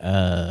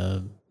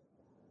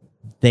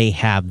they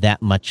have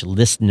that much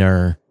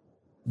listener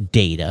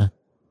data.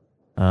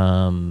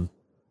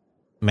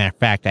 Matter of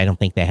fact, I don't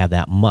think they have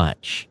that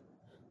much.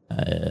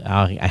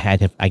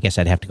 I guess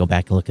I'd have to go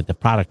back and look at the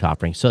product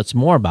offering. So it's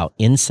more about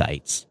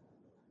insights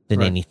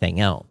than anything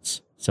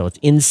else. So it's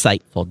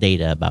insightful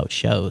data about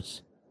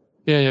shows.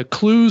 Yeah,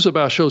 clues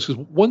about shows.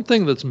 Because one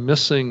thing that's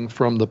missing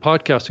from the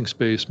podcasting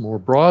space more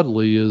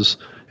broadly is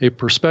a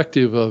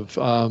perspective of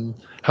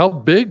how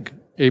big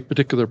a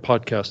particular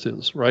podcast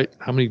is, right?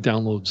 How many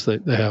downloads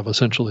they have,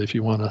 essentially, if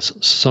you want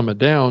to sum it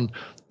down.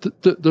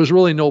 There's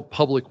really no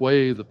public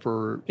way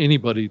for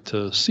anybody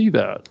to see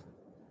that,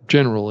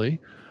 generally,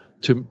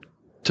 to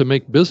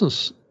make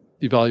business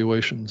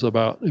evaluations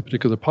about a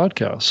particular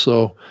podcast.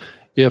 So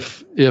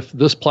if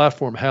this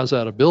platform has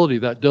that ability,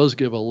 that does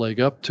give a leg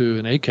up to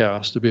an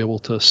Acast to be able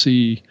to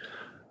see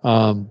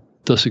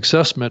the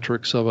success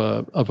metrics of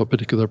a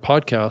particular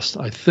podcast.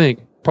 I think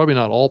probably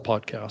not all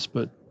podcasts,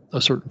 but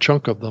a certain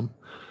chunk of them,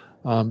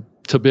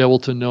 to be able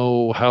to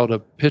know how to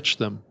pitch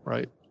them,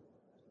 right?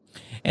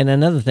 And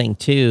another thing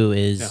too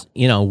is,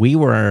 we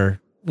were,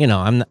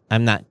 I'm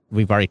not,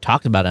 we've already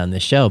talked about it on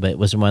this show, but it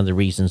was one of the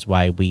reasons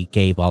why we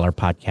gave all our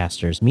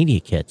podcasters media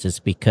kits, is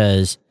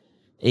because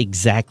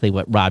exactly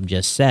what Rob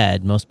just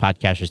said, most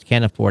podcasters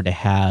can't afford to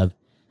have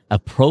a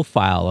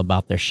profile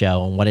about their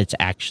show and what it's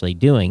actually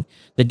doing.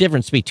 The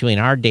difference between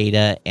our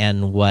data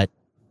and what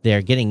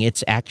they're getting,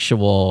 it's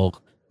actual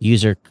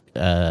user,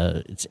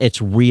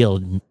 it's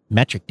real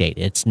metric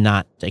data. It's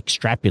not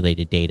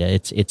extrapolated data.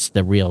 It's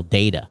the real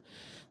data.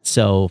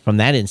 So from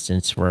that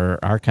instance, for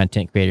our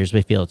content creators,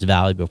 we feel it's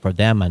valuable for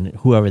them and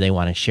whoever they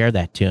want to share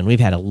that to. And we've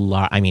had a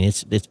lot,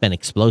 it's been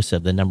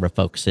explosive, the number of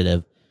folks that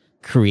have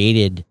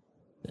created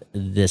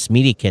this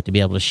media kit to be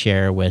able to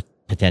share with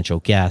potential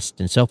guests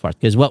and so forth.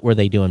 Because what were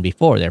they doing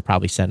before? They're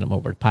probably sending them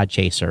over to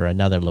Podchaser or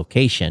another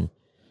location.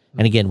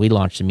 And again, we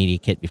launched the media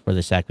kit before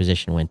this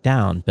acquisition went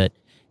down, but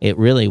it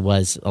really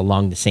was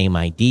along the same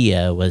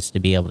idea, was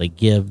to be able to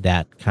give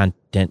that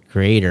content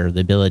creator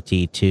the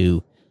ability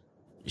to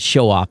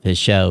show off his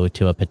show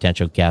to a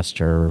potential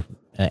guest or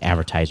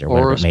advertiser,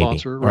 whatever it may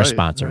be, or a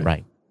sponsor,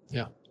 right?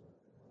 Yeah.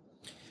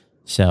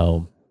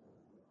 So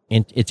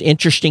it's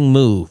interesting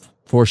move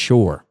for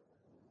sure.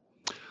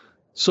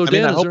 So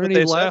Dan, is there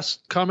any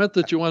last comment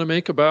that you want to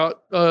make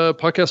about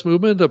podcast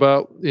movement,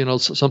 about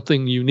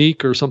something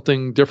unique or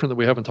something different that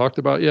we haven't talked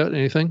about yet?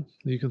 Anything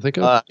you can think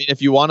of?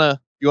 If you want to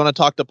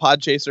talk to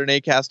Podchaser and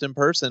Acast in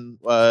person,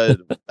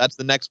 that's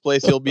the next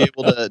place you'll be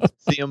able to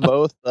see them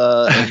both.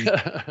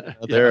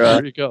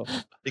 There you go.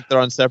 I think they're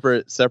on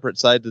separate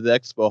sides of the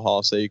expo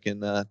hall, so you can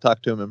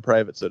talk to them in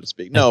private, so to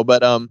speak. No,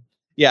 but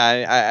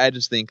I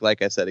just think,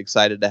 like I said,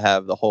 excited to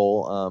have the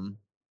whole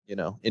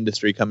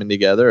industry coming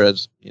together.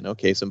 As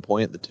case in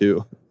point, the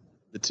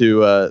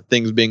two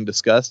things being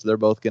discussed, they're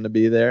both going to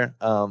be there.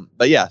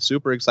 But yeah,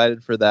 super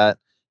excited for that.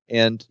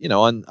 And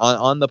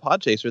on the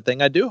Podchaser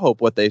thing, I do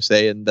hope what they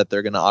say and that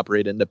they're going to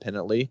operate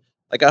independently.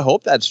 Like, I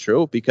hope that's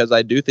true, because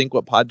I do think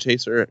what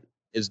Podchaser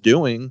is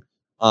doing,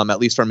 at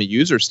least from a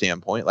user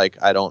standpoint, like,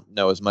 I don't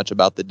know as much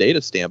about the data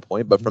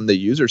standpoint, but from the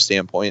user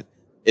standpoint,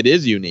 it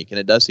is unique, and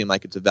it does seem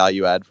like it's a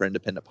value add for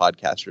independent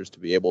podcasters to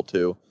be able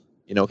to,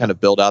 kind of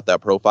build out that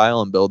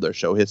profile and build their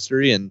show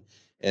history and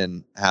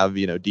have,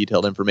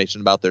 detailed information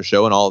about their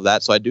show and all of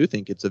that. So I do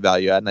think it's a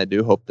value add, and I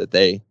do hope that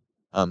they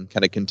kind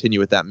of continue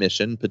with that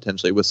mission,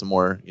 potentially with some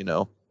more,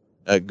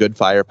 good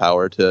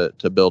firepower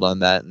to build on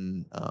that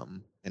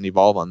and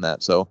evolve on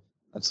that. So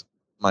that's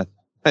my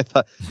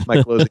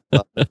closing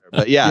thought there.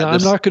 But yeah,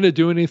 I'm not going to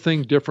do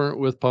anything different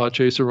with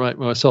Podchaser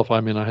myself. I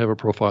mean, I have a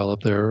profile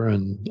up there,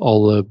 and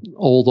all the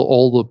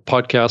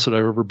podcasts that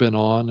I've ever been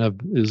on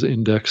is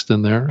indexed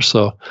in there.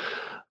 So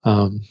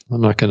I'm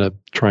not going to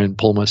try and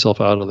pull myself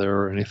out of there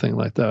or anything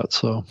like that.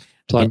 So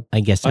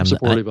I guess I'm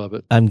supportive of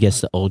it. I'm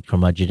just the old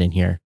curmudgeon in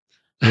here,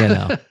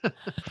 Well,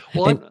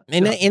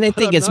 and I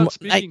think it's not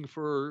speaking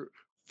for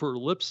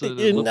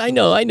Libsyn. And I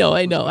know.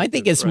 I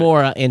think it's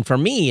more, and for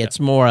me, it's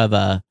more of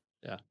a,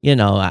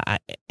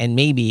 and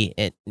maybe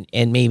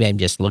I'm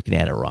just looking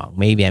at it wrong.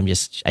 Maybe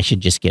I should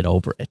just get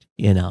over it,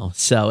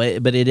 So,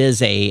 but it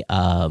is a,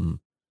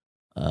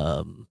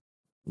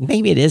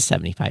 maybe it is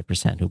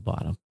 75% who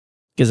bought them,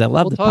 because I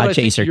love the Todd,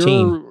 Podchaser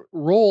team. Your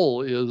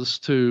role is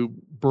to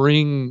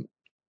bring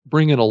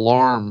an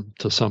alarm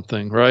to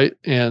something, right?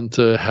 And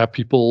to have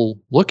people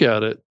look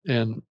at it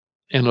and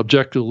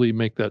objectively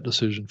make that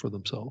decision for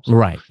themselves.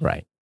 Right.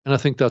 And I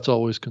think that's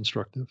always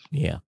constructive.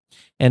 Yeah.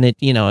 And it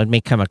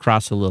may come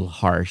across a little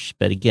harsh,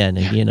 but again,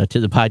 to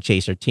the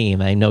Podchaser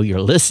team, I know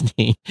you're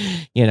listening,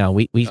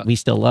 we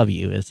still love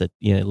you,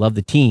 love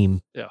the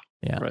team. Yeah.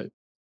 Right.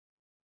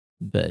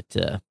 But,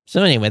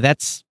 so anyway,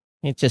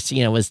 it just,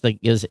 I was,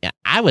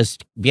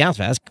 to be honest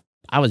with you,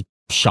 I was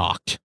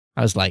shocked.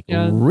 I was like,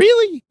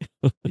 really?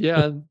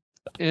 Yeah.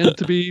 And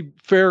to be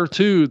fair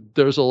too,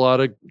 there's a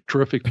lot of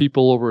terrific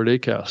people over at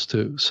Acast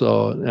too.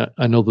 So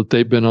I know that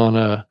they've been on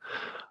a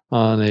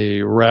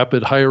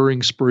rapid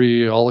hiring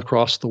spree all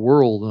across the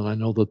world. And I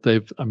know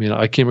that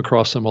I came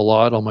across them a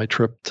lot on my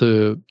trip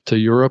to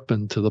Europe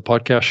and to the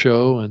podcast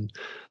show, and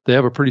they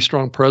have a pretty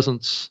strong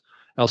presence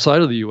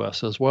outside of the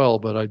US as well.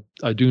 But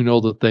I do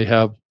know that they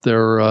have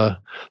their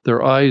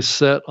eyes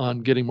set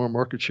on getting more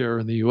market share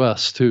in the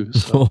US too.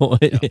 So,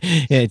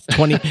 it's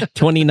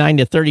 29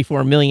 to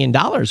 $34 million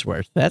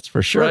worth. That's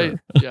for sure. Right.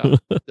 Yeah,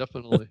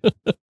 definitely.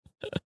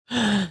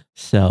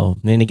 So,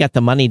 and they got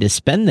the money to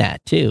spend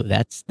that too.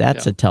 That's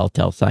a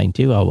telltale sign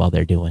too. How well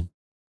they're doing.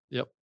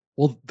 Yep.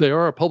 Well, they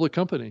are a public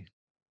company.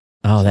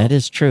 Oh, that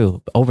is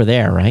true. Over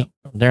there, right?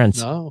 They're on.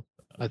 No,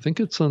 I think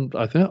it's on.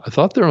 I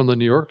thought they're on the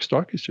New York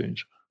Stock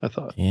Exchange. I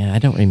thought. Yeah, I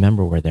don't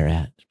remember where they're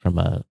at from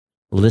a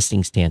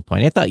listing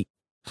standpoint. I thought,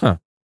 I'll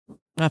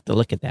have to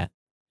look at that.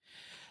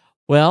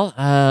 Well,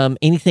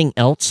 anything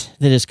else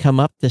that has come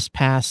up this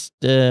past,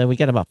 we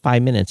got about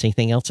 5 minutes.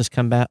 Anything else has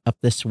come up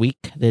this week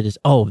that is,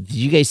 did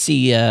you guys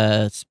see,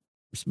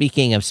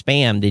 speaking of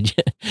spam,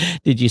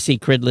 did you see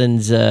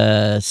Cridland's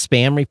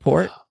spam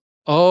report?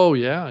 Oh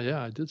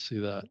yeah, I did see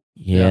that.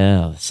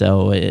 Yeah.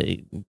 So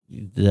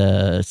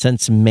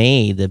since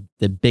May,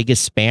 the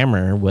biggest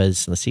spammer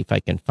was, let's see if I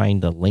can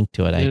find the link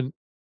to it.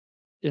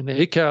 And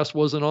Acast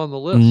wasn't on the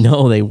list.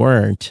 No, they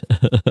weren't.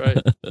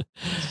 Right.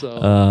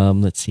 So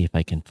let's see if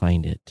I can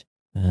find it.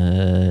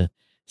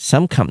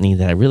 Some company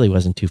that I really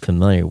wasn't too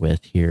familiar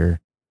with here.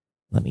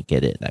 Let me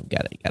get it. I've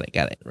got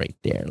it right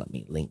there. Let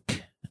me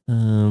link.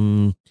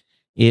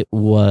 It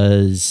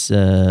was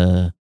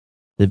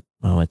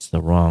it's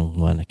the wrong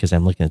one because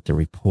I'm looking at the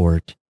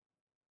report.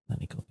 Let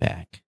me go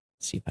back,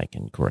 see if I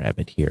can grab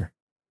it here.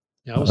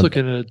 Yeah, I was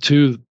looking at it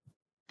too.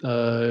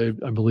 I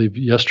believe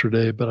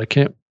yesterday, but I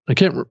can't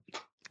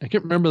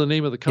remember the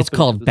name of the company. It's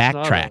called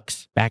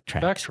Backtracks.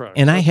 Backtracks.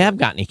 And I have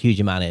gotten a huge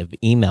amount of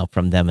email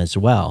from them as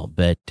well,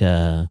 but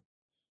I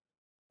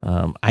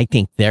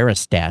think they're a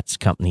stats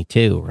company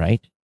too,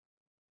 right?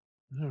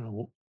 I don't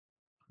know.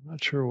 I'm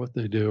not sure what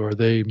they do. Are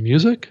they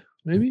music?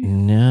 Maybe.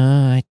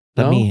 No.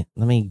 Let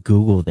me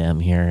Google them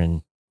here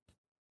and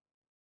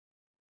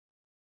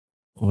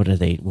what do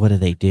they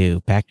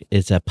do?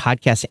 It's a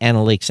podcast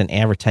analytics and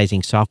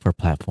advertising software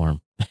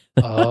platform.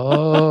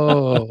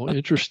 Oh,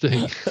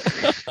 interesting.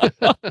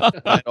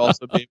 Might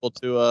also be able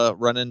to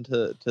run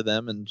into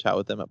them and chat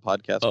with them at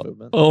Podcast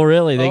Movement. Oh,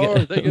 really?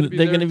 They're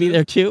going to be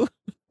there too?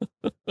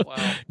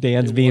 Wow.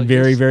 Dan's being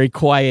very, very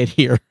quiet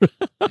here.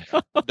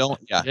 Don't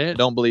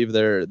believe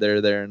they're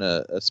there in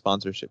a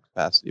sponsorship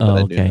capacity, but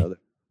I do know that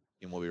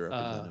team will be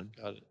represented.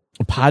 Got it.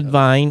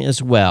 Podvine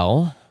as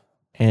well,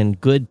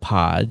 and Good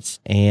Pods,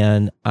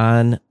 and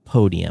on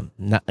Podium.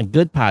 Not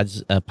Good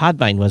Pods.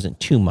 Podvine wasn't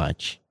too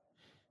much,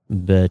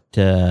 but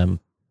I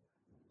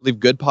believe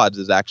Good Pods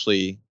is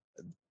actually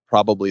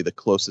probably the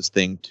closest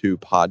thing to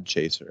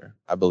Podchaser.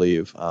 I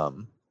believe I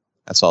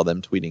saw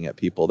them tweeting at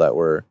people that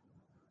were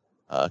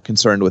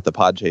concerned with the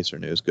Podchaser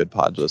news, Good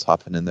Pods was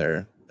hopping in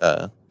there,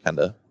 kind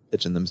of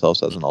pitching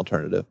themselves as an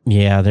alternative.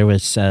 Yeah, there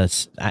was.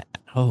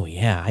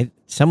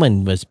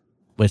 Someone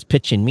was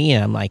pitching me,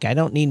 and I'm like, I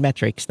don't need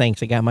metrics,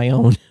 thanks. I got my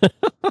own.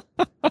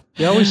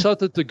 Yeah, I always thought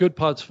that the Good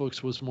Pods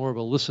folks was more of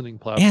a listening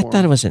platform. Yeah, I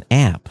thought it was an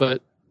app.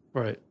 But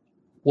right,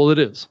 well, it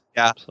is.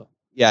 Yeah, So.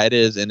 yeah, it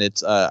is, and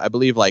it's I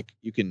believe like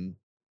you can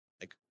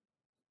like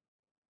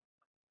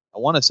I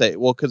want to say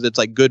because it's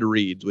like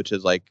Goodreads, which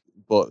is like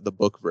the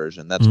book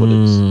version. That's what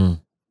it's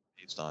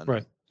based on.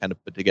 Right. Kind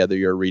of put together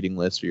your reading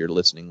list or your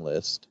listening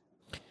list.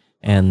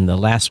 And the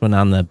last one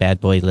on the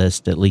bad boy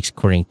list, at least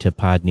according to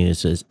Pod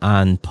News, is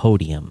On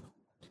Podium.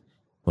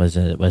 Was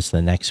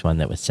the next one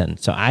that was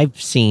sent. So I've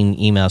seen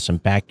emails from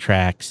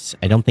Backtracks.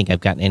 I don't think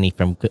I've gotten any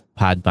from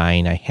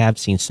Podvine. I have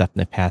seen stuff in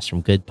the past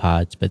from Good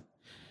Pods, but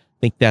I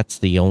think that's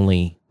the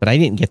only. But I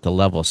didn't get the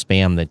level of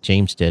spam that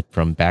James did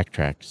from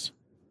Backtracks.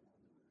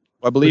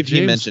 Well, I believe James,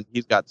 he mentioned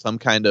he's got some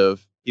kind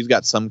of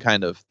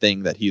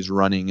thing that he's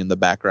running in the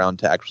background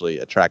to actually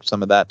attract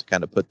some of that to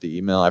kind of put the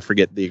email. I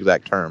forget the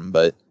exact term,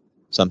 but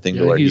something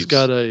yeah, where he's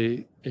got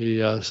a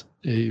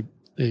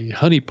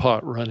honeypot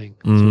running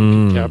so he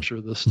can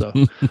capture this stuff.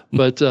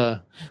 But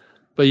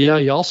yeah,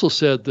 he also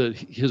said that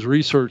his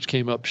research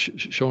came up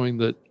showing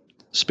that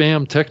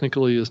spam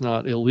technically is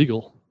not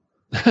illegal.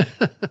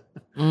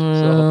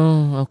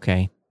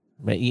 Okay.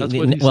 But that's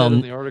what he said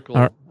in the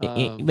article.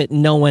 But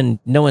no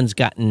one's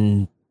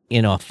gotten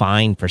a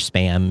fine for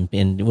spam.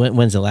 And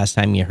when's the last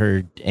time you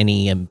heard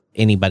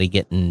anybody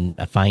getting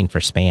a fine for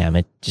spam?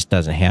 It just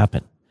doesn't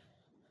happen.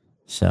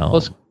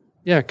 So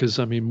yeah, because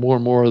I mean, more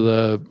and more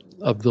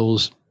of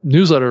those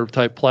newsletter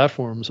type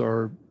platforms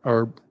are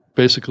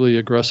basically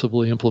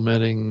aggressively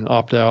implementing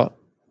opt out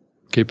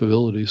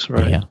capabilities,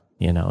 right?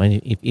 Yeah,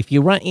 and if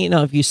you run,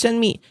 if you send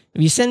me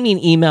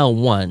an email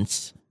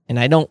once and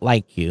I don't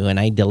like you and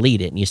I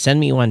delete it, and you send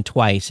me one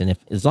twice, and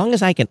as long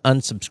as I can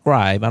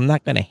unsubscribe, I'm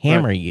not going to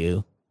hammer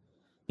you.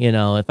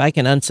 If I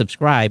can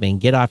unsubscribe and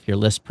get off your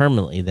list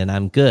permanently, then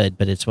I'm good.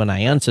 But it's when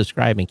I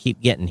unsubscribe and keep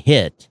getting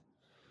hit,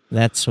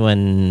 that's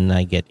when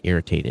I get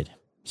irritated.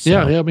 So.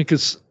 Yeah,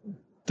 because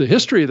the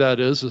history of that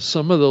is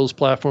some of those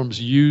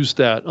platforms use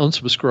that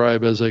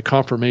unsubscribe as a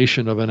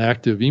confirmation of an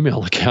active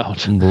email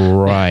account.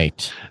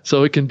 Right.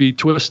 So it can be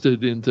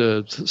twisted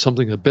into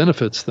something that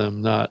benefits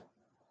them, not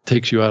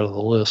takes you out of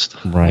the list.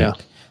 Right. Yeah.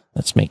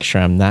 Let's make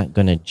sure I'm not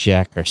going to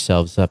jack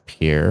ourselves up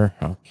here.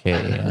 Okay.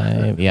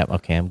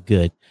 Okay, I'm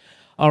good.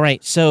 All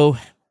right. So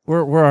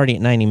we're already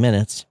at 90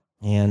 minutes.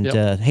 And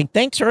hey,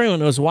 thanks for everyone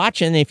who was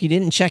watching. If you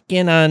didn't check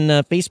in on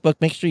Facebook,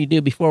 make sure you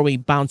do before we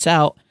bounce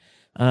out.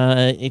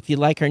 If you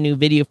like our new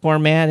video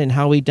format and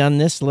how we've done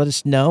this, let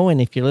us know.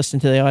 And if you're listening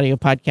to the audio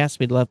podcast,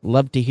 we'd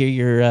love to hear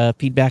your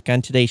feedback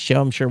on today's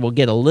show. I'm sure we'll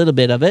get a little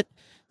bit of it.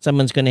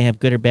 Someone's going to have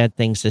good or bad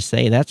things to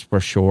say, that's for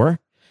sure.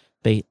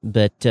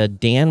 But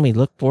Dan, we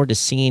look forward to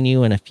seeing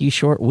you in a few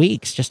short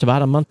weeks, just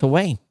about a month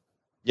away.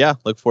 Yeah,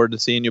 look forward to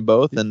seeing you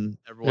both and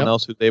everyone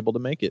else who's able to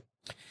make it.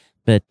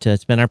 But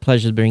it's been our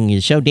pleasure to bring you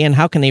the show. Dan,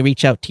 how can they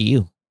reach out to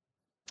you?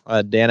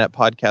 Dan at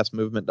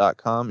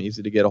podcastmovement.com,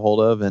 easy to get a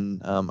hold of.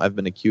 And I've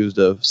been accused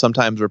of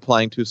sometimes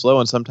replying too slow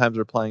and sometimes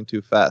replying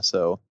too fast.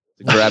 So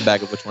it's a grab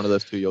bag of which one of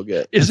those two you'll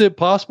get. Is it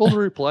possible to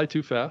reply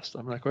too fast?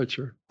 I'm not quite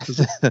sure.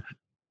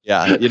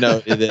 Yeah,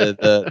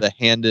 the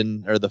hand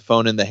in or the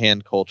phone in the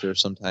hand culture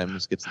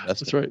sometimes gets the best.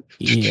 That's right.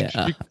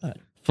 Yeah.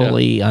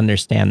 Fully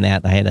understand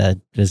that. I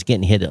was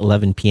getting hit at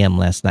 11 p.m.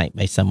 last night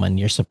by someone.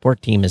 Your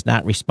support team is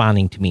not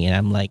responding to me, and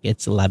I'm like,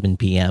 it's 11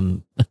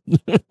 p.m.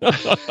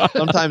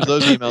 Sometimes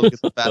those emails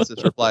get the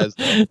fastest replies.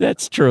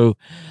 That's true.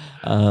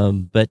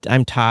 But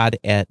I'm Todd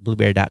at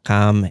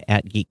blueberry.com,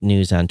 at Geek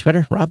News on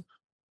Twitter. Rob?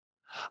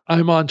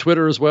 I'm on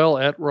Twitter as well,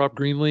 at Rob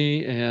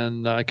Greenlee,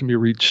 and I can be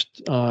reached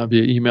via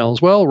email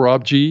as well,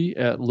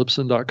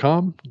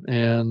 robg@libsyn.com.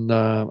 And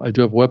I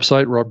do have a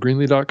website,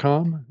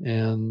 robgreenlee.com,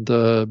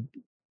 and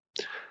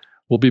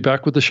we'll be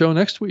back with the show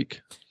next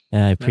week.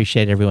 I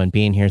appreciate everyone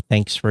being here.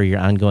 Thanks for your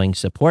ongoing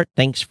support.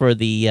 Thanks for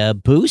the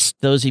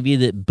boost, those of you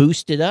that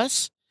boosted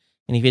us.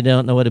 And if you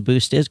don't know what a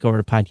boost is, go over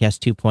to Podcast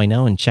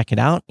 2.0 and check it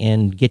out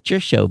and get your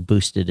show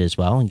boosted as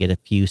well and get a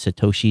few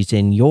Satoshis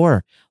in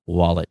your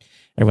wallet.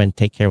 Everyone,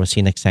 take care. We'll see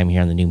you next time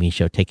here on the New Me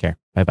Show. Take care.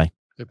 Bye-bye.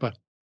 Okay, bye.